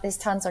start. There's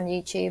tons on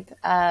YouTube.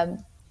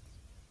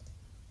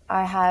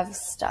 I have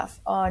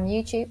stuff on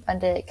YouTube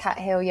under Kat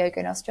Hill Yoga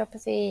and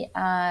Osteopathy,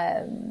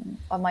 on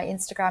my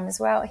Instagram as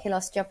well, Hill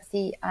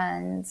Osteopathy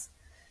and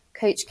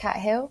Coach Kat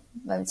Hill.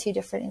 2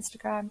 different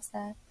Instagrams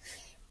there.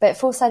 But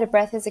 4-sided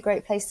breath is a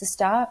great place to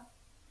start.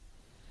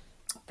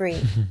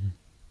 Breathe.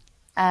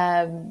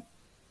 I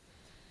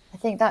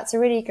think that's a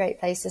really great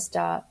place to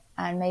start,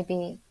 and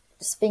maybe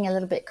just being a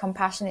little bit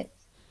compassionate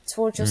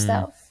towards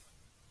yourself.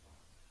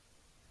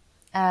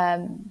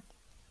 You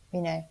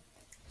know,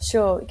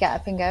 sure, get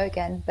up and go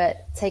again,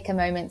 but take a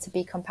moment to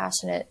be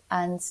compassionate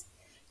and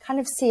kind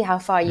of see how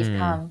far you've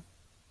come.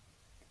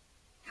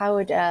 How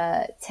would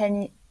how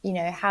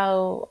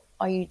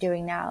are you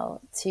doing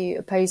now to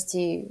opposed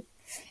to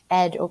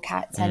Ed or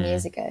Kat 10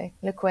 years ago?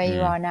 Look where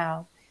you are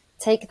now.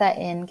 Take that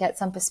in, get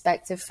some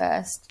perspective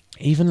first.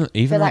 Even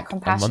feel like that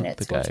compassionate a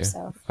month ago,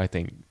 yourself. I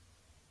think.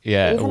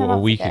 Yeah, Even a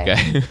week ago.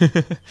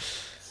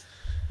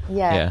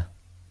 Yeah.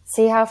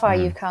 See how far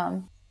you've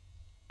come.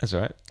 That's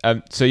all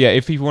right. So yeah,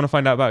 if people want to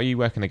find out about you,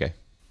 where can they go?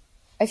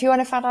 If you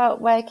want to find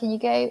out where can you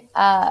go,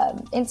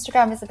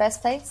 Instagram is the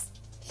best place.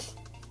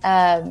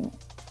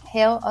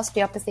 Hill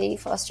Osteopathy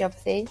for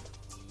osteopathy,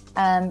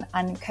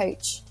 and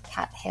Coach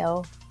Kat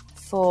Hill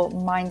for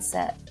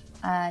mindset,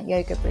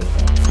 yoga,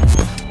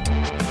 breathing.